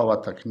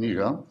неговата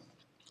книга,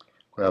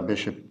 која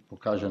беше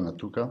покажена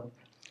тука,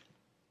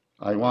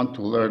 I want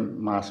to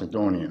learn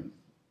Macedonian.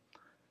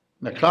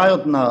 На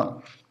крајот на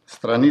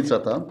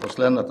страницата,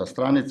 последната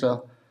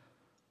страница,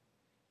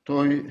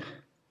 тој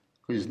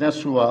кој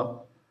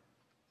изнесува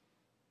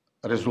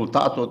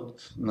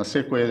резултатот на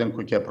секој еден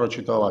кој ќе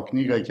прочита оваа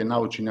книга и ќе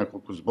научи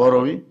неколку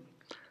зборови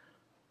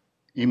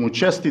и му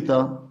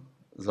честита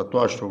за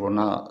тоа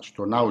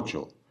што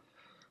научил.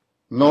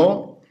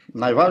 Но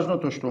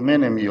најважното што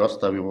мене ми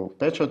остави во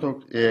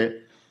печаток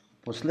е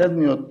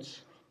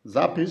последниот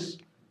запис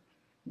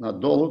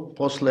надолу,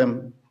 после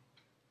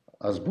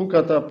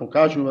азбуката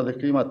покажува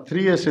дека има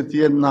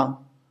 31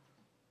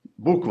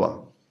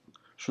 буква.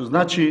 Што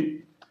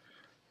значи,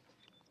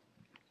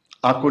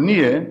 ако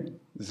ние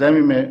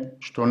земиме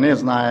што не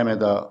знаеме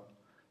да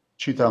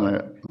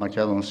читаме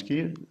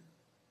македонски,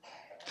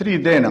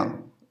 3 дена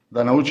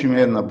да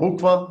научиме една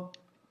буква,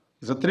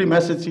 за 3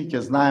 месеци ќе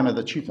знаеме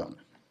да читаме.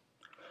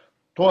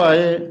 Тоа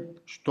е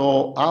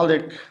што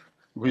Алек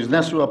го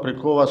изнесува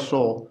преку ова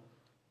со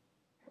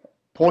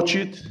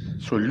почит,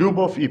 со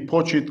љубов и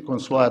почит кон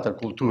својата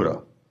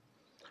култура.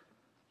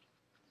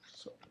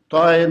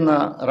 Тоа е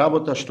една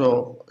работа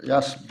што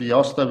јас би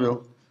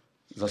оставил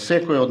за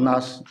секој од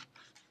нас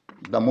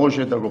да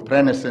може да го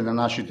пренесе на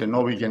нашите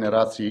нови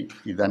генерации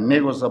и да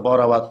не го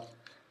заборават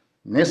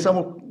не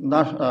само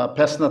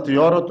песната и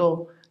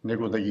орото,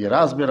 него да ги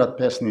разберат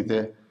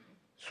песните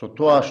со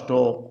тоа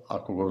што,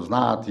 ако го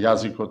знаат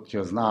јазикот,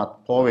 ќе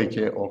знаат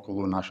повеќе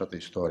околу нашата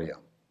историја.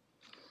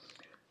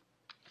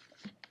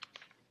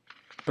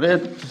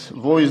 Пред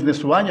во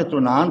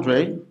изнесувањето на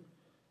Андреј,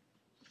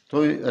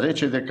 тој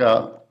рече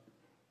дека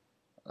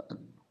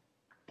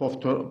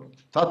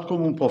татко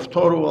му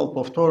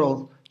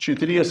повторувал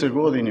 40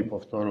 години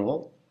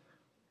повторувал,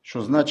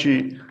 што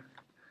значи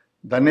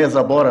да не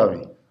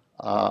заборави.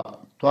 А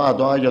тоа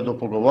доаѓа до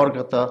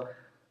поговорката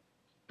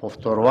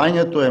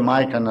повторувањето е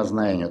мајка на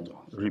знаењето.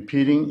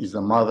 Repeating is the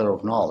mother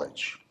of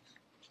knowledge.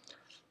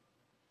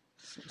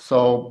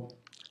 So,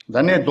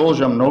 да не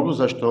должам многу,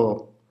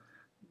 зашто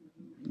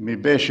ми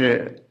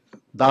беше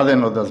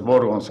дадено да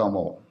зборувам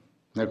само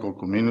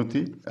неколку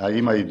минути, а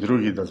има и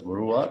други да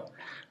зборуваат,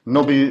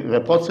 но би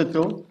ве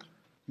подсетил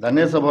да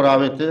не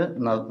заборавите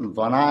на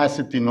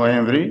 12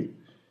 ноември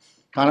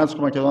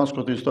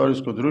Канадско-македонското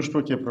историско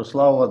друштво ќе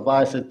прославува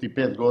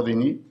 25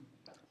 години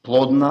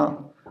плодна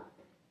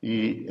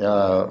и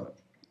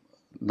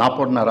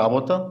напорна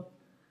работа,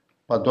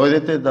 па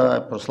дојдете да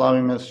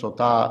прославиме со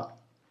таа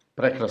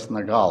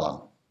прекрасна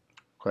гала,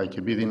 која ќе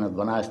биде на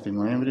 12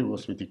 ноември во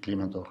Свети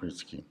Климент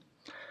Охридски.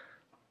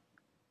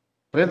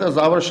 Пред да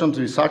завршам,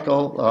 ви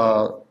сакал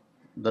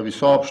да ви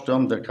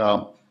соопштам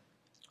дека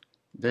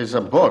there's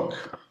a book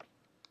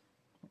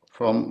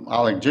from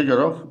Alex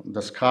Gigeroff,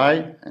 The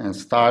Sky and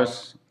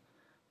Stars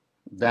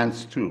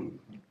Dance Too.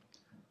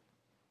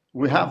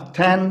 We have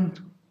 10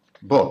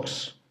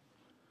 books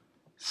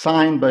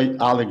signed by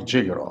Alex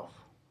Gigeroff.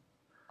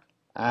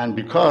 And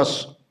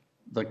because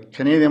the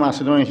Canadian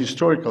Macedonian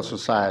Historical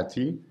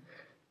Society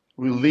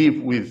will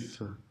live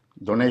with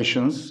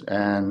donations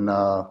and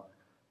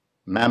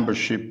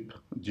membership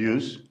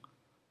dues,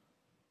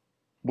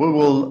 we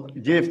will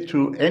give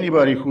to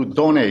anybody who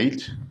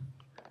donate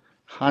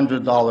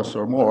 $100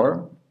 or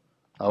more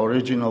our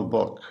original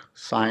book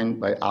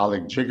signed by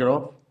Alex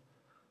Gigeroff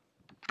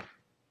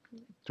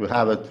to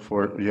have it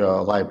for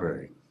your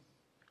library.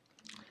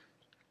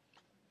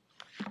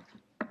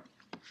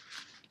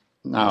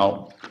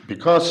 Now,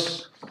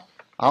 because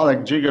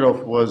Alex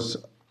Gigeroff was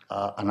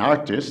an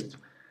artist,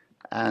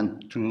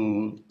 and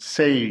to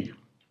say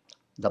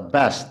the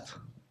best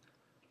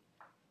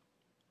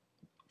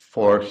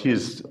for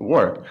his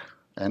work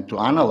and to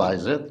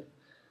analyze it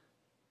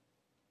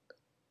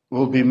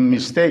will be a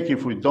mistake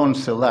if we don't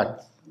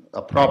select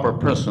a proper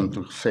person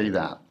to say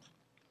that.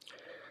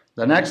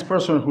 The next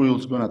person who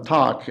is going to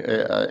talk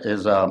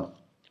is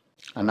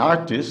an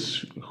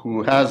artist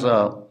who has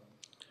a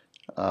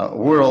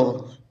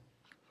world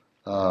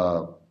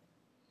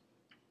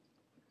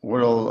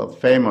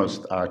famous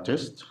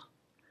artist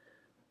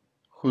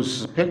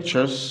whose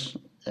pictures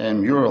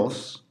and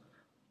murals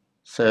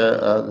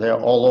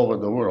they're all over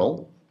the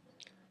world,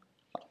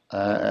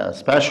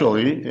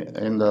 especially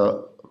in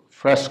the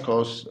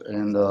frescoes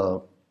in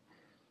the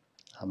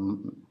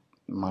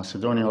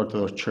Macedonian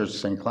Orthodox Church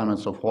St.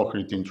 Clements of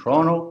Ohrid in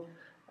Toronto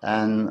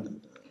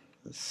and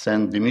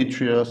St.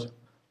 Demetrius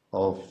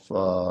of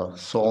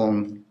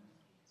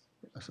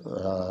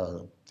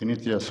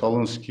Demetrius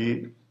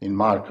Solunski in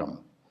Markham.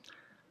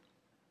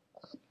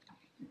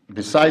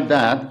 Beside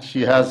that,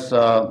 he has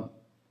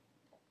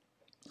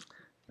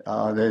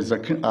there's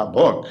a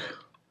book,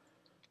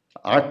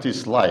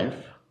 Artist's Life,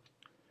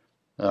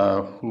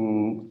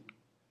 who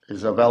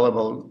is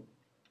available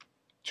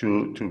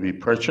to be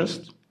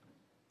purchased,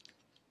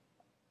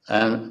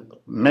 and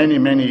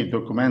many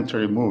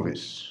documentary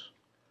movies,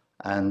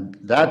 and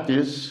that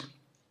is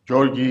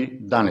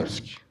Goergi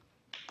Danevski.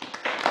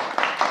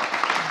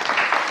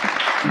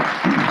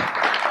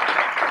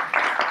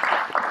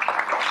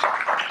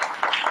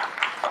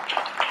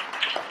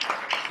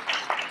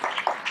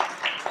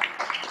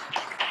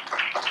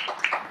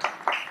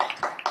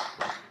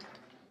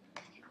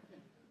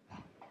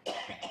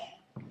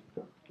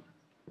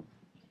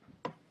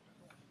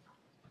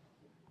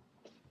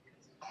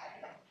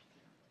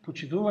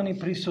 Почитувани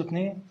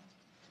присутни,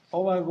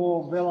 ова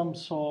го велам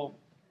со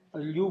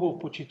љубов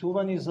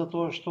почитувани,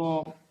 затоа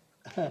што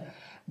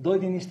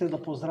дојдени сте да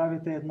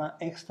поздравите една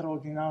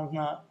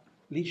екстраординарна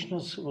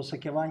личност во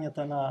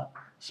сеќавањата на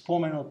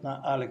споменот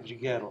на Алекс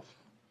Gigeroff.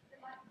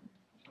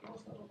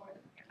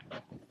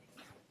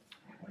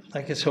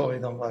 Така се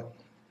обидам вака.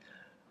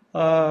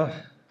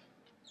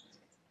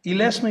 И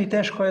лесно и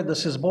тешко е да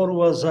се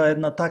зборува за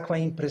една таква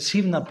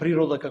импресивна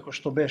природа како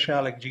што беше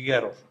Алекс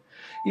Gigeroff.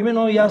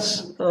 Имено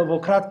јас во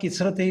кратки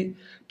црти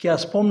ќе ја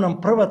спомнам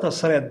првата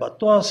средба.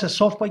 Тоа се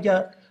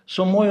совпаѓа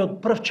со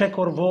мојот прв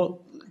чекор во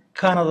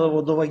Канада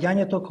во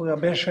доваѓањето кога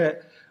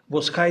беше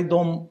во Скај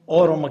дом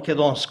Оро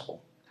Македонско.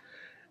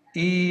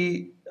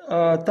 И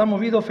таму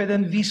видов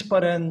еден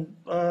виспарен,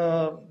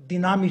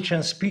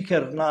 динамичен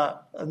спикер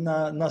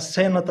на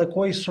сцената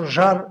кој со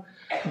жар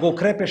го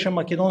крепеше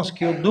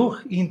македонскиот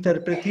дух и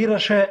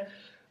интерпретираше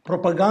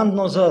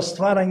пропагандно за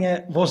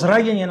стварање,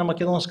 возраѓање на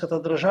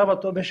македонската држава.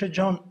 Тоа беше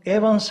Ginny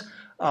Evans,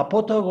 а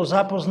потоа го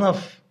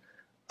запознав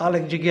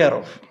Алекс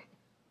Gigeroff.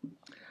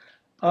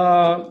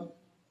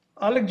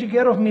 Алекс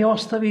Gigeroff ми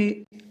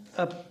остави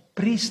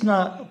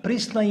присна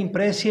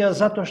импресија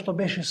затоа што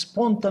беше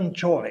спонтан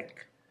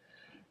човек.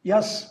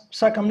 Јас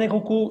сакам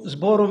неколку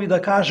зборови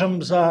да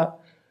кажам за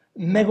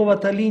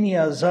неговата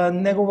линија, за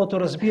неговото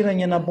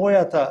разбирање на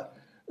бојата,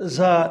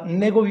 за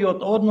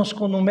неговиот однос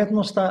кон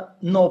уметноста,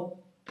 но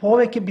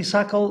повеќе би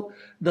сакал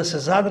да се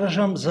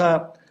задржам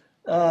за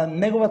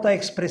неговата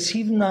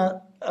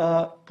експресивна,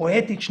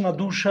 поетична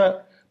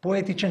душа,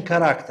 поетичен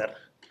карактер.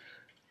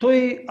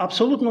 Тој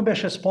апсолутно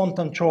беше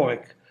спонтан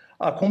човек.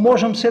 Ако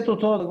можам сето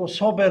тоа да го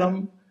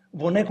соберам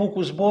во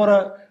неколку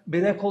збора,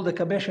 би рекол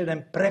дека беше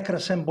еден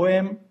прекрасен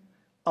боем,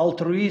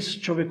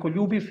 алтруист,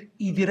 човеколюбив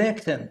и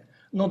директен,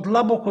 но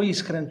длабоко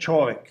искрен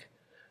човек.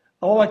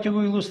 А ова ќе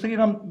го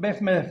илустрирам,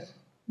 бевме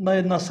на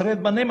една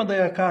средба, нема да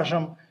ја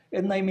кажам,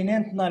 една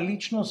еминентна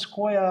личност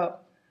која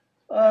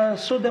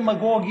со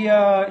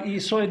демагогија и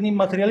со едни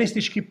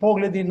материалистички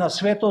погледи на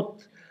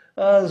светот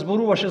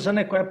зборуваше за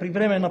некоја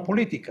привремена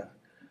политика.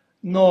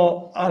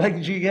 Но Алекс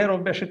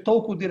Gigeroff беше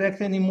толку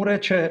директен и му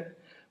рече: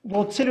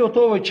 во целиот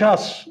овој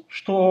час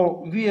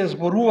што вие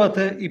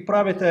зборувате и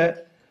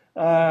правите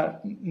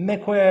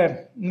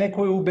некое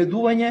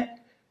убедување.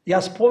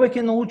 Јас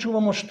повеќе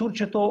научувам од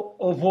штурчето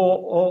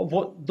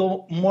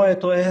до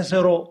моето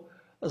езеро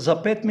за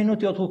 5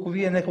 минути, отколку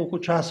вие неколку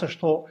часа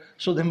што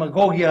со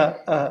демагогија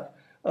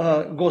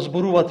го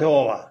зборувате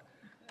ова.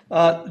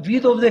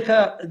 Видов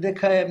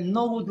дека е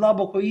многу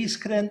длабоко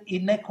искрен и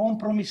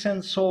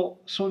некомпромисен со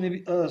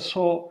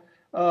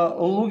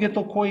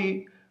луѓето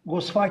кои го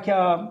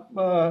сваќа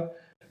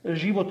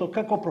животот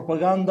како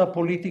пропаганда,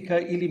 политика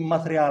или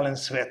материјален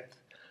свет.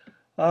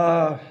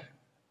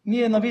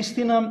 Ние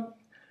навистина,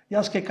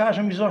 јас ќе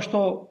кажам и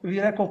зашто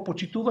ви реков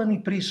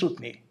почитувани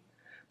присутни.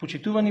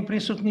 Почитувани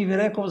присутни ви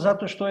реков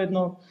затоа што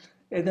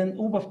еден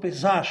убав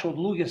пейзаж од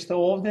луѓе сте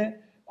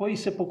овде кои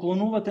се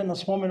поклонувате на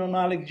споменот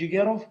на Алекс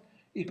Gigeroff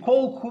и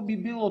колку би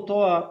било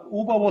тоа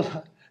убаво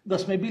да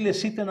сме биле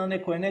сите на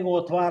некое негово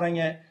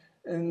отварање,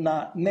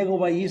 на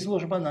негова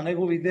изложба, на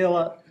негови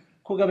дела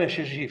кога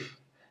беше жив.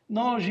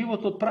 Но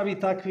животот прави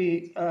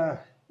такви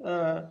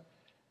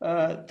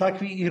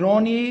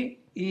иронии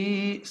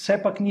и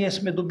сепак ние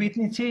сме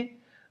добитници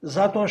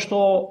затоа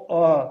што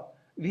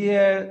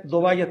вие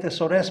доваѓате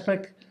со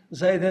респект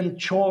за еден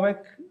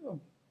човек,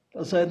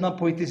 за една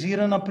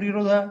поетизирана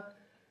природа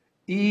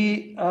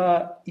и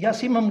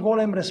јас имам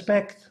голем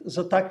респект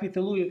за таквите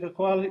луѓе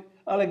како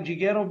Алекс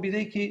Gigeroff,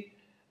 бидејќи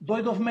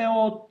дојдовме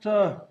од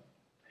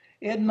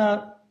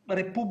една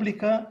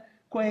република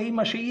која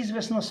имаше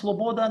известна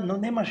слобода, но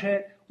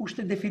немаше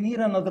уште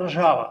дефинирана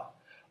држава.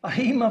 А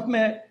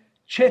имавме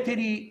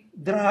 4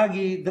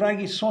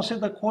 драги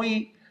соседа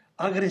кои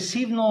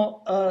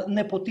агресивно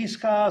не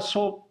потискаа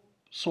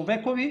со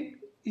векови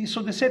и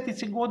со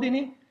десетици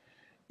години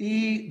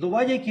и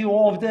доваѓајќи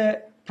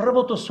овде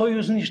првото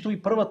сојузништво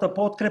и првата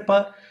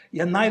подкрепа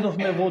ја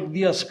најдовме во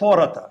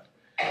диаспората.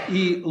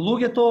 И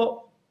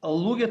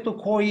луѓето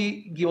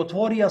кои ги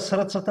отворија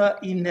срцата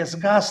и не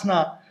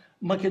згасна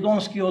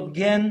македонскиот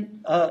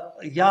ген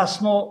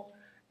јасно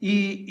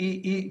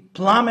и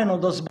пламено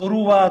да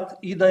зборуваат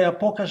и да ја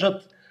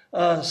покажат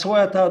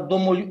својата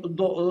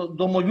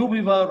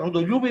домољубива,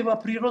 родолюбива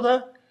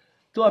природа,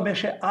 тоа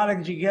беше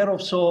Алекс Gigeroff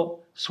со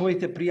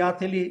своите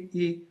пријатели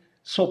и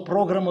со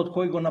програмот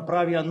кој го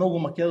направија многу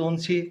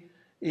македонци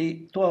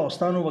и тоа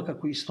останува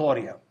како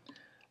историја.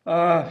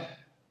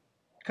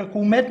 Како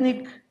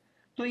уметник,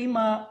 тој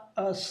има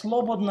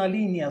слободна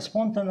линија,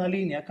 спонтана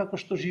линија, како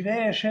што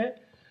живееше.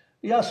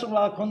 Јас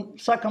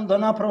сакам да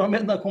направам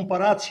една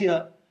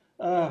компарација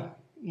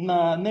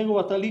на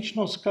неговата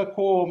личност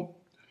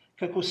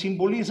како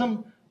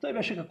символизам. Тој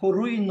беше како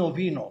руино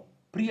вино,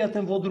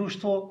 пријатен во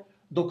друштво,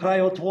 до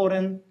крај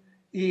отворен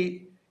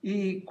и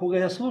кога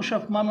ја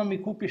слушав, мама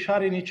ми купи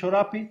шарени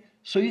чорапи,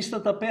 со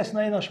истата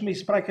песна еднаш ме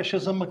испраќаше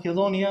за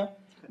Македонија,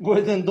 во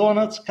еден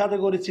донац, каде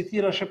го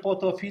рецитираше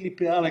потоа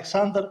Филип и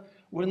Александар,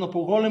 во едно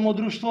поголемо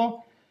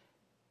друштво,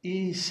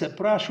 и се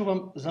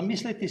прашувам,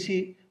 замислете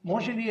си,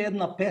 може ли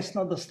една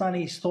песна да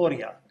стане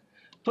историја?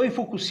 Тој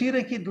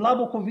фокусирајќи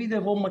длабоко виде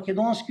во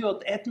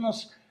македонскиот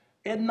етнос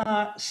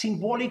една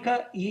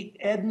символика и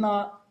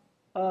една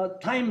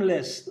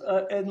timeless,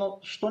 едно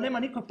што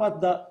нема никој пат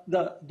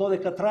да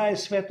додека трае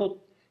светот,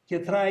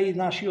 ќе трае и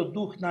нашиот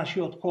дух,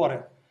 нашиот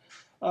корен.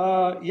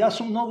 Јас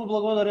сум многу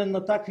благодарен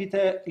на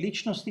таквите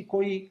личности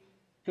кои,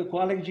 како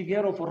Алекс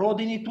Gigeroff,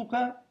 родени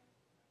тука,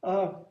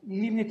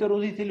 нивните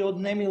родители од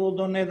немило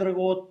до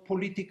недраго, од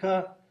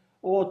политика,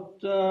 од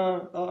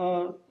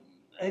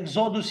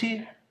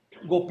екзодуси,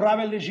 го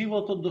правеле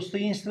животот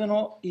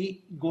достоинствено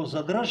и го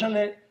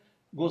задржале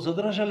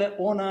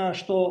она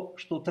што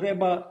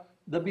треба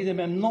да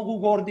бидеме многу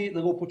горди,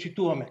 да го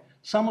почитуваме.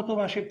 Самото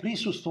ваше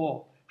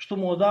присуство, што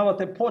му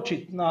одавате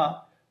почит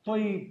на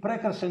тој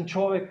прекрасен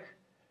човек,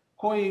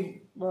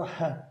 кој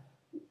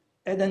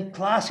еден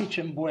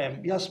класичен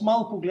боем. Јас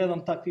малку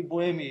гледам такви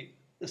боеми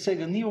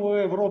сега ни во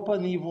Европа,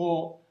 ни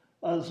во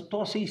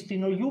тоа се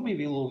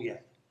истинољубиви луѓе.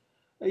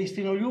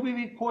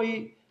 Истинољубиви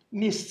кои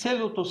низ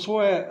целото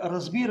свое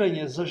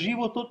разбирање за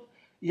животот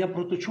ја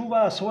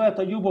проточуваа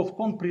својата љубов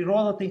кон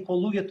природата и кон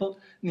луѓето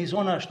низ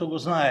она што го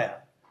знаеа.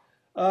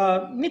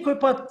 Никој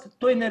пат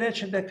тој не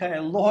рече дека е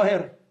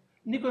лоер,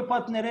 никој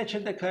пат не рече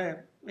дека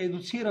е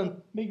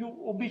едуциран меѓу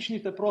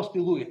обичните прости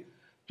луѓе.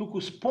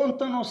 Туку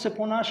спонтано се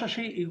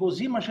понашаше и го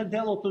зимаше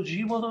делот од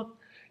животот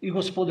и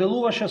го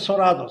споделуваше со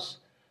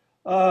радост.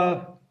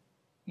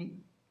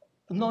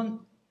 Но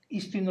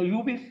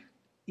истинољубив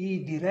и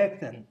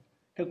директен,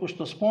 како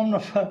што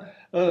спомнав,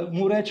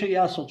 му рече,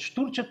 јас од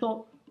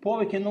штурчето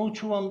повеќе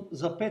научувам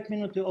за 5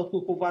 минути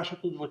отколку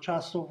вашето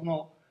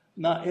двочасовно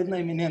на една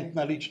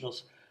еминентна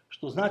личност.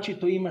 Што значи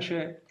тој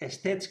имаше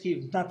естетски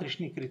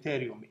внатрешни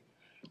критериуми.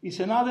 И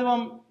се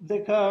надевам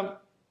дека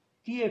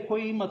тие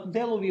кои имат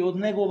делови од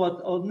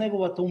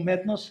неговата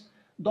уметност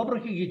добро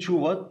ќе ги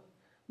чуват,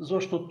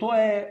 зашто тоа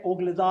е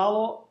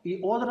огледало и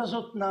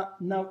одразот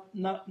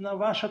на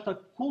вашата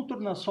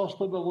културна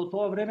состојба во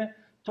тоа време,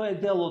 тоа е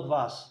дел од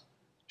вас.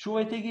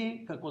 Чувајте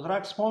ги како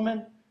драг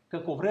спомен,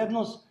 како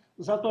вредност,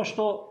 затоа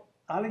што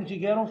Алекс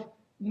Gigeroff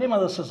нема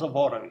да се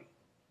заборави.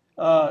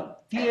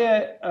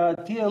 Тие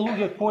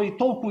луѓе кои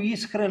толку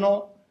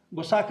искрено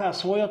го сакаа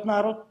својот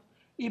народ,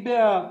 и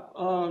беа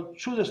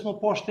чудесно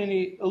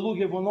поштени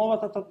луѓе во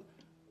новата.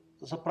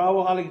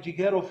 Заправо Алекс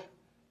Gigeroff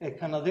е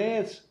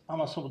канадеец,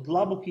 ама со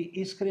длабоки,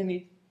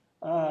 искрени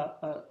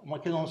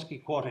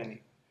македонски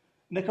корени.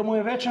 Нека му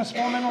е вечен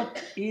споменот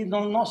и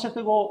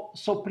носете го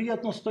со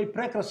пријатност тој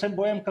прекрасен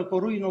боем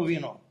како руино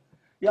вино.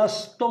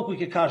 Јас толку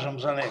ќе кажам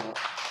за него.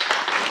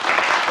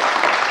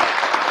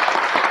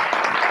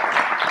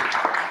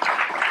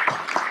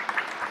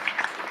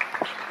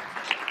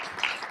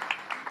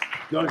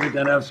 Goergi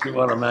Danevski,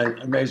 what an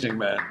amazing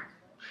man.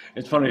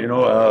 It's funny, you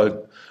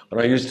know,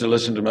 when I used to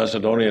listen to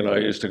Macedonian, I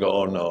used to go,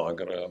 oh no, I'm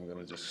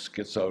gonna just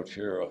skits out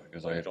here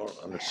because I don't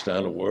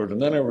understand a word.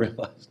 And then I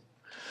realized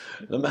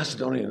the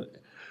Macedonian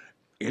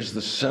is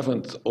the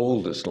 7th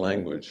oldest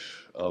language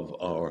of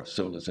our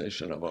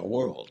civilization, of our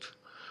world.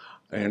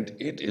 And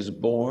it is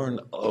born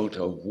out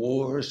of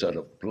wars, out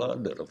of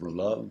blood, out of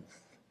love,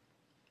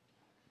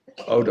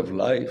 out of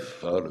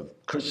life, out of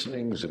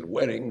christenings and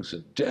weddings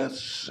and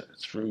deaths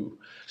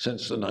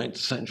since the 9th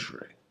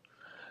century.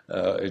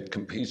 It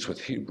competes with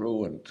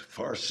Hebrew and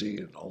Farsi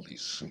and all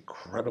these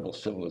incredible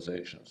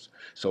civilizations.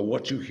 So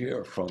what you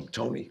hear from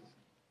Tony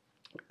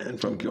and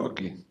from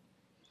Georgi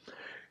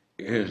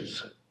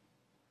is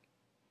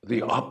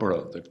the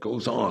opera that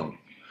goes on,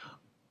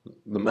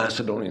 the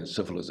Macedonian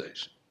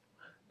civilization.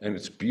 And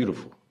it's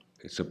beautiful.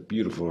 It's a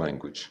beautiful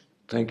language.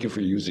 Thank you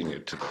for using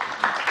it today.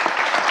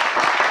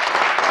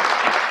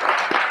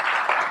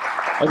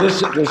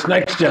 This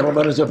next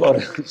gentleman is about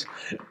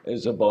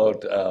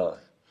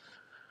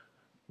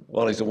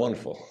well, he's a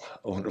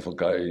wonderful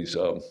guy. He's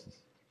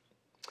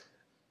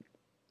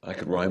I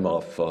could rhyme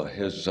off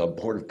his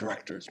board of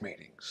directors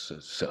meetings,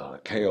 his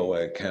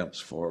KOA camps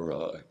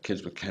for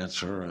kids with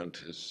cancer, and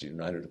his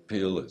United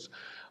Appeal, his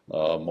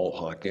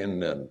Mohawk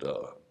Inn, and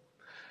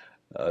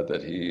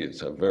that he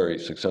is a very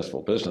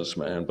successful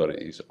businessman, but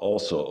he's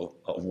also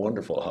a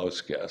wonderful house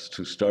guest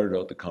who started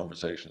out the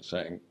conversation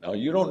saying, now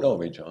you don't know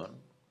me, John,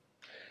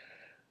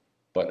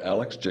 but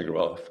Alex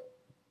Gigeroff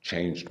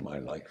changed my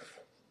life.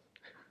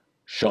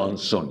 Shawn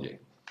Saulniere.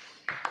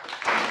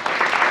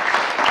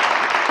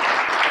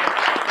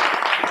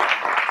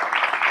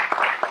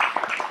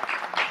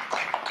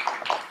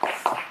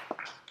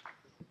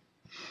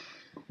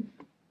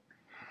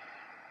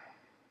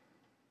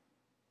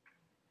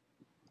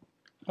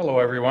 Hello,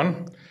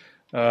 everyone.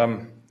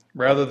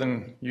 Rather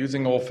than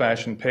using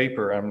old-fashioned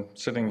paper, I'm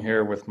sitting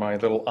here with my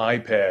little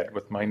iPad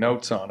with my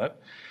notes on it.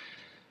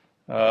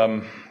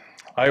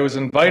 I was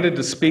invited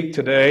to speak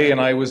today, and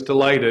I was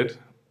delighted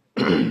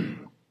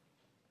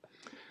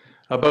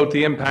about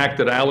the impact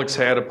that Alex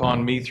had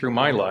upon me through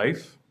my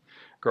life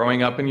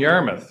growing up in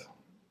Yarmouth.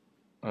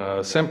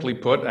 Simply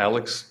put,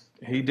 Alex,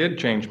 he did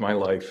change my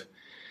life.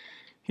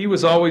 He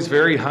was always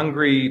very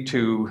hungry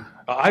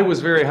I was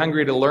very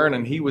hungry to learn,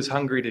 and he was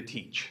hungry to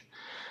teach.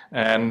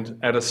 And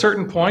at a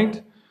certain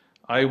point,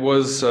 I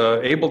was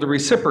able to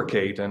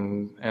reciprocate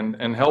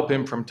and help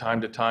him from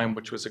time to time,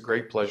 which was a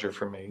great pleasure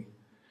for me.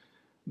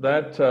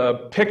 That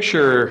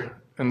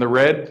picture in the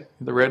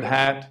red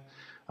hat,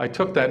 I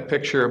took that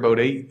picture about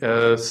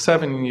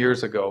 7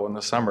 years ago in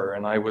the summer,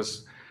 and I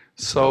was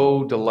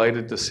so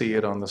delighted to see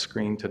it on the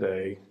screen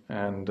today,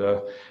 and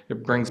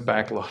it brings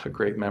back a lot of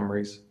great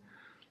memories.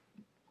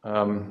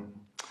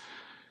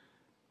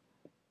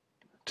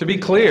 To be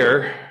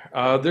clear,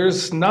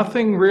 there's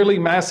nothing really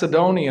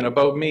Macedonian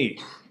about me.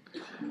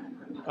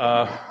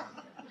 Oh,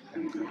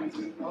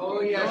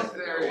 yes,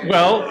 there is.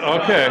 Well,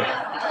 okay.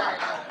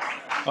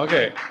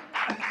 Okay.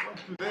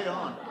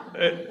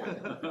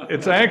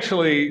 It's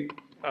actually,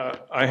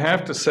 I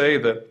have to say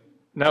that,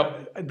 now,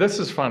 this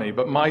is funny,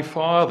 but my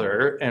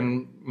father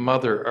and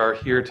mother are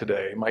here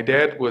today. My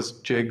dad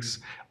was Jigs.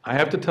 I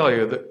have to tell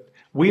you that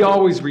we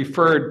always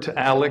referred to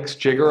Alex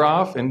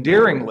Gigeroff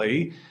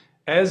endearingly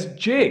as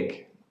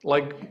Jig.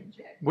 Like,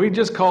 we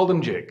just called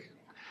him Jig.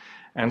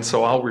 And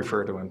so I'll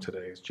refer to him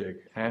today as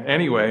Jig. And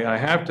anyway, I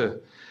have to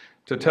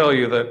tell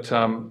you that,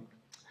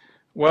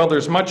 well,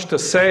 there's much to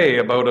say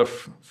about a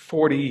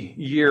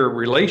 40-year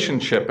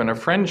relationship and a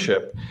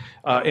friendship.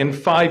 In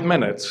 5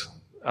 minutes,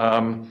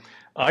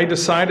 I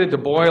decided to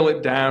boil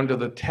it down to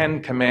the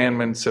 10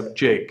 commandments of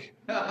Jig.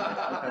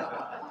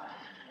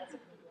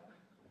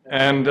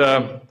 And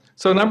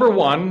so number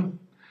 1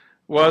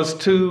 was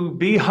to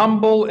be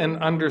humble and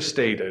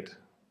understated.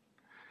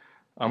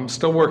 I'm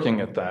still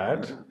working at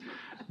that.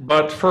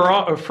 But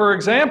for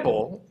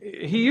example,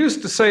 he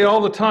used to say all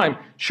the time,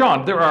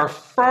 Shawn, there are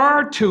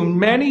far too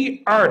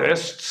many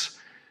artists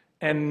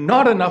and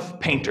not enough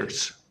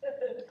painters.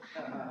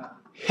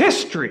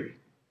 History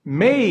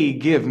may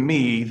give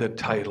me the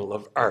title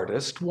of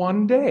artist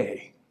one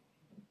day.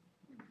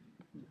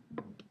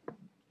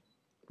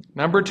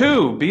 Number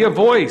 2, be a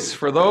voice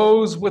for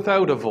those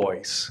without a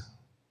voice.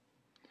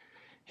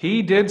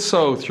 He did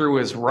so through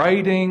his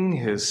writing,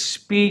 his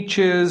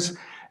speeches,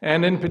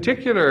 and in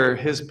particular,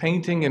 his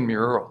painting and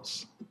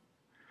murals.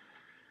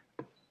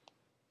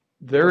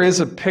 There is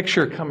a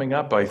picture coming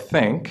up, I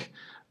think,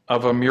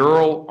 of a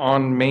mural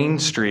on Main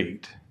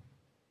Street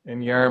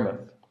in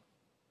Yarmouth.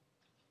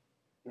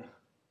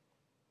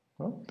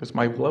 Well, there's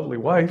my lovely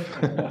wife.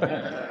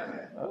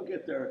 I'll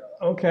get there.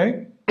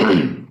 Okay.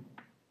 The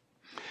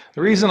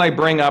reason I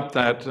bring up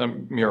that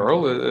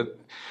mural,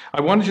 I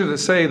wanted you to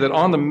say that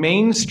on the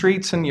main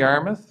streets in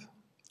Yarmouth,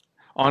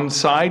 on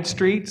side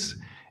streets,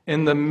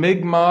 in the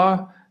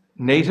Mi'kmaq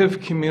Native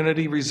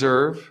Community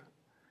Reserve,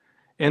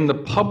 in the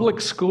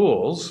public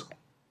schools,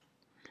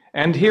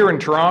 and here in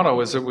Toronto,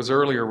 as it was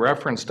earlier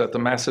referenced at the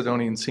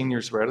Macedonian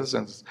Seniors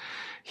Residence,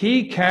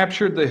 he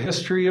captured the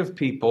history of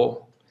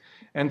people,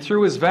 and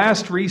through his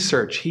vast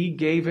research, he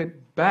gave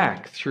it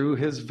back through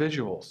his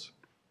visuals.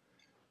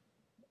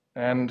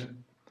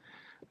 And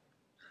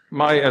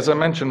as I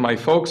mentioned, my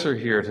folks are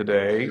here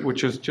today,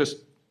 which is just,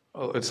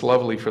 it's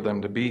lovely for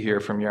them to be here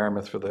from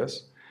Yarmouth for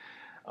this.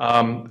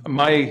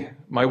 My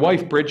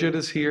wife Bridget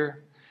is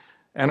here,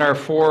 and our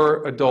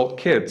 4 adult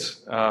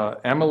kids,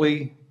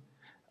 Emily,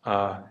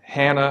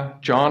 Hannah,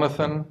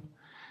 Jonathan,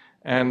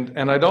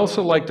 and I'd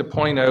also like to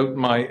point out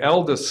my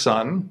eldest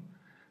son.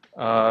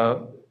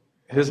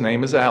 His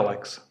name is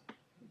Alex.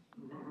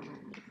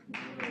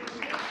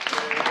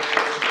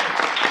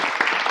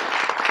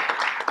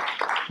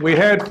 We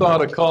had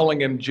thought of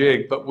calling him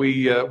Jig, but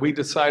we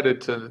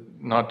decided to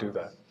not do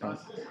that.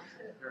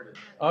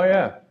 Oh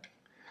yeah.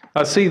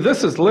 See,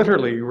 this is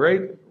literally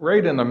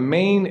right in the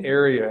main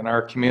area in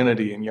our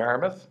community in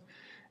Yarmouth,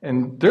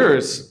 and there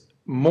is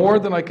more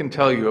than I can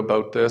tell you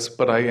about this,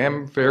 but I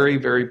am very,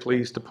 very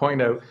pleased to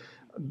point out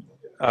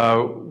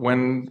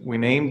when we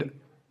named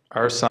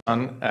our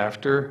son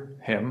after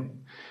him,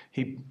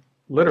 he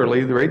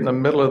literally, right in the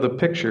middle of the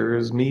picture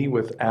is me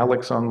with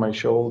Alex on my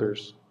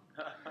shoulders.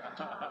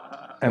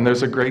 And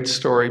there's a great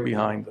story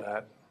behind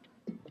that.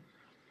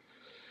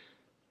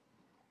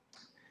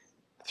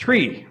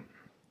 3,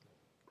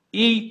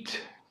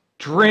 eat,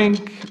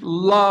 drink,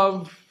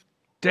 love,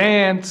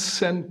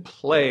 dance, and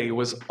play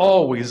was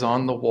always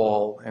on the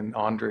wall in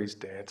Andre's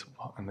dad's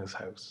in his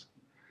house.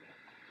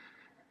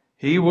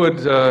 He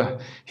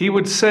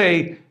would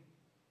say,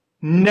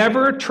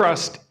 never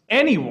trust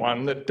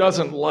anyone that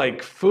doesn't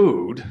like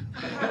food.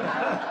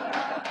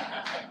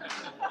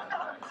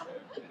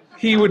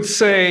 He would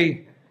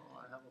say,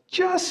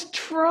 just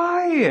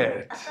try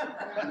it.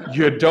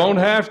 You don't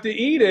have to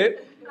eat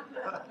it.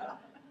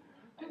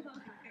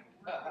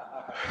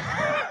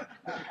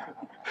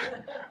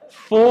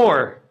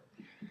 Four,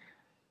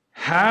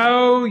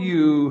 how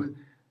you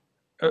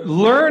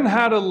learn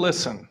how to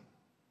listen.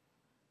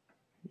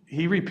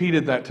 He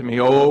repeated that to me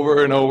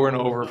over and over and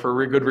over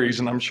for a good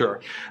reason, I'm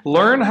sure.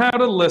 Learn how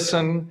to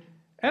listen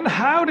and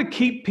how to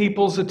keep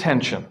people's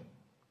attention.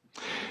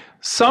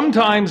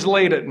 Sometimes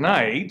late at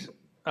night,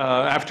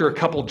 after a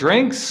couple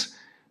drinks,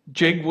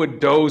 Jig would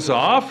doze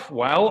off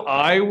while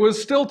I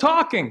was still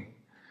talking.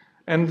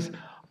 And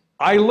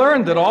I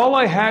learned that all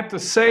I had to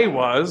say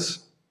was,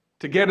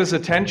 to get his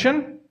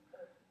attention,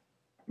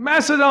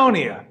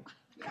 Macedonia.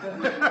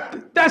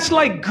 That's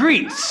like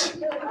Greece.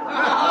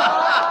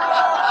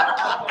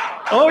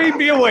 Oh, he'd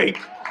be awake.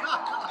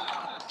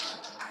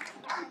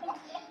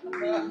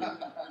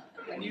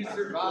 And you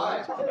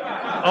survived.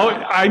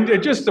 Oh,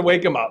 just to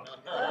wake him up.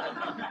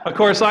 Of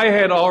course, I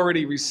had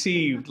already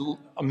received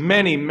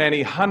many,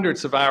 many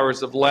hundreds of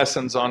hours of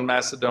lessons on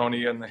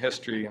Macedonia and the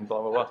history and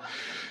blah, blah, blah.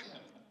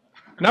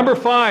 Number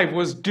 5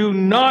 was do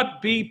not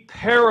be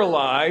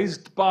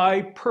paralyzed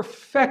by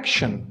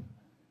perfection.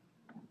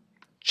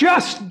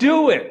 Just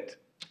do it.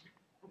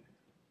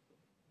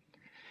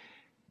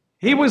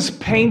 He was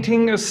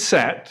painting a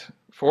set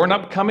for an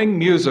upcoming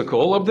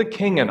musical of The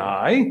King and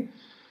I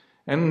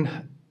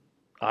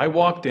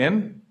walked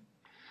in,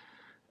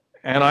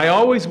 and I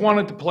always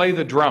wanted to play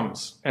the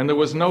drums, and there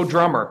was no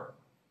drummer.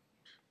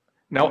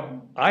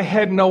 Now, I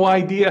had no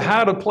idea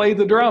how to play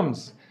the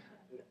drums.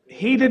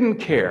 He didn't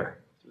care.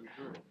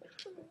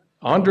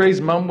 Andre's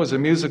mom was a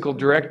musical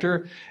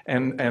director,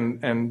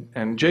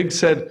 and Jig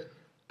said,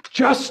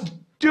 just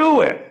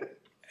do it.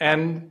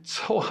 And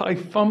so I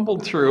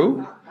fumbled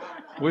through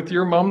with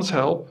your mom's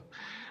help,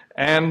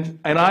 and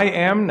I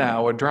am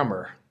now a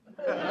drummer.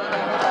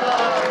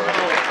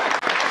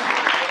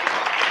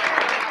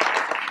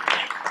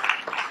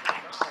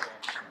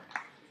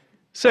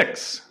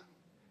 6,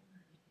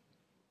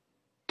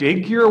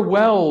 dig your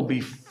well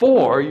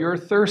before you're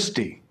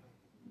thirsty.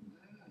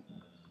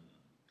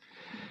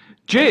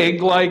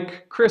 Jig,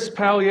 like Chris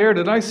Palliere,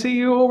 did I see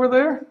you over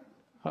there?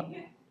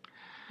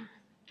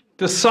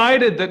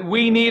 Decided that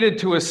we needed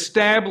to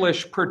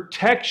establish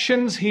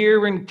protections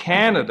here in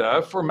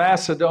Canada for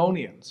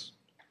Macedonians.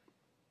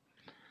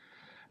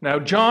 Now,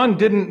 John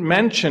didn't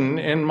mention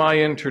in my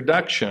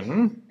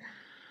introduction,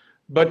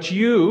 but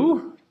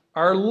you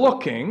are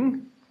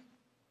looking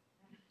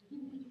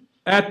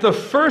at the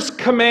first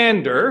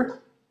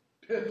commander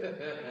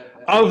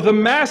of the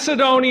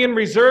Macedonian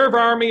Reserve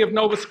Army of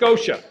Nova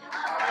Scotia.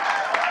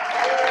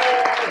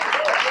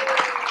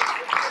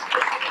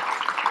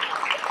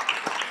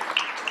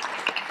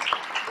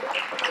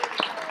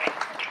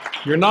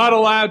 You're not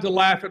allowed to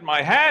laugh at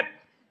my hat.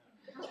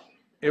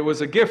 It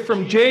was a gift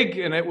from Jig,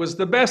 and it was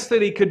the best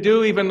that he could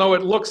do, even though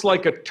it looks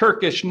like a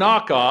Turkish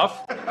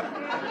knockoff.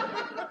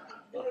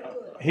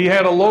 He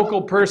had a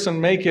local person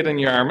make it in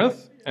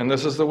Yarmouth, and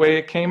this is the way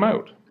it came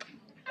out.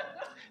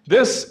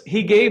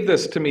 He gave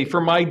this to me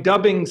for my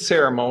dubbing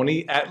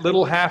ceremony at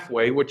Little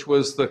Halfway, which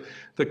was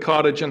the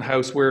cottage and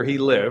house where he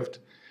lived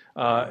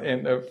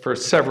for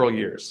several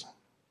years.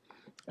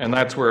 And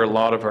that's where a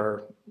lot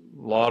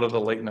of the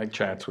late night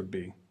chats would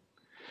be.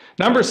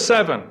 Number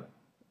 7,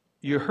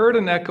 you heard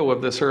an echo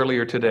of this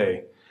earlier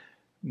today.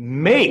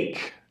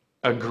 Make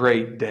a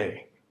great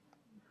day.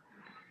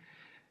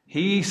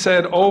 He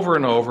said over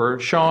and over,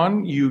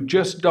 Shawn, you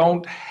just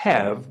don't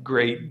have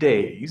great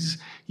days.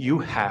 You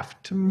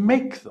have to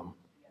make them.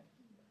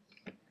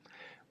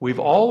 We've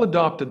all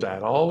adopted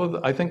that.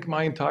 I think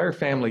my entire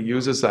family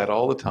uses that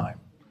all the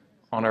time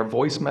on our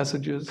voice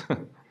messages.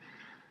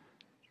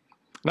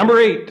 Number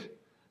 8,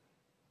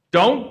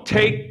 don't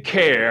take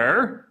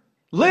care,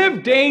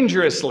 live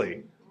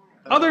dangerously.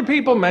 Other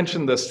people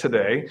mentioned this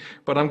today,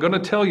 but I'm going to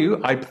tell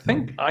you, I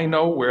think I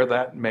know where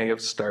that may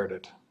have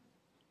started.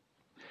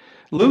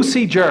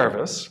 Lucy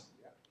Jarvis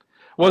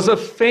was a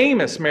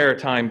famous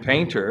maritime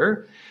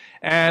painter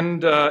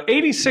and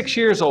 86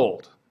 years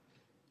old.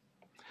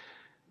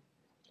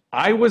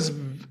 I was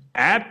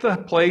at the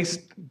place,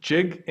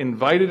 Jig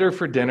invited her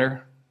for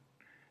dinner,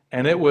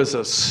 and it was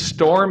a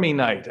stormy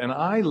night, and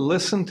I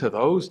listened to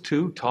those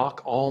two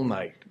talk all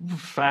night.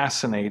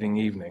 Fascinating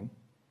evening.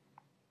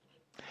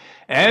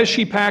 As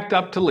she packed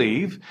up to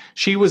leave,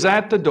 she was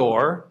at the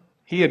door.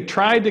 He had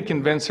tried to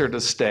convince her to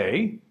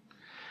stay.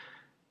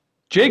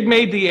 Jig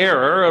made the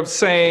error of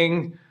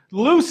saying,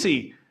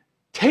 Lucy,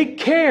 take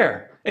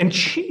care. And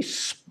she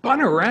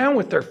spun around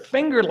with her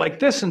finger like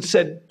this and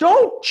said,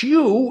 don't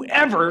you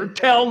ever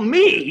tell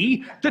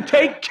me to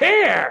take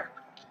care.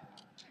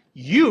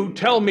 You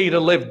tell me to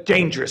live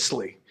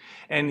dangerously.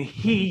 And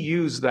he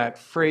used that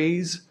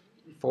phrase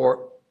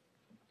for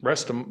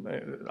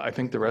I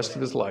think the rest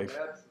of his life.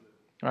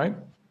 Right?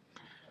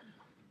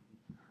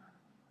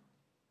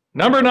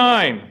 Number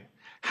 9,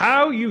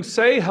 how you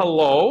say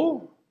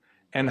hello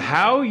and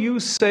how you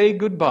say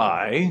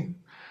goodbye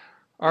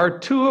are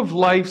two of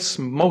life's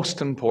most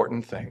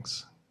important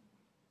things.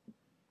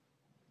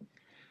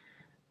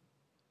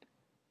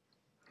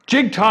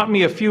 Jig taught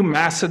me a few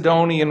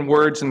Macedonian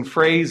words and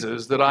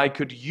phrases that I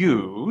could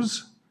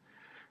use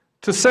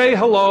to say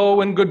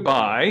hello and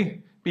goodbye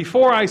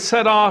before I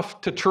set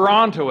off to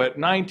Toronto at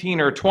 19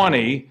 or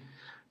 20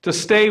 to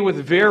stay with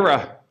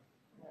Vera.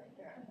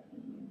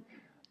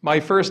 My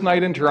first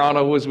night in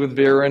Toronto was with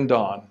Vera and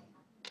Dawn.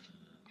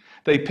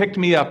 They picked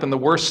me up in the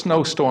worst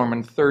snowstorm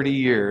in 30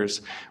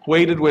 years,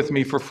 waited with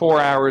me for 4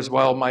 hours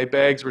while my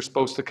bags were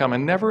supposed to come,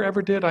 and never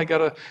ever did. I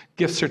got a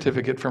gift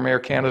certificate from Air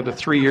Canada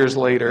 3 years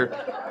later.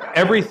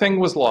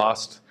 Everything was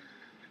lost.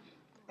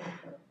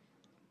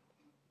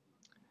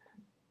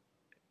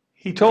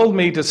 He told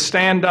me to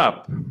stand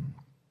up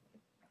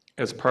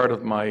as part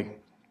of my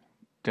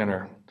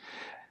dinner.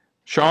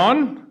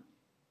 Shawn,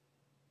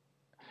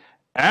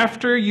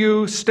 after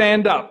you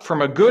stand up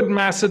from a good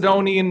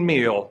Macedonian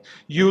meal,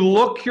 you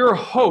look your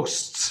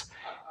hosts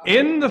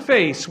in the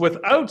face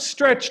with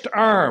outstretched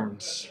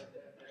arms,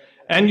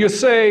 and you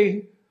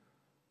say,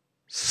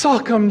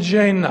 Sakam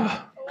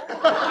Jena.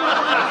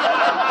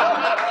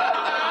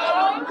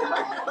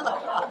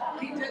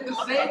 He did the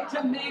same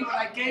to me when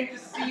I came to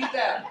see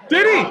them.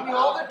 Did he? He told me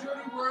all the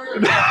dirty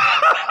words.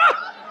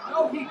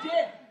 No, he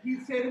did.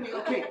 He'd say to me,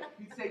 okay,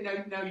 he'd say,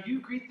 now you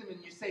greet them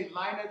and you say,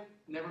 Lina,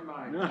 never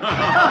mind.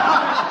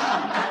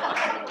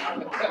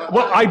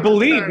 Well, I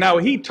believe now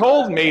he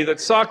told me that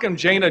Sakam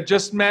Jena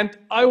just meant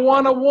I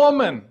want a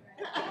woman,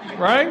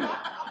 right?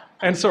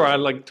 And so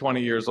I'm like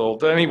 20 years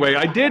old. Anyway,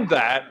 I did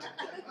that,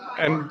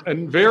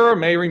 and Vera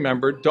may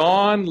remember.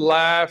 Dawn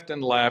laughed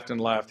and laughed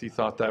and laughed. He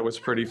thought that was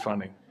pretty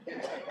funny.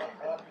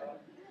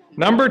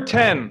 Number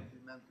 10.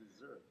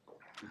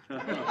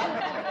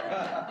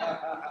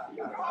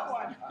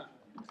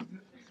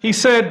 He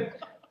said,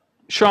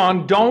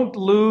 Shawn, don't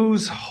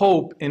lose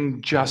hope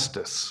in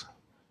justice.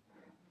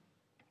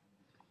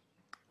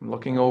 I'm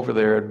looking over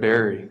there at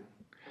Barry,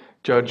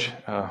 Judge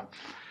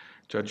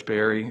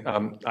Barry.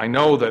 I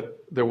know that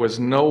there was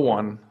no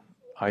one,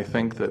 I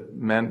think,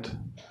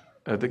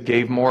 that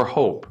gave more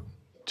hope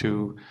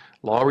to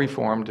law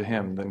reform to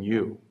him than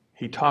you.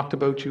 He talked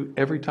about you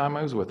every time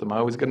I was with him. I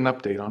always get an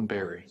update on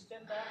Barry.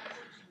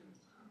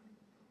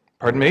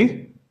 Pardon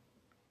me?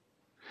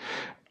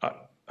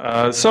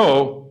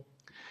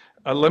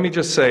 Let me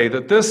just say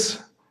that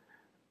this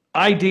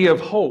idea of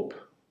hope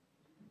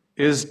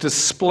is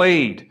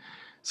displayed.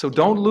 So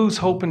don't lose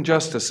hope in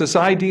justice. This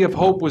idea of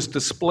hope was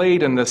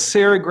displayed in the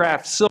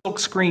serigraphed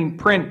silkscreen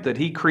print that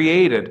he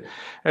created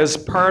as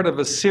part of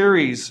a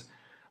series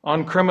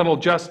on criminal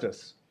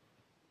justice.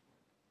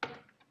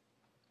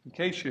 In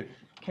case you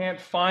can't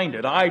find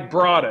it, I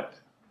brought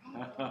it.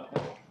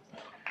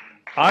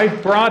 I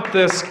brought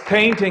this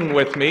painting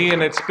with me,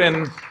 and it's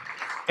been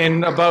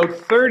in about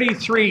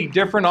 33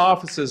 different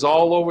offices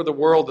all over the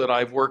world that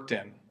I've worked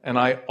in, and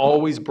I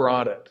always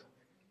brought it.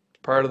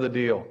 It's part of the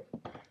deal.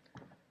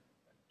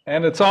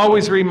 And it's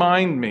always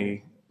remind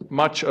me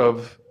much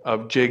of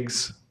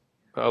Jig's,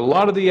 a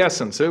lot of the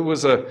essence. It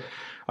was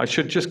I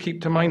should just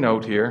keep to my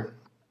note here.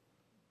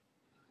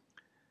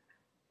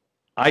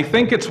 I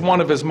think it's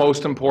one of his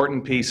most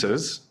important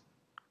pieces,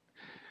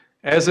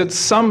 as it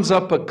sums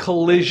up a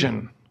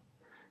collision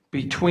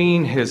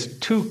between his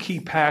two key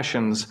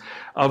passions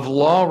of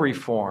law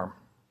reform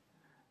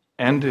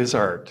and his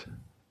art.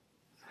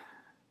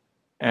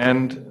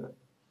 And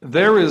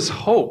there is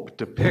hope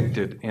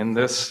depicted in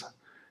this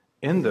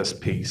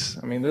piece.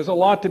 I mean, there's a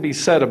lot to be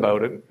said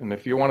about it, and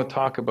if you want to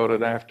talk about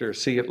it after,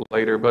 see it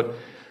later, but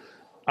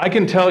I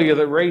can tell you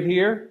that right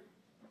here,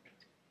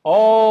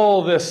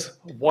 all this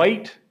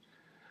white,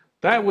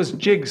 that was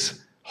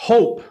Jig's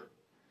hope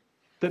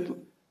that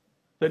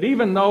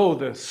even though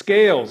the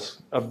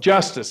scales of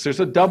justice, there's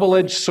a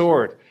double-edged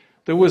sword,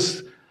 there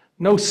was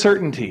no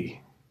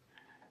certainty.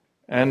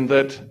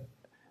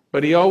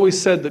 But he always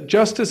said that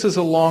justice is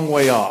a long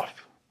way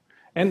off,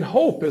 and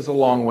hope is a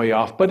long way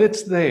off, but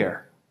it's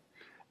there.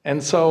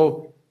 And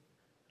so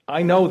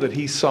I know that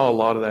he saw a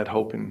lot of that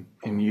hope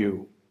in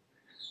you.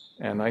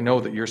 And I know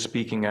that you're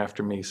speaking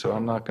after me, so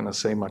I'm not going to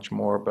say much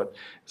more, but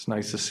it's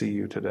nice to see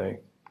you today.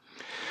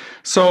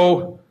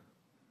 So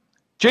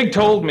Jig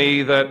told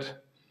me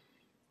that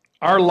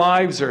our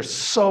lives are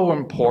so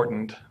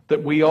important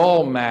that we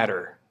all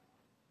matter,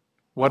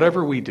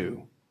 whatever we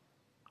do.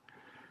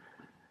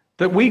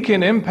 That we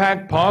can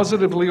impact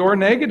positively or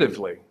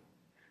negatively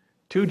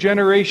 2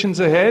 generations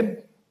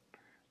ahead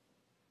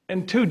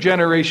and 2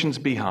 generations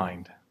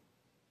behind.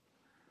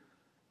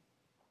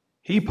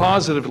 He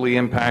positively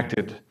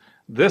impacted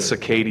this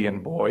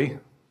Acadian boy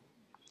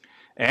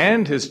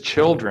and his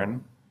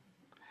children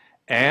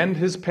and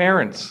his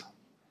parents.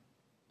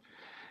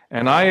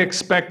 And I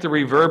expect the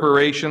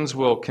reverberations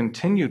will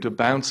continue to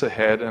bounce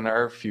ahead in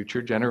our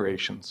future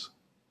generations.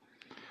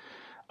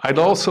 I'd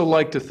also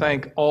like to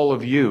thank all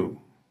of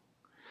you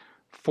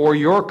for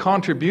your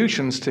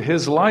contributions to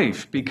his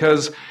life,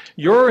 because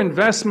your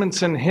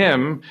investments in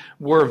him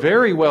were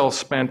very well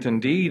spent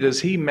indeed, as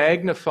he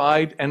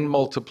magnified and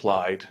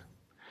multiplied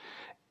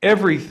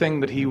everything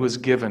that he was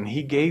given.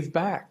 He gave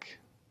back,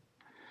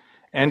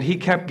 and he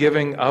kept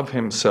giving of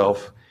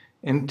himself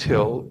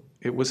until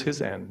it was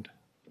his end.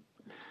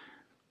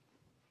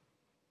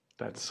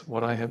 That's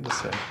what I have to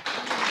say.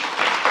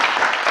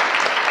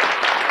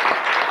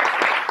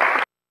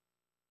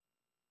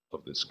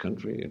 Of this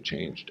country and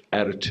changed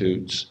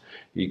attitudes.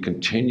 He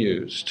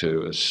continues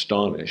to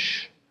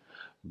astonish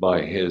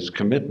by his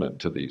commitment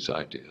to these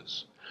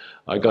ideas.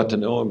 I got to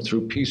know him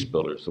through Peace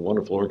Builders, the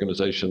wonderful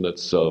organization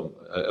that's Eva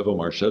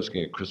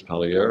Marshevsky and Chris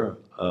Palliere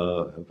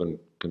have been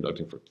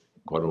conducting for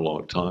quite a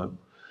long time.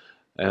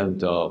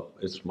 And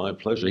it's my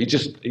pleasure.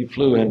 He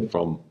flew in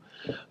from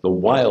the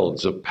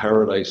wilds of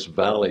Paradise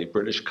Valley,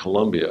 British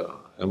Columbia.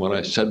 And when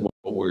I said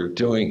what we were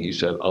doing, he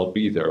said, I'll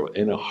be there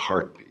in a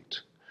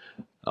heartbeat.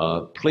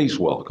 Please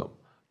welcome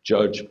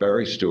Judge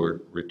Barry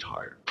Stuart,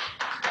 retired.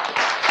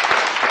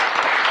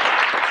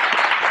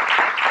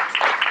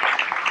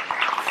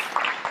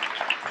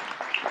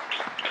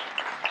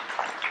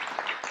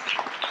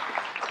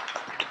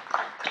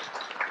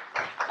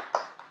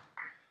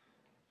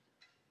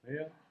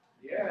 Yeah.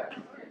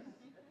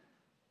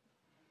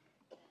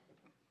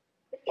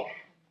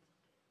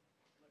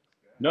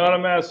 Not a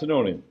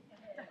Macedonian.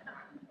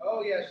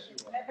 Oh, yes, you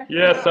are.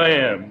 Yes, I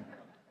am.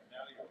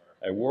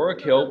 I wore a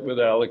kilt with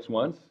Alex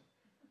once,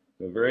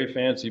 a very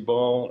fancy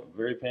ball, a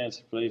very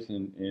fancy place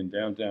in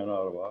downtown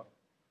Ottawa.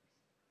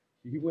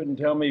 He wouldn't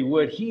tell me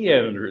what he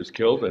had under his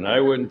kilt, and I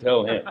wouldn't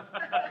tell him.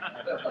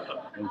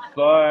 And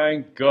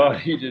thank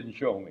God he didn't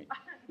show me.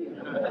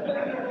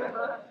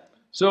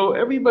 So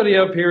everybody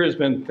up here has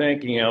been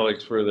thanking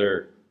Alex for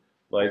their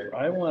life.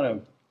 I want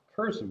to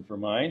curse him for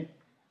mine.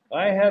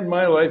 I had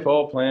my life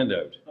all planned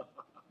out.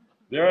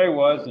 There I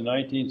was in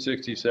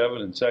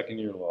 1967 in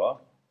second-year law.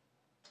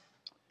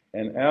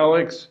 And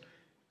Alex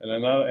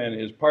and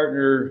his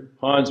partner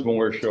Hans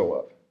Moore show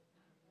up.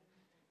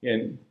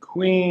 In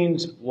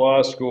Queen's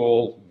Law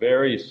School,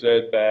 very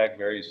set back,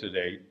 very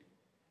sedate.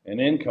 And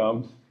in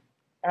comes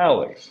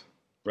Alex,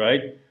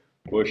 right?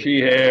 Bushy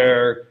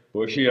hair,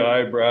 bushy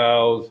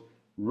eyebrows,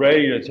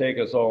 ready to take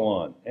us all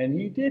on. And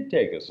he did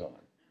take us on.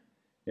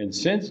 And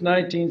since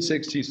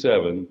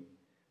 1967,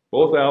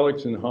 both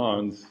Alex and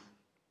Hans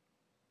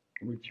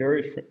were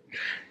cherished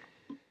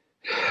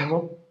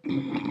friends.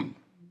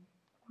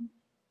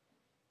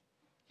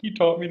 He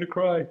taught me to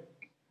cry.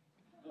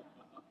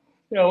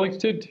 Alex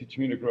did teach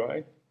me to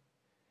cry.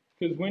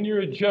 Because when you're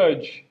a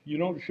judge, you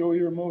don't show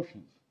your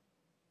emotions.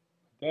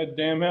 That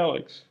damn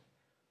Alex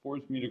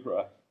forced me to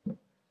cry.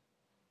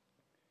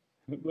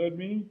 It led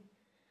me,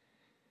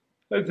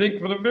 I think,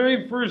 for the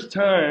very first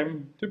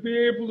time, to be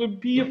able to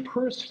be a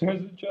person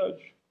as a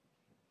judge.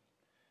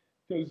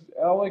 Because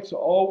Alex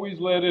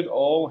always let it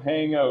all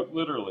hang out,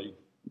 literally.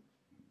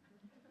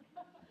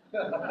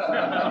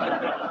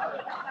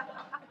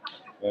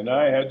 And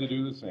I had to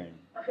do the same.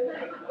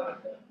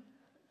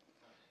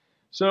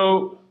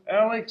 So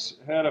Alex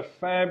had a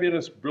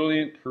fabulous,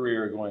 brilliant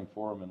career going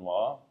for him in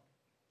law.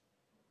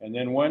 And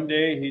then one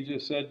day he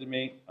just said to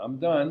me, I'm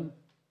done.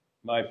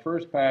 My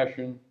first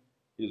passion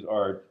is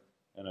art,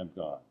 and I'm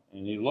gone.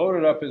 And he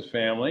loaded up his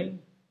family,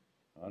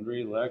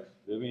 Andre, Lex,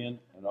 Vivian,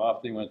 and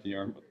off they went to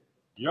Yarmouth.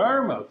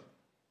 Yarmouth?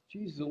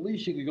 Geez, at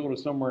least you could go to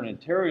somewhere in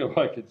Ontario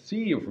I could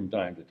see you from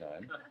time to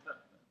time.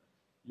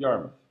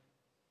 Yarmouth.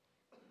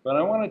 But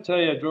I want to tell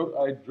you,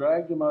 I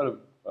dragged him out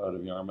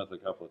of Yarmouth a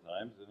couple of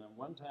times, and then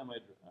one time I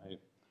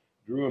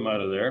drew him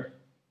out of there.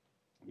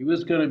 He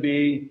was going to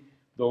be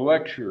the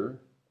lecturer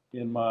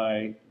in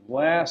my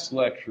last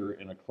lecture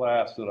in a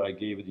class that I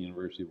gave at the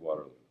University of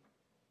Waterloo.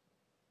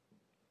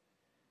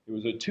 It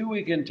was a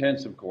 2-week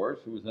intensive course.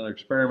 It was an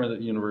experiment that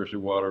the University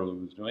of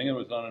Waterloo was doing. It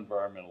was on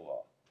environmental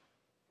law.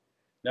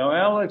 Now,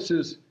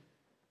 Alex's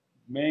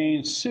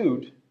main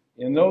suit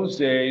in those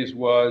days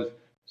was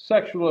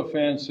sexual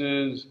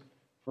offenses,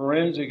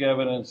 forensic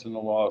evidence in the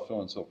law, so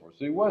on and so forth.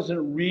 So he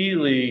wasn't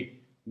really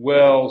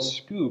well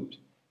scooped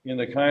in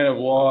the kind of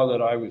law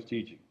that I was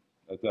teaching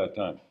at that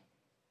time.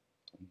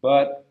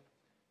 But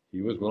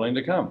he was willing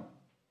to come.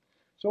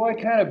 So I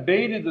kind of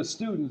baited the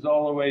students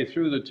all the way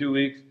through the 2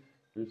 weeks.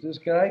 There's this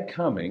guy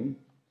coming,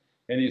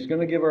 and he's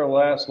going to give our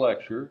last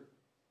lecture,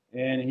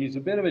 and he's a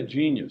bit of a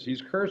genius.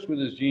 He's cursed with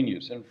his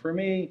genius. And for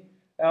me,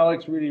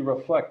 Alex really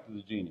reflected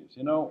the genius.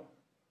 You know,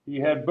 he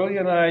had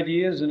brilliant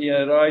ideas, and he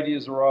had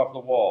ideas that were off the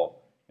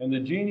wall. And the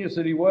genius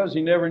that he was,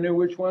 he never knew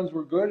which ones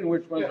were good and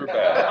which ones were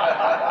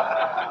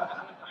bad.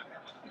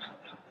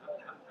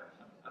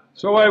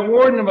 So I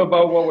warned him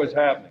about what was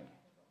happening.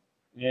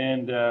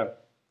 And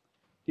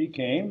he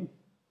came,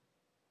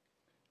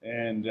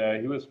 and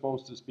he was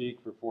supposed to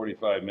speak for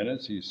 45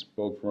 minutes. He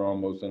spoke for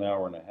almost an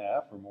hour and a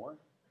half or more.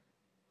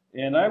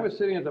 And I was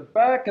sitting at the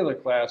back of the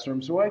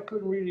classroom, so I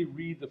couldn't really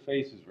read the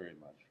faces very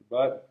much.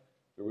 But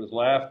there was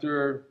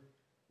laughter,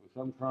 there was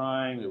some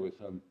crying, there was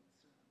some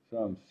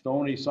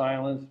stony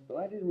silence, but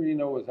I didn't really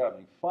know what was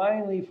happening.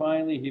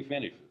 Finally, he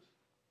finishes.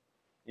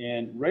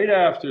 And right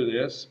after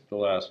this, the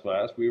last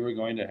class, we were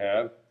going to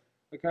have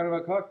a kind of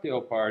a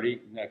cocktail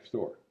party next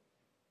door.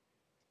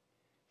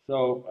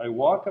 So I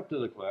walk up to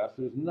the class,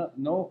 there's and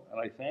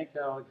I thank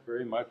Alex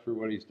very much for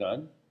what he's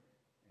done,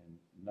 and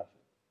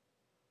nothing.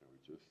 There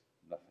was just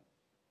nothing.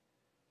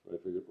 So I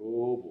figured,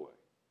 oh boy,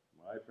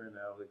 my friend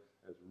Alex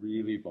has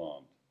really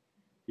bombed.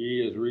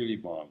 He has really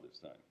bombed this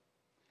time.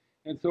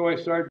 And so I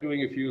started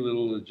doing a few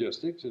little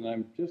logistics, and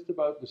I'm just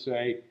about to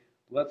say,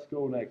 let's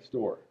go next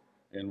door,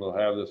 and we'll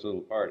have this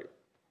little party.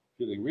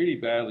 Feeling really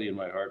badly in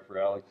my heart for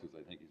Alex because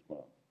I think he's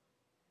bombed.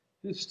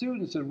 This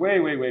student said,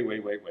 wait.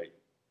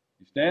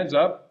 He stands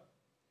up,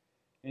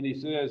 and he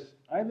says,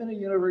 I've been at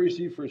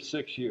university for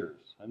 6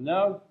 years. I'm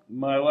now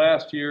my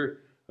last year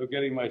of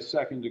getting my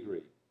second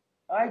degree.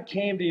 I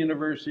came to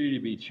university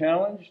to be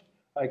challenged.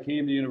 I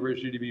came to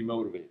university to be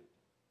motivated.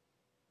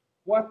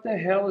 What the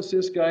hell is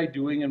this guy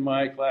doing in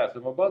my class?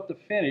 I'm about to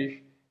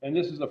finish, and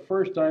this is the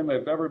first time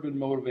I've ever been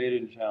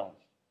motivated and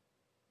challenged.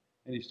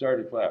 And he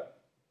started clapping.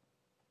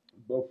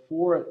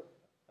 Before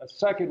a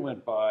second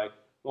went by,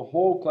 the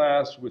whole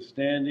class was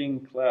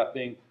standing,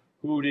 clapping,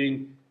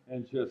 hooting,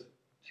 and just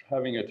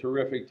having a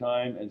terrific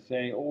time and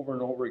saying over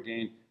and over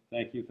again,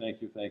 thank you,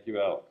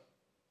 Alex.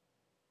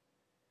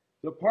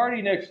 The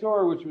party next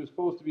door, which was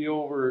supposed to be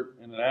over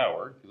in an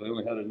hour, because I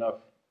only had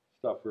enough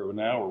stuff for an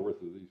hour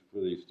worth of these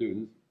for these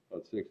students,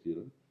 about 60 of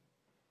them,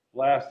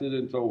 lasted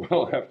until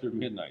well after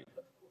midnight.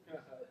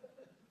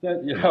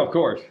 Then, yeah, of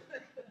course.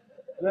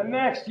 The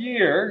next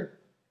year,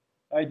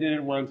 I did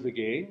it once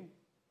again,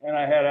 and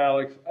I had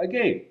Alex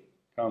again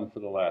come for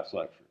the last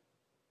lecture.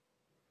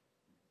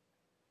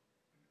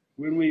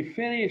 When we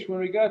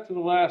got to the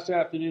last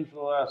afternoon for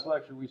the last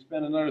lecture, we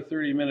spent another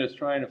 30 minutes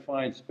trying to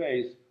find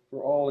space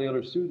for all the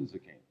other students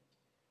that came.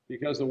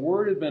 Because the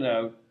word had been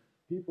out,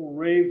 people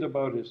raved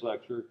about his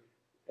lecture,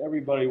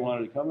 everybody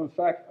wanted to come. In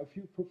fact, a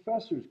few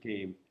professors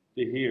came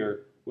to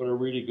hear what a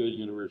really good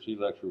university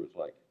lecture was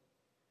like.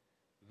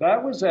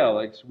 That was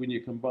Alex when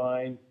you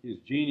combine his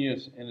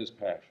genius and his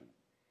passion.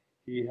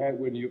 He had,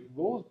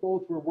 those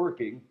both were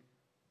working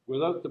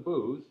without the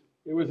booze,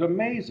 it was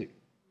amazing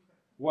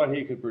what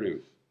he could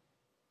produce.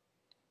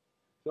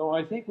 So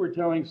I think we're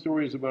telling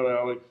stories about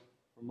Alex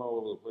from all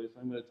over the place.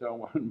 I'm going to tell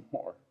one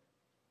more.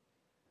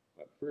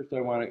 But first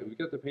I want to, we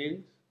got the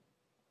paintings?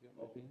 You got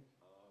my paintings?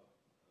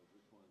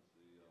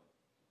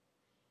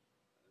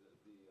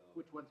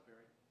 Which one's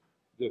Barry?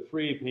 The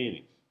three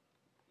paintings.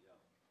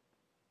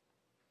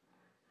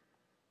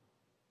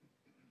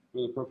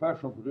 For the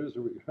professional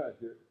producer we got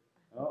here.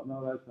 Oh,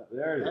 no, that's not.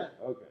 There it is.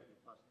 Okay.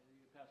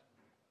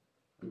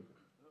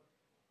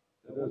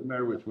 It doesn't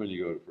matter which one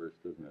you go to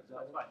first, doesn't it?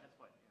 That's fine.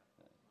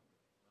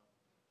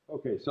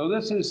 Okay, so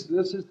this is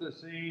the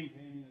same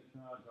painting that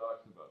Shawn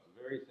talks about,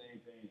 the very same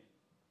painting.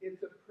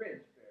 It's a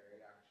print, Barry,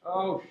 actually.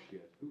 Oh,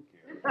 shit, who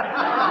cares?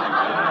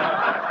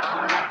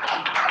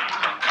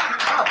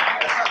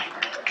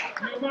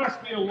 You must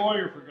be a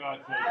lawyer, for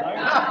God's sake,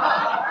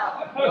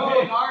 right? No,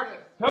 an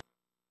artist.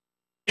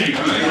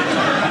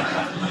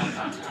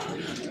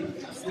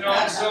 You know,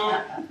 so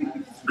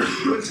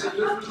this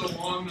was a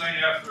long night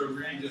after a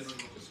really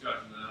difficult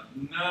discussion.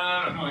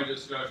 None of my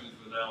discussions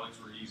with Alex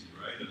were easy,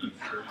 right? And I'm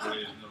sure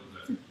everybody knows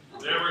that.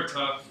 They were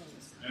tough.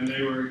 And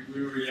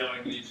we were yelling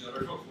at each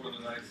other before the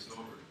night was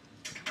over.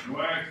 And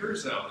why I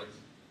curse Alex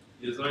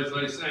is, as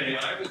I say,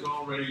 I was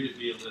all ready to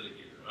be a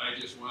litigator. I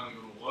just wanted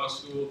to go to law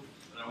school,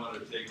 and I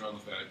wanted to take on the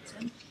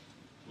backyard.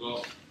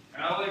 Well,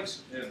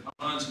 Alex and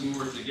Hans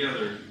Moore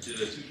together did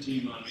a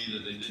two-team on me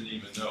that they didn't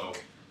even know.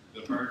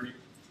 The party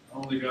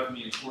only got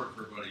me in court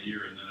for about a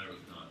year, and then I was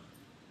gone.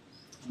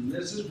 And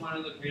this is one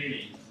of the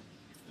paintings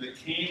that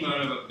came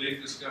out of a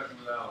big discussion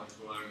with Alex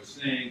when I was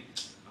saying,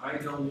 I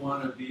don't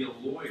want to be a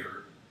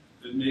lawyer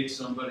that makes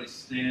somebody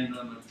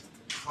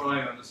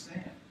cry on the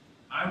stand.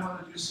 I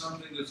want to do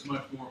something that's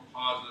much more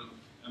positive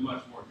and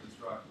much more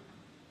constructive.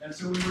 And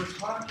so we were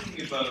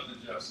talking about the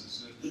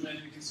justice system, and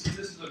you can see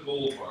this is a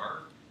gold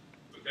bar,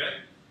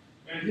 okay?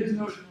 And his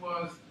notion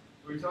was,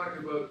 we talked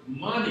about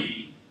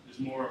money is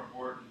more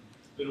important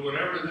than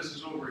whatever this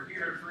is over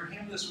here. For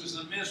him, this was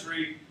the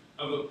misery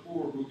of the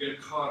poor who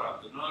get caught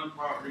up, the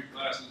non-property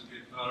classes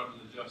get caught up in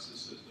the justice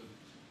system,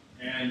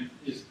 and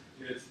it's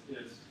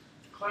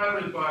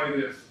clouded by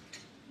this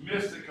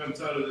myth that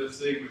comes out of this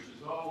thing, which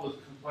is all the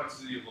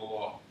complexity of the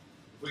law.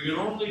 If we could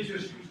only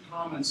just use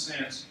common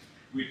sense,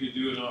 we could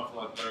do an awful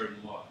lot better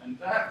in law. And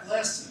that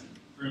lesson,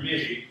 for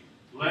me,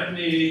 led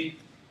me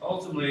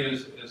ultimately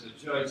as a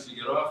judge to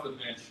get off the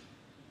bench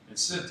and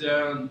sit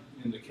down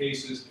in the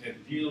cases and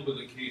deal with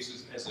the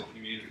cases as a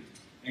community.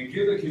 And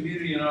give the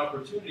community an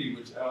opportunity,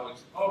 which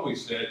Alex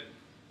always said,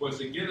 was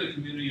to give the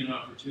community an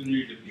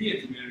opportunity to be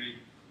a community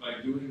by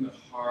doing the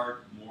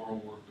hard moral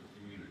work of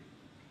community.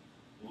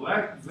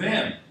 Let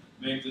them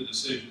make the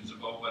decisions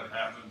about what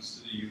happens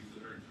to the youth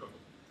that are in trouble.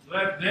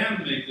 Let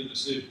them make the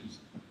decisions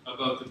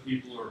about the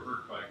people who are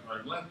hurt by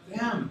crime. Let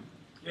them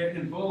get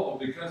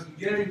involved, because in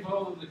getting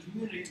involved in the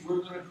community,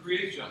 we're going to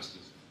create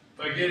justice.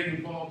 By getting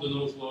involved in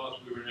those laws,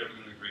 we were never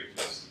going to create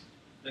justice.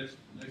 Next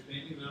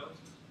painting, Alex.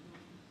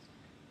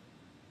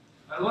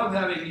 I love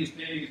having these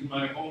paintings in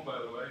my home, by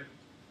the way,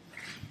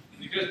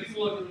 because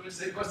people look at them and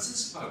say, what's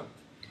this about?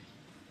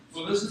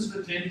 Well, this is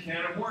the tin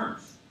can of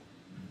worms.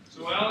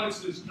 So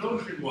Alex's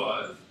notion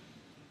was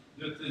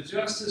that the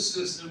justice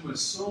system was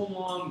so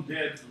long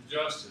dead from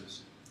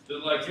justice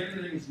that, like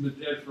everything's been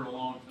dead for a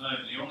long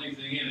time, the only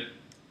thing in it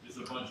is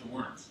a bunch of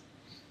worms.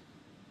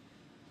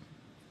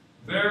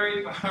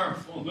 Very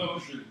powerful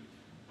notion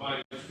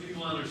by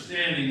people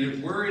understanding that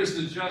where is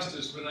the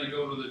justice when I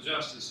go to the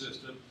justice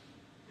system?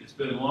 It's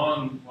been a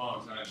long,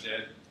 long time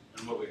dead,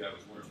 and what we have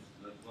is worms.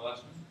 Is that the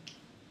last one?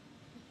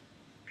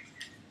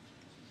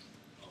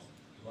 Oh,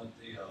 you want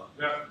the...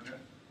 Yeah.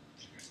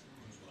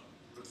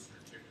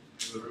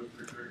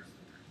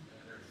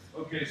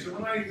 Okay, so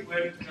when I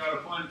got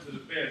appointed to the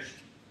bench,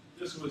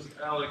 this was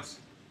Alex's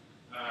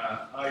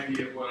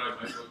idea of what I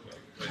might look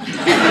like.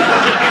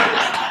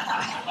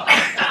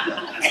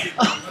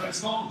 But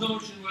his whole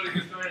notion, what he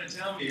was trying to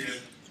tell me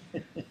is,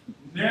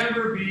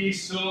 never be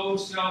so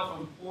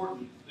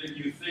self-important that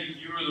you think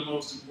you're the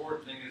most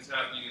important thing that's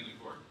happening in the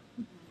court,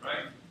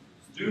 right?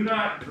 Do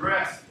not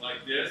dress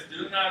like this.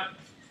 Do not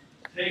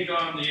take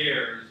on the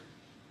airs.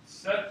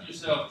 Set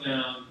yourself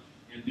down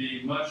and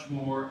be much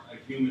more a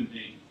human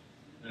being.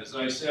 As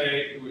I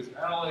say, it was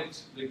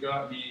Alex that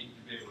got me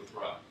to be able to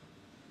cry.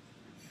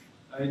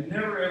 I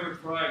never ever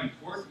cried in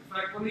court. In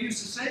fact, what I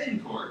used to say in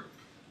court,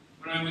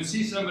 when I would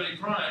see somebody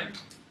crying,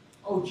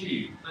 oh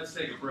gee, let's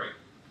take a break,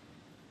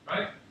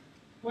 right?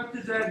 What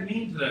does that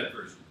mean to that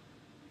person?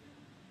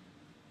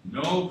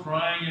 No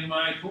crying in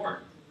my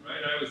court,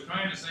 right? I was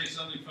trying to say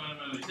something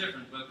fundamentally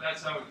different, but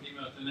that's how it came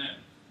out to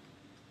them.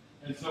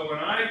 And so when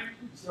I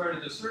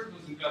started the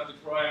circles and got to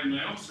cry in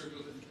my own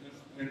circles,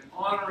 and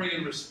honoring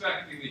and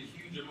respecting the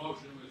huge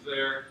emotion was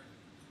there,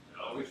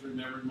 I always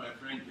remembered my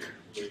friend here,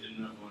 who I did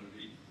not want to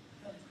be.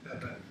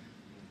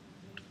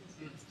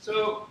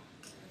 So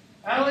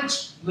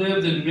Alex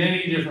lived in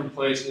many different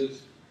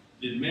places,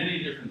 did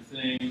many different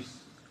things,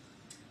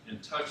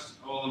 and touched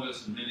all of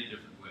us in many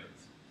different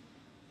ways.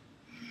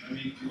 I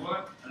mean,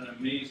 what an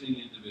amazing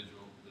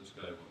individual this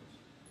guy was.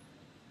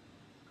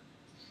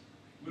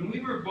 When we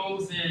were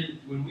both in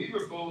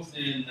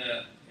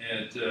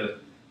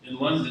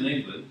London,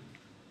 England,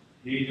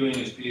 he doing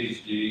his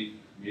PhD,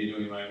 me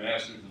doing my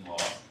master's in law,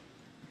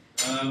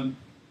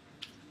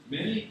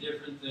 many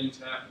different things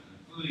happened,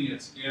 including at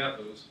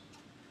Scathos,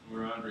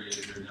 where Andre is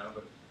here now,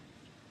 but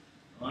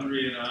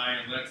Andre and I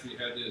and Lexi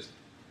had this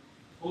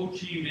Ho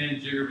Chi Minh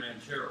Jigger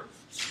Manchero,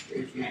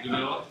 which we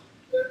developed.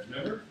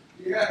 Remember?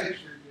 Yeah, I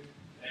sure did.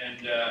 And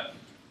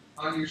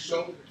on your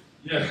shoulder.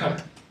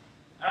 Yeah.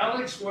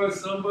 Alex was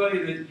somebody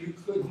that you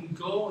couldn't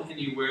go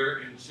anywhere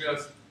and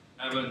just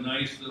have a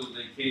nice little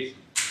vacation.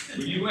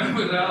 When you went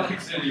with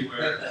Alex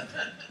anywhere,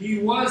 he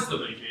was the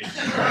vacation.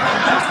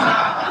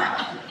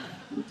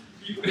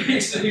 He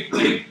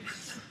basically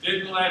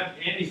didn't let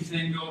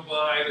anything go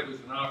by that was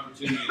an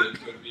opportunity that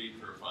could be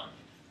for fun.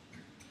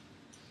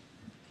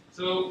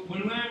 So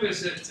when we were at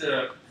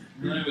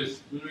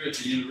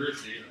the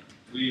university,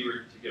 we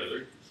were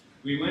together.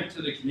 We went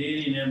to the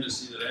Canadian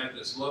Embassy that had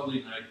this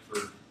lovely night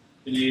for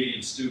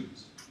Canadian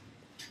students.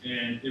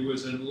 And it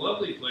was a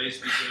lovely place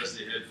because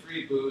they had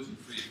free booze and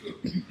free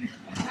food.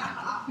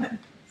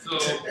 So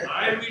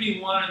I really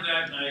wanted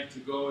that night to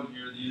go and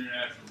hear the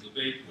international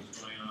debate that was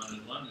going on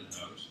in London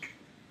House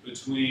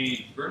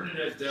between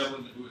Bernadette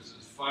Devlin, who was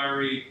this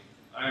fiery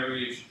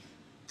Irish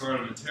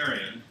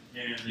parliamentarian,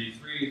 and the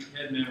three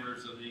head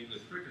members of the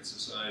English Cricket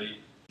Society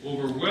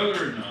over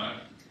whether or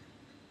not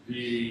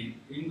the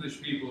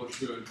English people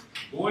should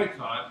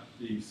boycott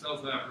the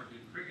South African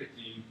cricket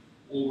team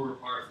over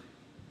apartheid.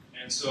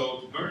 And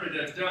so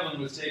Bernadette Devlin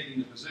was taking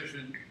the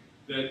position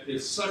that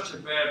it's such a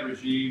bad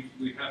regime,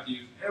 we have to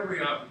use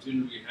every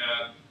opportunity we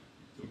have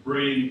to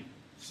bring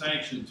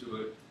sanction to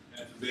it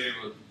and to be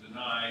able to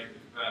deny the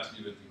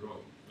capacity of it to grow.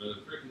 Where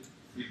the cricket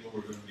people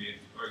were going to be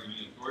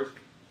arguing, of course,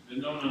 that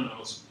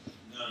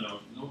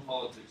no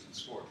politics in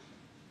sport.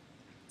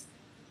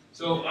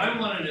 So I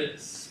wanted to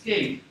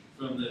escape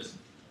from this,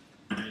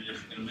 and you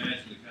can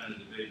imagine the kind of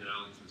debate that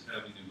Alex was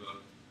having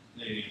about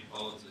Canadian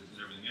politics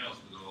and everything else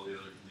with all the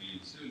other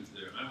Canadian students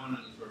there. I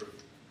wanted to sort of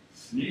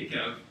sneak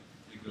out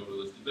and go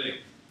to this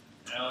debate.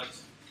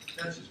 Alex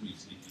catches me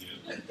sneaking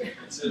out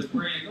and says,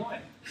 "Where are you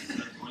going?" I'm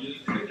going to the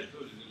debate. I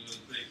told you to go to the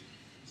debate.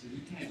 He said,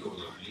 "You can't go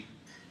without me.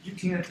 You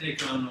can't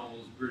take on all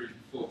those British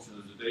folks in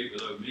the debate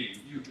without me.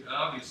 You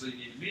obviously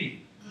need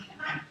me."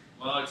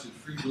 Well, Alex is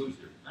free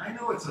loser. I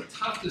know it's a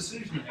tough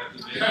decision to have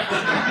to make, but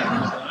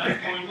I'm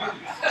going with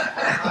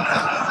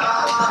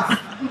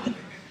you.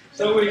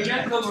 So we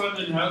get to the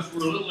London House.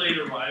 We're a little late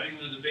arriving.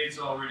 The debate's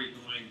already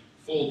going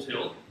full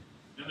tilt.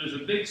 And there's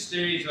a big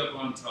stage up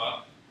on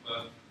top,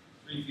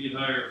 3 feet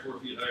higher, 4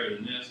 feet higher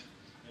than this.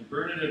 And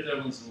Bernadette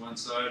Devlin's on one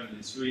side, and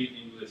the three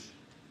English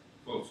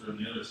folks are on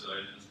the other side.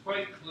 And it's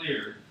quite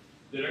clear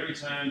that every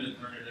time that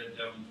Bernadette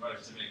Devlin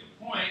tries to make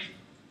a point,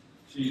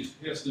 she's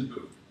pissed and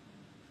booed.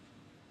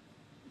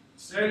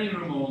 Standing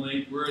room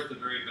only, we're at the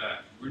very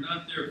back. We're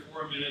not there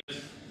 4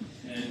 minutes,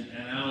 and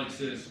Alex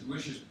says,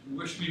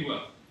 wish me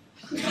well.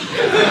 And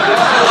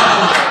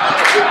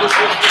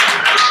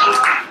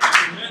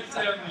that's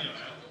down the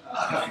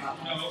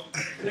aisle.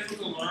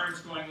 Typical arms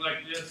going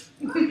like this,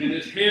 and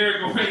his hair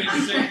going in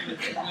sync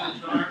with his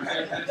arms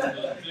like this, and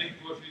those big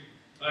bushy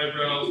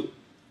eyebrows.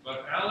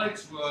 But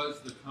Alex was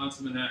the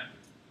consummate actor.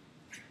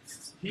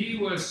 He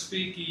was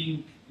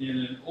speaking in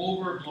an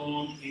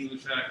overblown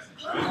English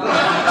accent,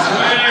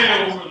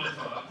 way over the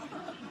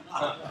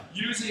top,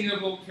 using a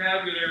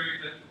vocabulary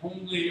that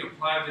only a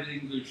private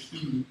English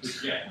student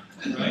could get,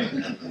 right?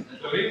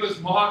 So he was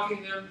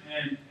mocking them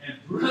and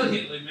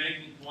brilliantly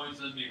making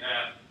points on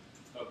behalf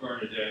of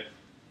Bernadette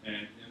and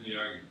in the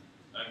argument.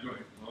 I'm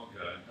going, oh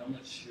God, how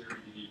much hair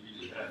did he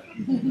really have?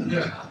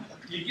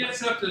 He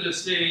gets up to the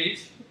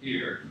stage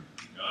here,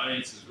 the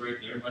audience is right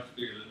there, much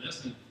bigger than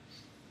this, and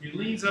he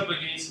leans up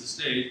against the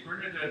stage.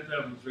 Bernadette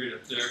Devlin's right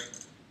up there,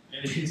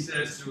 and he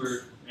says to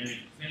her, and he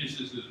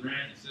finishes his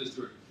rant, he says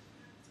to her,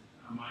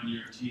 "I'm on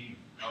your team,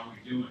 how are we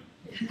doing?"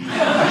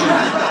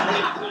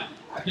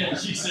 And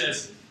she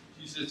says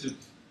to him,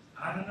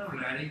 "I don't know,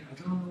 Laddie, I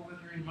don't know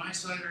whether you're in my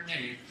side or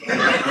nay,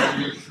 but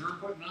you're sure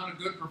putting on a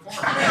good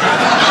performance."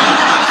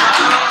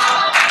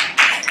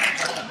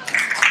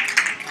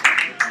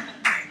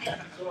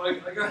 So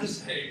I gotta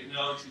say, in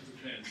Alex's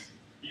defense,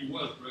 he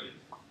was brilliant.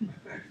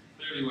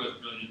 Clearly was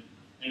brilliant,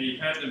 and he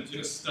had them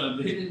just stunned.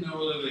 They didn't know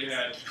whether they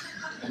had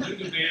a new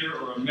debater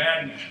or a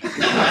madman.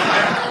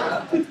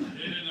 They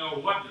didn't know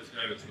what this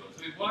guy was about.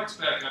 So he walks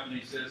back up and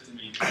he says to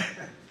me,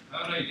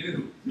 "How'd I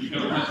do?" You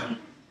know,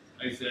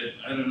 I said,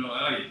 "I don't know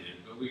how you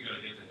did, but we got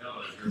to get the hell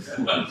out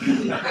of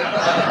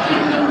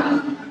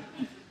here."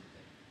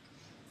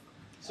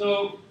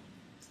 So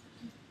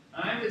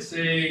I would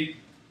say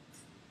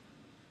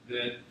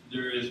that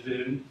there has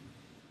been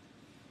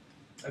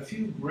a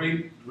few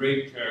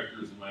great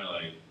characters in my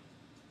life,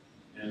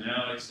 and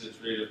Alex sits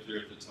right up there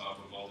at the top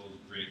of all those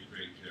great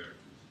characters.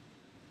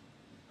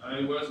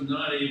 I was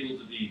not able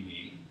to be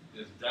me.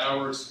 This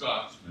dour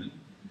Scotsman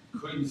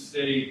couldn't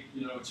stay,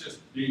 just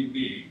being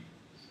me.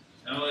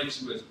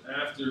 Alex was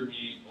after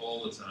me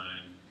all the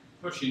time,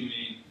 pushing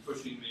me.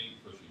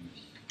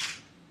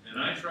 And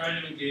I try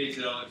to engage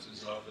Alex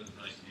as often as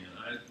I can.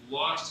 I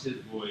lost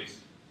his voice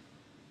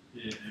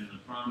in the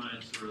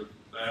prominent sort of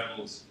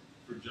battles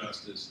for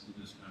justice in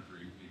this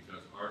country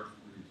because art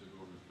really took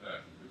over his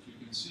passion. But you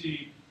can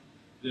see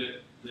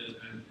that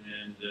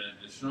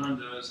as Shawn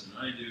does and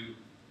I do,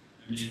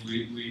 I mean,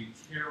 we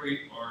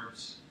carry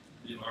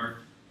the art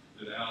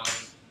that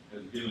Alex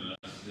has given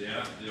us, the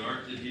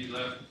art that he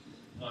left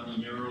on the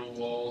mural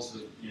walls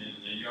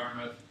in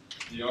Yarmouth,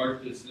 the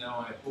art that's now,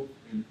 I hope,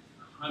 in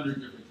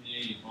 100 different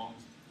Canadian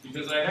homes,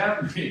 because I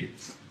have made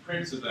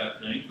prints of that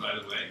thing, by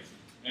the way,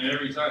 and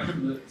every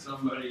time that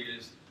somebody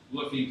is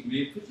looking to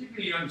me,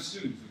 particularly young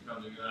students who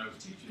come to me when I was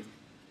teaching,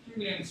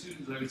 particularly young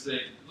students, I would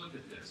say, look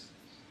at this.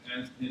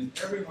 And in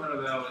every one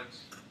of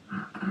Alex's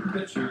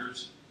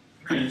pictures,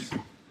 prints,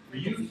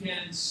 you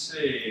can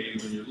say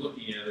when you're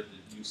looking at it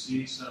that you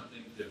see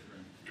something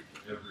different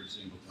every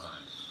single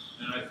time.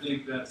 And I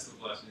think that's the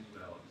blessing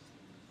of Alex.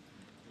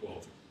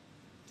 Cool.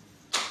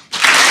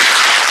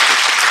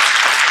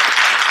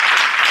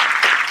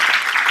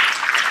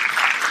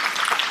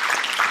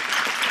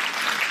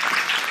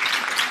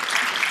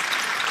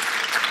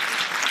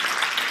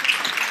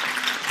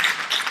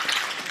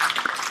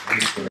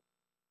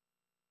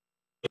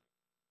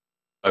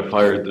 I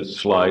fired the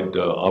slide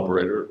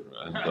operator,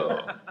 and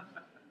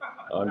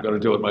I'm going to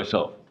do it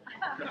myself.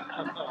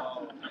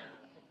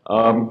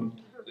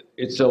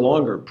 It's a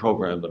longer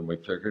program than we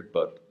figured,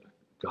 but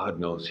God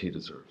knows he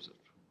deserves it.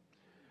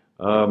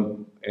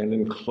 And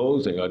in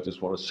closing, I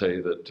just want to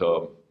say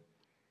that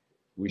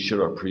we should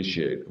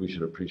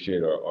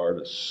appreciate our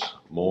artists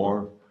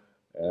more.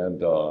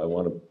 And I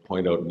want to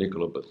point out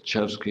Nicola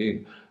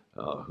Bachevsky,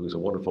 who's a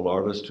wonderful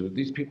artist.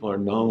 These people are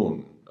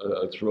known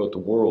throughout the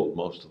world,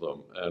 most of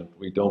them, and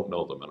we don't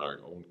know them in our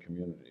own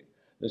community.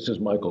 This is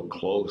Michael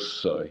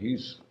Close.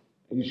 He's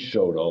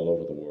showed all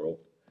over the world,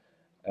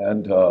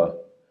 and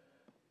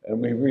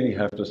we really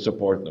have to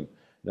support them.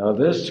 Now,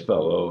 this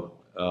fellow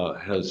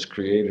has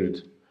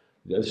created.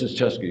 This is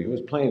Chesky, who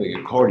was playing the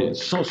accordion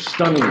so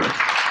stunningly.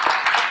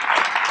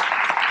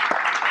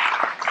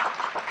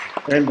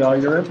 And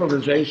your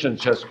improvisation,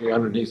 Chesky,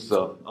 underneath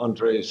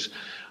Andrei's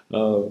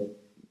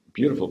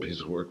beautiful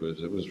piece of work,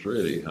 it was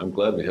really, I'm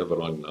glad we have it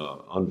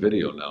on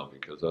video now,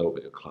 because that'll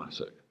be a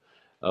classic.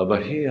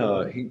 But he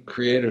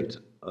created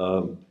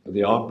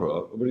the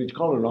opera. What did you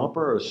call it, an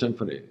opera or a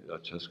symphony,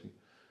 Chesky?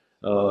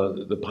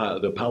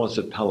 The Palace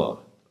at Pella,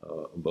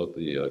 about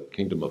the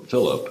Kingdom of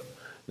Philip.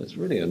 It's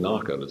really a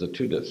knockout. It's a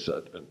 2-disc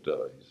set, and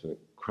he's an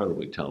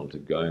incredibly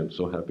talented guy. I'm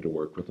so happy to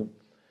work with him.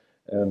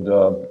 And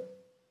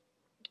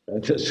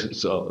this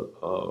is a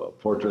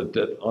portrait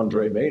that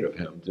Andre made of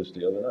him just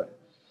the other night.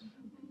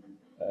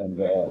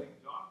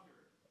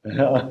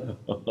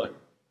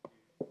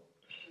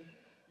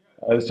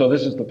 And so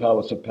this is the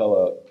Palace of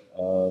Pella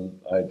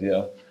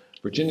idea.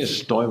 Virginia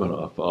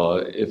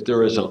Stoyanovich, if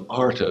there is an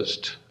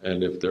artist,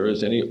 and if there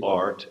is any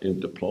art in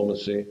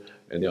diplomacy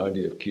and the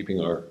idea of keeping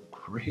our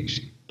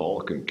crazy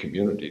Balkan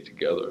community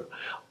together,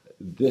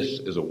 this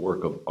is a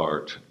work of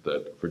art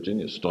that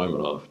Virginia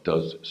Stoyanovich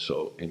does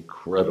so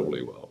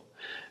incredibly well.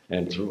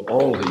 And through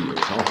all the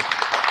years,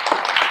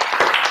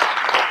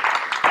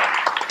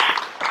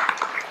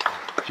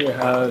 she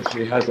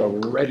has a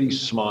ready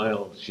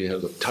smile, she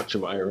has a touch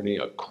of irony,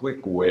 a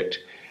quick wit,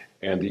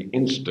 and the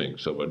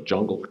instincts of a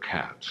jungle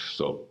cat.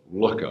 So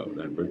look out.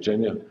 And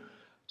Virginia,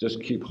 just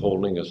keep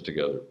holding us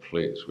together,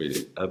 please.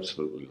 We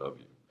absolutely love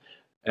you.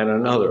 And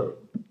another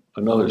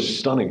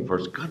stunning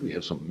person. God, we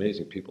have some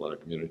amazing people in our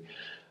community.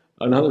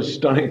 Another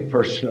stunning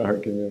person in our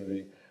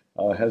community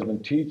has been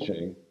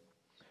teaching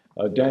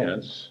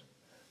dance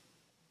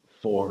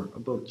for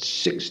about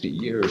 60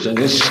 years and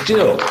is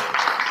still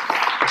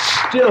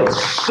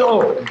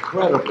so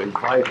incredibly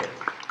vital.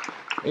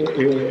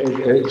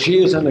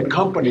 She is in the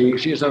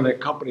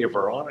company of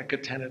Veronica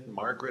Tennant and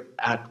Margaret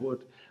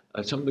Atwood,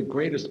 some of the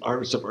greatest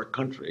artists of our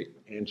country,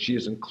 and she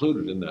is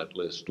included in that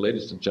list.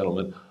 Ladies and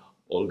gentlemen,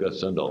 Olga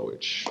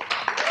Sandolowich.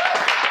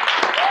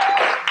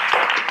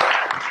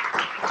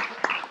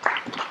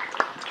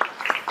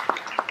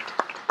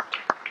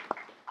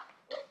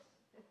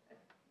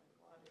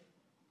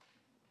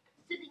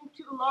 Sitting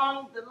too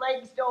long, the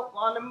legs don't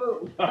want to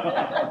move.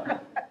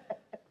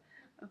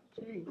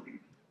 Okay.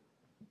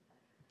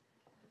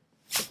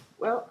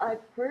 Well,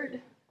 I've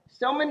heard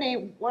so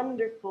many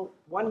wonderful,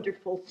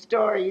 wonderful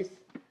stories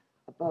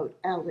about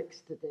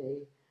Alex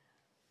today.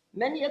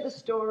 Many of the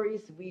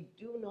stories we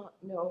do not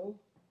know.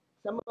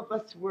 Some of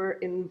us were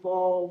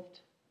involved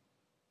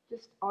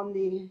just on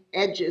the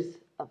edges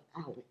of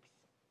Alex.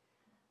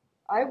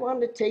 I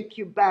want to take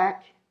you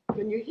back.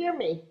 Can you hear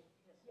me?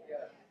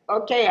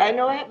 Okay, I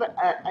know I have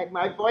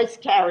my voice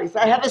carries.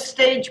 I have a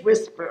stage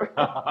whisper.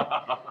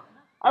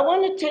 I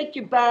want to take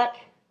you back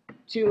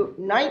to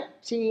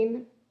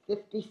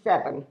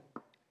 1957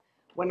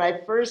 when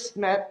I first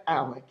met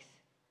Alex.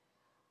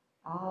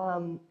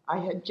 I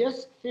had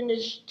just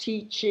finished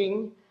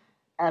teaching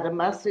at a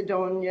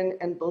Macedonian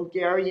and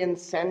Bulgarian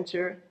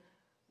center,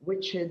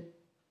 which had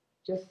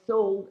just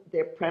sold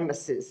their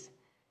premises.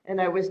 And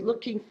I was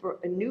looking for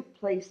a new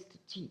place to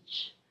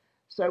teach.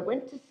 So I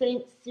went to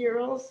St.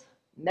 Cyril's,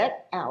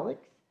 met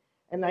Alex,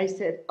 and I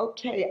said,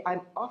 okay, I'm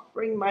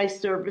offering my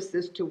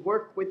services to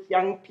work with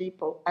young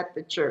people at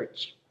the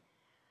church.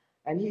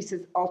 And he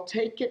says, I'll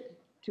take it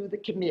to the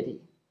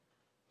committee.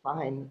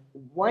 Fine.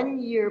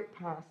 1 year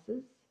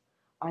passes.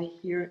 I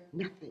hear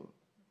nothing.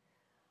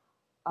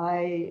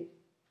 I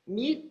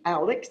meet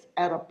Alex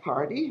at a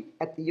party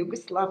at the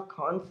Yugoslav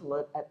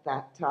consulate at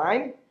that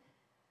time.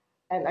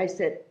 And I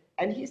said,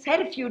 and he's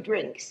had a few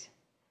drinks.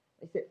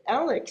 I said,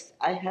 Alex,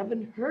 I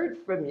haven't heard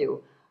from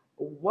you.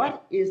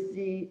 What is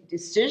the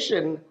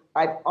decision?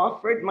 I've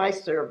offered my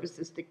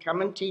services to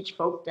come and teach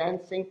folk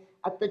dancing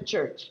at the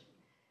church.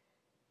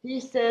 He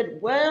said,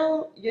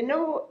 well, you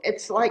know,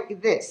 it's like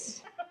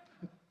this.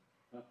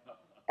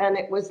 And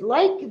it was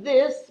like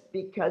this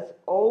because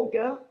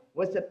Olga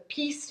was a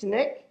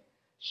peacenik.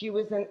 She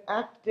was an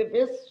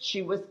activist.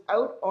 She was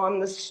out on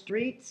the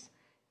streets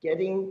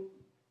getting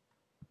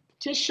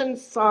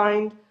petitions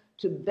signed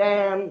to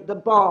ban the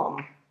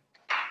bomb.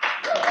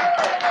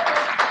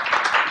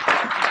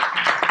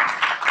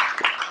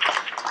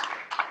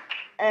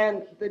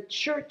 And the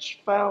church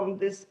found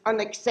this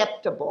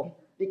unacceptable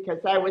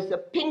because I was a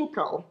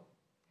pinko.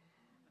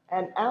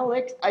 And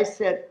Alex, I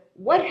said,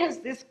 what has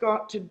this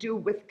got to do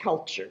with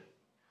culture?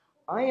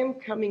 I am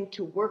coming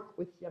to work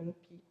with young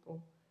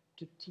people,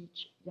 to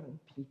teach young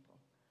people.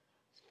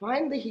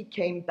 Finally, he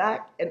came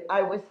back and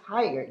I was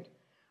hired.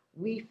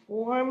 We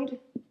formed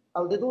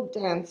a little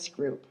dance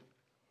group.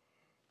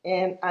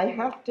 And I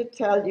have to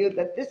tell you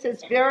that this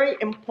is very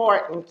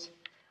important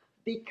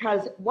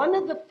because one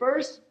of the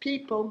first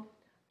people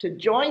to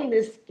join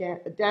this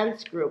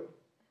dance group,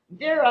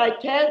 there, I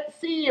can't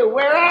see you,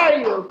 where are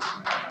you?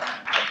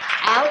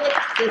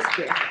 Alex's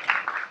sister.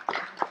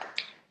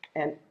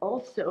 And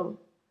also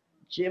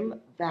Jim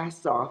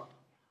Vassoff,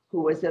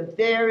 who was a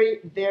very,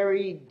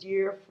 very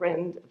dear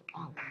friend of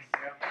Alex.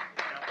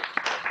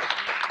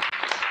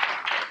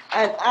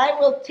 And I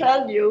will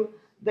tell you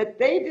that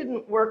they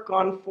didn't work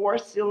on 4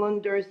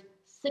 cylinders,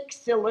 6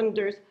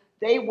 cylinders,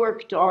 they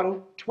worked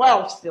on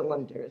 12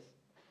 cylinders.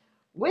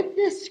 With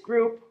this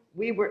group,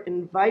 we were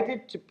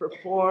invited to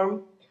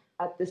perform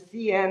at the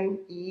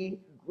CNE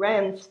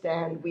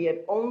grandstand. We had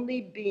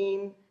only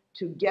been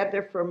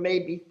together for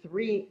maybe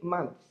 3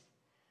 months.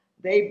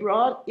 They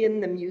brought in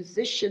the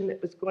musician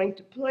that was going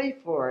to play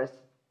for us.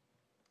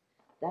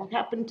 That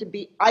happened to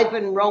be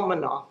Ivan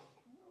Romanov.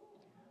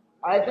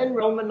 Ivan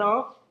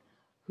Romanov,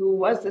 who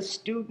was a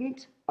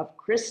student of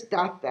Chris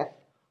Stoyanovich,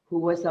 who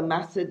was a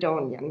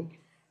Macedonian.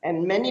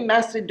 And many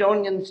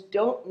Macedonians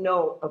don't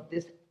know of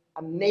this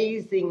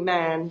amazing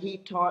man. He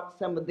taught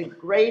some of the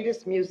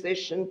greatest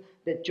musicians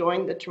that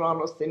joined the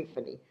Toronto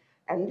Symphony.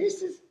 And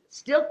this is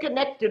still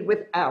connected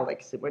with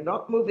Alex. We're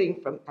not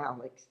moving from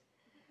Alex.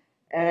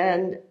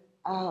 And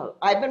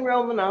Ivan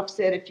Romanov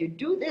said, if you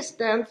do this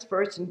dance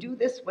first and do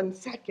this one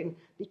second,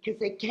 because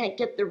they can't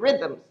get the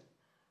rhythms,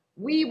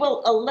 we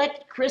will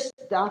elect Chris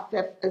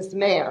Stoyanovich as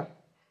mayor.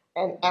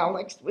 And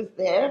Alex was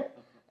there.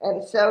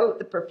 And so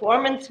the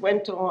performance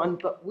went on,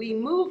 but we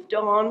moved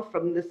on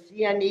from the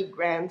CNE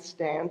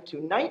grandstand to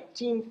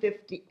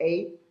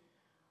 1958,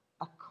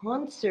 a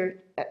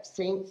concert at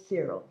St.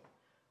 Cyril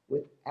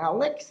with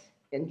Alex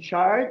in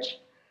charge,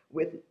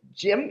 with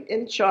Jim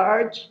in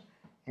charge,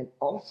 and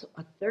also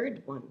a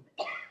third one,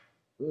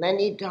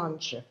 Lenny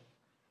Donchev.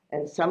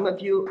 And some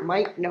of you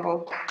might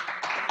know.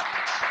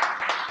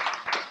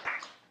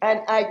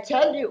 And I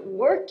tell you,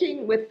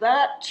 working with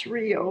that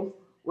trio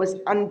was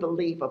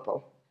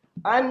unbelievable.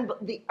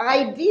 The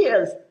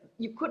ideas,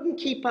 you couldn't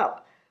keep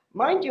up.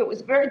 Mind you, it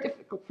was very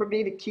difficult for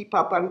me to keep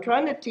up. I'm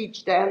trying to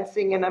teach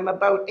dancing and I'm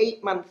about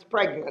 8 months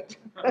pregnant.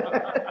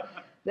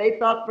 They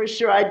thought for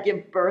sure I'd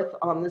give birth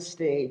on the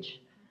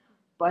stage.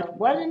 But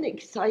what an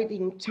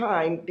exciting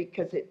time,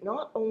 because it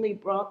not only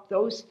brought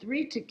those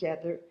 3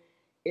 together,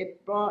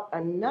 it brought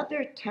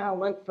another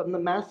talent from the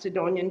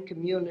Macedonian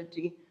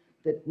community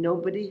that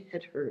nobody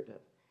had heard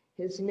of.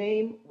 His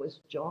name was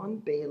John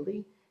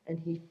Bailey, and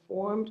he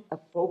formed a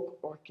folk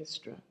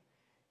orchestra.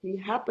 He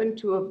happened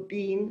to have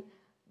been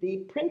the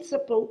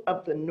principal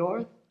of the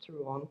North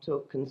Toronto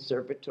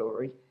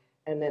Conservatory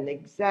and an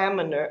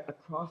examiner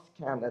across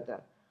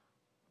Canada.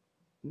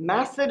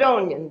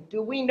 Macedonian,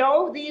 do we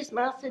know these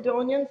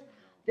Macedonians?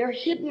 They're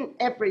hidden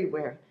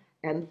everywhere.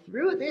 And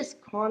through this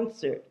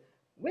concert,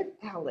 with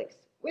Alex,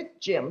 with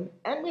Jim,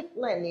 and with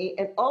Lenny,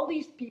 and all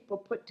these people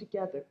put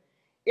together,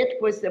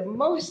 it was the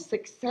most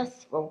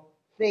successful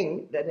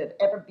thing that had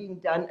ever been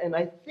done, and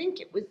I think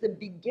it was the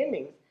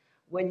beginnings.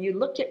 When you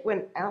look at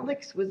when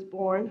Alex was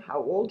born,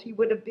 how old he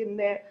would have been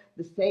there,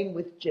 the same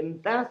with Jim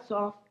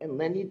Vassoff and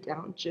Lenny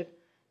Donchev,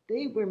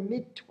 they were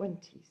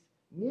mid-20s,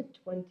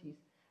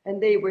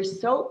 and they were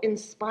so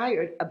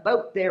inspired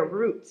about their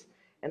roots.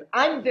 And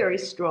I'm very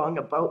strong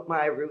about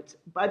my roots.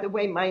 By the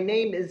way, my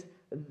name is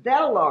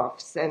Olga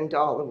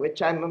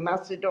Sandolowich. I'm a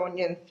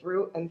Macedonian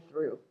through and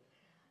through.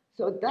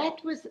 So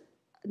that was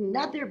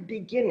another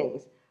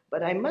beginnings.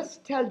 But I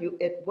must tell you,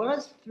 it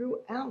was through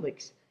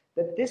Alex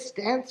that this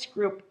dance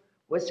group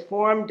was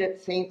formed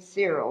at St.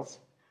 Cyril's.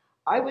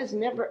 I was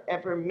never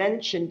ever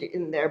mentioned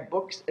in their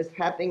books as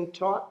having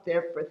taught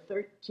there for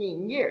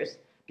 13 years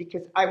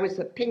because I was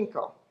a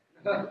pinko.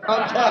 And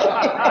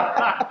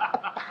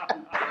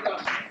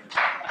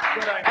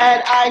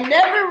I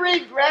never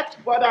regret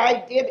what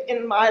I did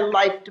in my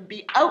life to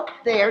be out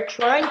there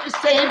trying to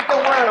save the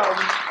world.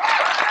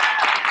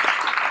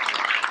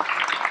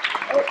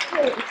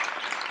 Okay.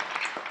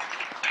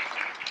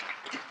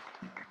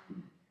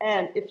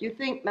 And if you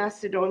think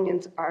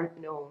Macedonians aren't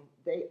known,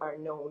 they are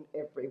known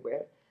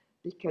everywhere.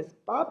 Because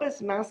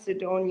Baba's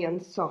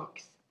Macedonian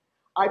Socks,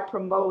 I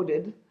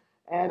promoted,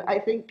 and I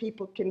think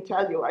people can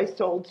tell you, I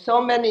sold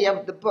so many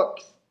of the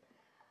books.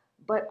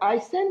 But I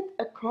sent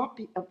a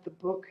copy of the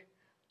book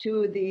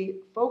to the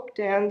folk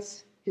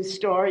dance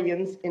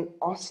historians in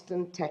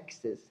Austin,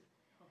 Texas.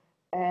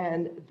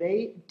 And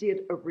they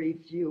did a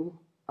review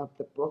of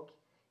the book.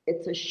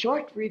 It's a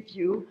short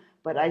review,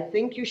 but I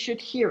think you should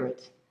hear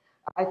it.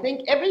 I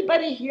think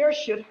everybody here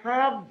should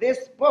have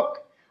this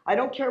book. I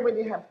don't care whether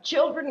you have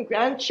children,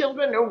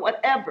 grandchildren, or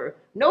whatever.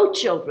 No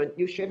children,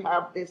 you should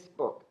have this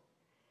book.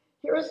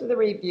 Here's the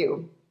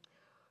review.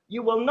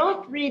 You will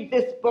not read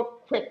this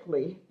book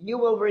quickly. You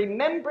will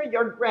remember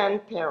your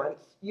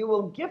grandparents. You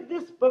will give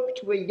this book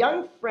to a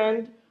young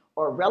friend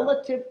or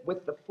relative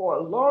with the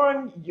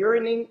forlorn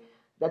yearning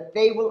that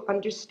they will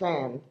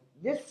understand.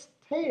 This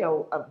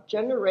tale of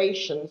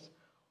generations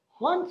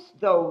haunts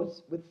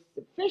those with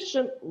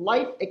sufficient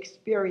life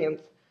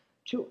experience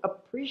to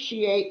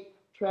appreciate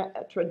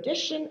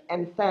tradition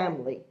and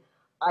family.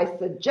 I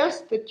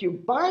suggest that you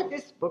buy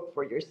this book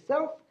for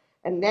yourself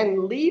and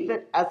then leave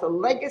it as a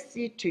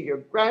legacy to your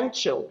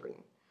grandchildren.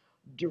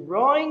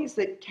 Drawings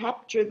that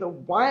capture the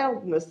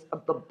wildness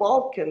of the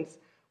Balkans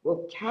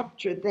will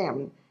capture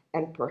them,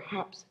 and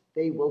perhaps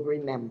they will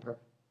remember.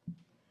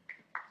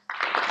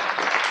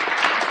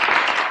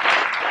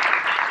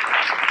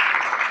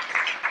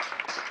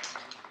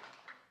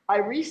 I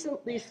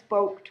recently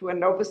spoke to a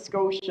Nova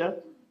Scotia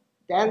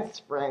dance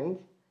friend,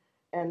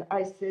 and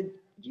I said,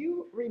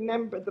 you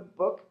remember the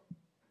book,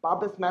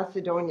 Baba's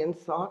Macedonian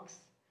Socks?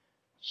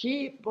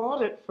 She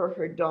bought it for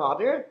her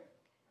daughter,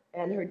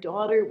 and her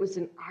daughter was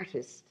an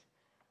artist.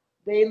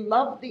 They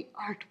loved the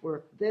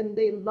artwork, then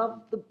they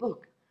loved the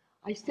book.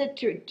 I said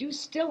to her, do you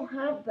still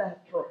have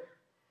that book?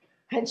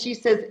 And she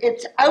says,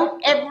 it's out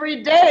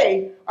every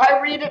day. I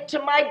read it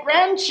to my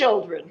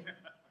grandchildren.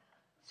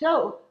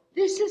 So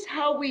this is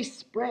how we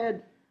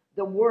spread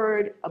the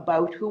word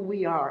about who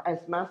we are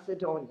as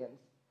Macedonians.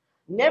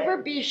 Never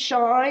be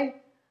shy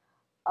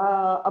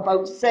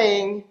about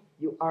saying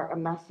you are a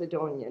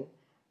Macedonian.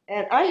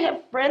 And I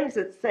have friends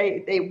that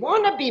say they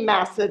want to be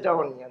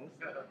Macedonians.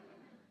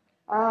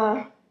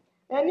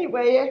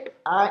 Anyway,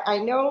 I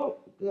know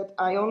that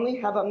I only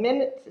have a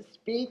minute to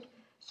speak,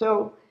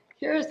 so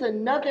here's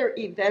another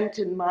event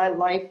in my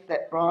life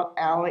that brought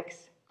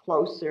Alex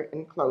closer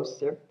and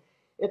closer.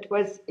 It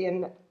was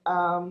in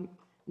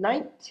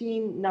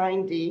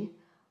 1990.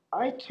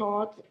 I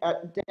taught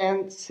at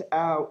dance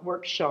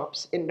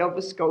workshops in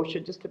Nova Scotia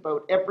just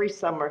about every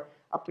summer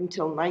up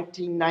until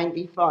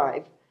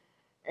 1995.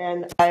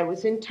 And I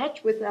was in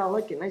touch with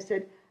Alex, and I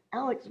said,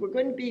 Alex, we're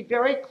going to be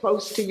very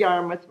close to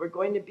Yarmouth. We're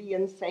going to be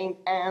in St.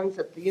 Anne's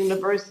at the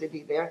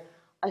university there.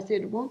 I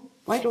said, well,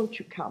 why don't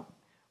you come?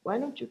 Why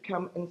don't you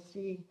come and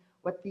see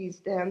what these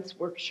dance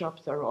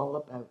workshops are all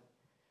about?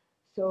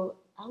 So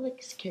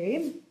Alex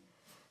came,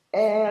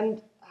 and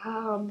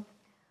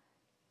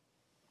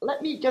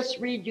let me just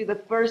read you the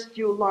first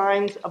few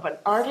lines of an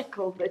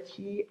article that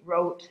he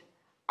wrote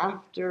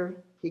after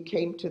he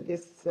came to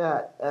this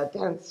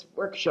dance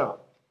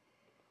workshop.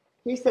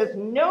 He says,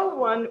 no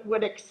one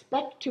would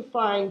expect to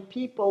find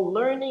people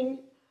learning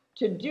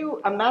to do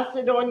a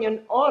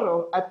Macedonian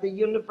oro at the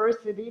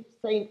University of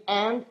St.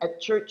 Anne at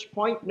Church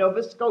Point,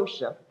 Nova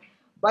Scotia.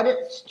 But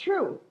it's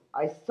true.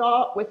 I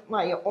saw it with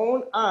my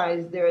own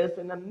eyes. There is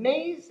an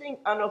amazing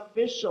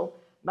unofficial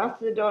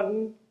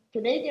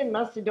Canadian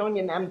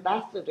Macedonian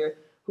ambassador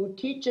who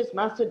teaches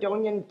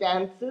Macedonian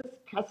dances,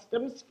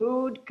 customs,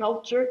 food,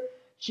 culture.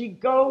 She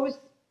goes,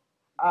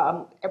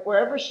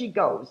 wherever she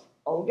goes,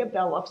 Olga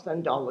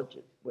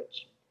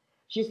Sandolowich.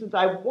 She says,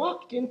 I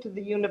walked into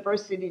the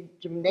university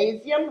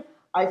gymnasium.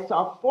 I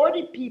saw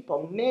 40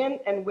 people, men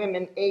and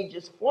women,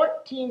 ages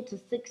 14 to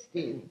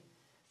 60,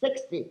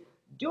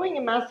 doing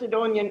a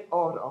Macedonian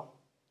oro.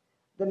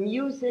 The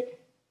music,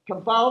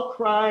 cabal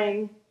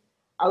crying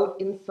out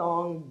in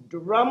song,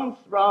 drum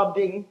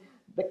throbbing,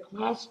 the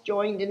class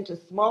joined into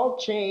small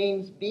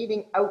chains,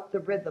 beating out the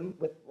rhythm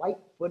with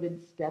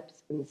light-footed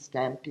steps and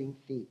stamping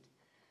feet.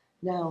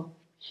 Now,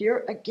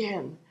 here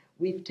again,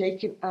 we've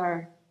taken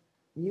our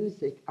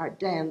music, our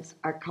dance,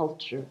 our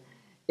culture.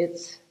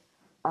 It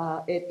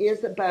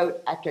is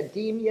about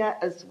academia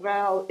as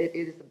well. It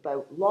is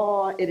about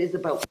law. It is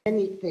about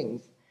many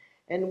things.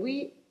 And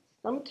we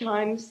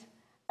sometimes,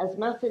 as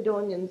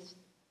Macedonians,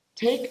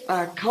 take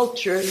our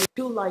culture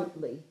too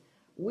lightly.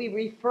 We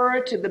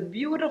refer to the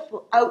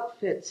beautiful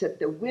outfits that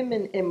the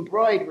women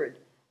embroidered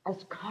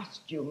as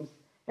costumes.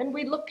 And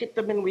we look at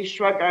them and we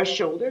shrug our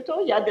shoulders.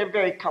 Oh yeah, they're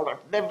very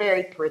colorful. They're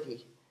very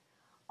pretty.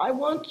 I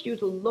want you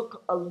to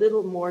look a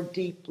little more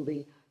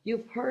deeply.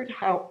 You've heard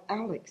how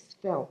Alex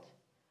felt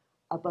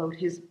about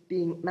his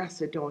being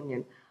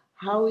Macedonian,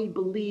 how he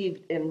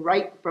believed in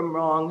right from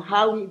wrong,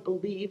 how he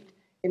believed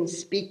in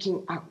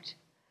speaking out.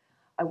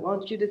 I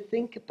want you to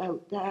think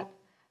about that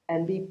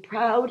and be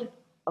proud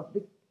of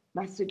the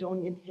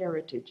Macedonian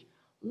heritage.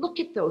 Look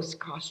at those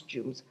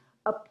costumes.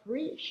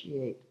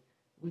 Appreciate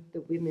what the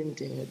women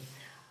did.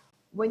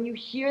 When you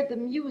hear the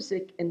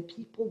music and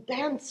people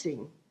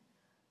dancing,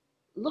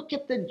 look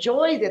at the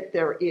joy that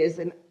there is,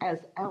 and as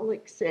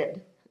Alex said,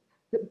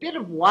 the bit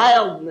of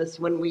wildness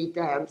when we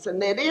dance,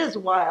 and it is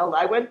wild.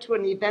 I went to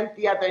an event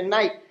the other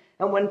night,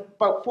 and when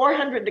about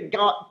 400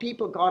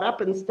 people got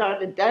up and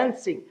started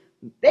dancing,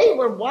 they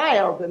were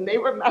wild and they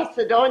were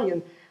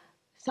Macedonian.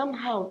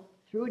 Somehow,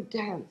 through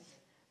dance,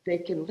 they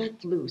can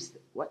let loose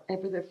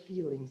whatever their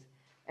feelings,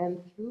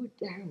 and through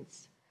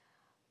dance,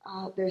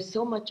 there's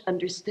so much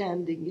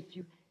understanding if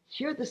you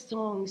hear the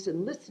songs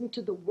and listen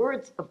to the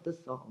words of the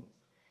songs.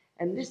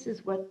 And this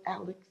is what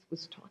Alex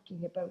was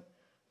talking about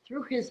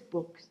through his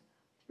books,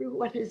 through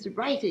what his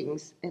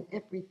writings and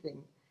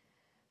everything.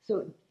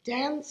 So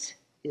dance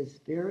is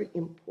very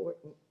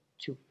important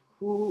to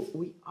who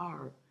we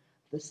are.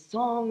 The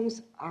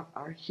songs are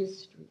our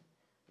history.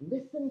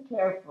 Listen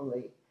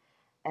carefully.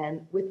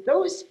 And with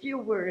those few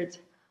words,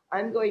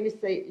 I'm going to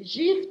say,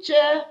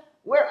 Živče,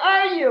 where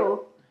are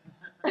you?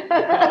 Because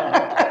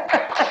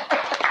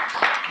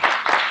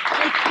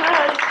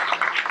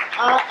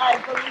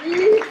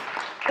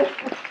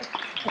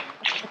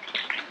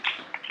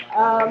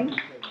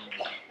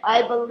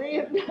I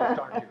believe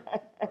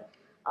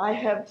I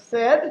have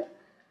said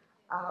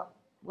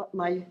what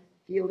my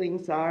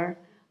feelings are.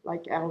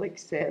 Like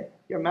Alex said,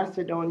 your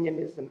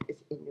Macedonianism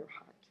is in your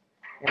heart,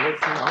 and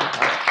it's in our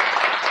heart.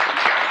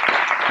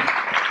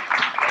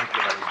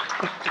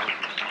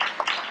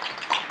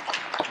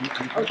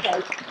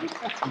 Okay.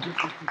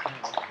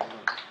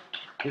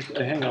 Just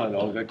hang on,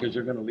 Olga, because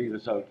you're going to lead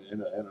us out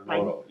in an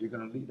auto. You're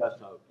going to lead us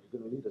out.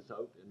 You're going to lead us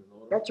out in an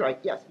auto. That's right,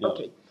 yes, yeah.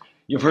 Okay.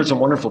 You've heard some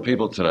wonderful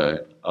people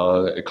today,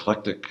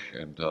 eclectic,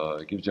 and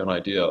it gives you an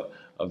idea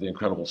of the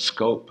incredible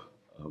scope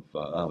of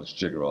Alex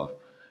Gigeroff,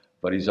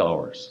 but he's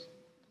ours.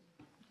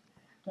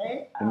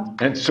 Okay.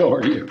 And so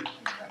are you.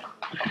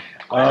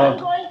 What I'm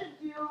going to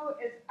do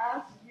is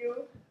ask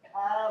you,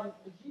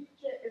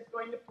 Živče is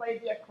going to play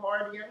the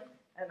accordion,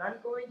 and I'm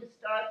going to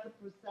start the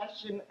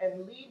procession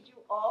and lead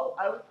you all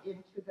out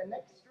into the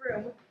next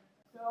room.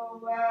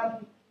 So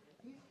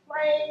he's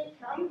playing,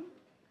 come.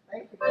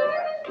 Thank you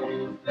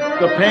very much.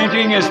 The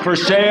painting is for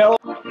sale,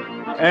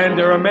 and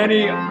there are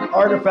many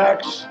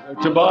artifacts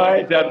to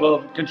buy that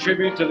will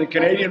contribute to the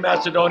Canadian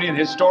Macedonian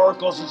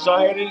Historical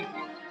Society.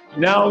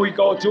 Now we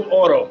go to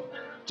Oro,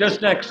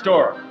 just next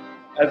door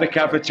at the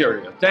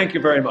cafeteria. Thank you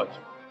very much.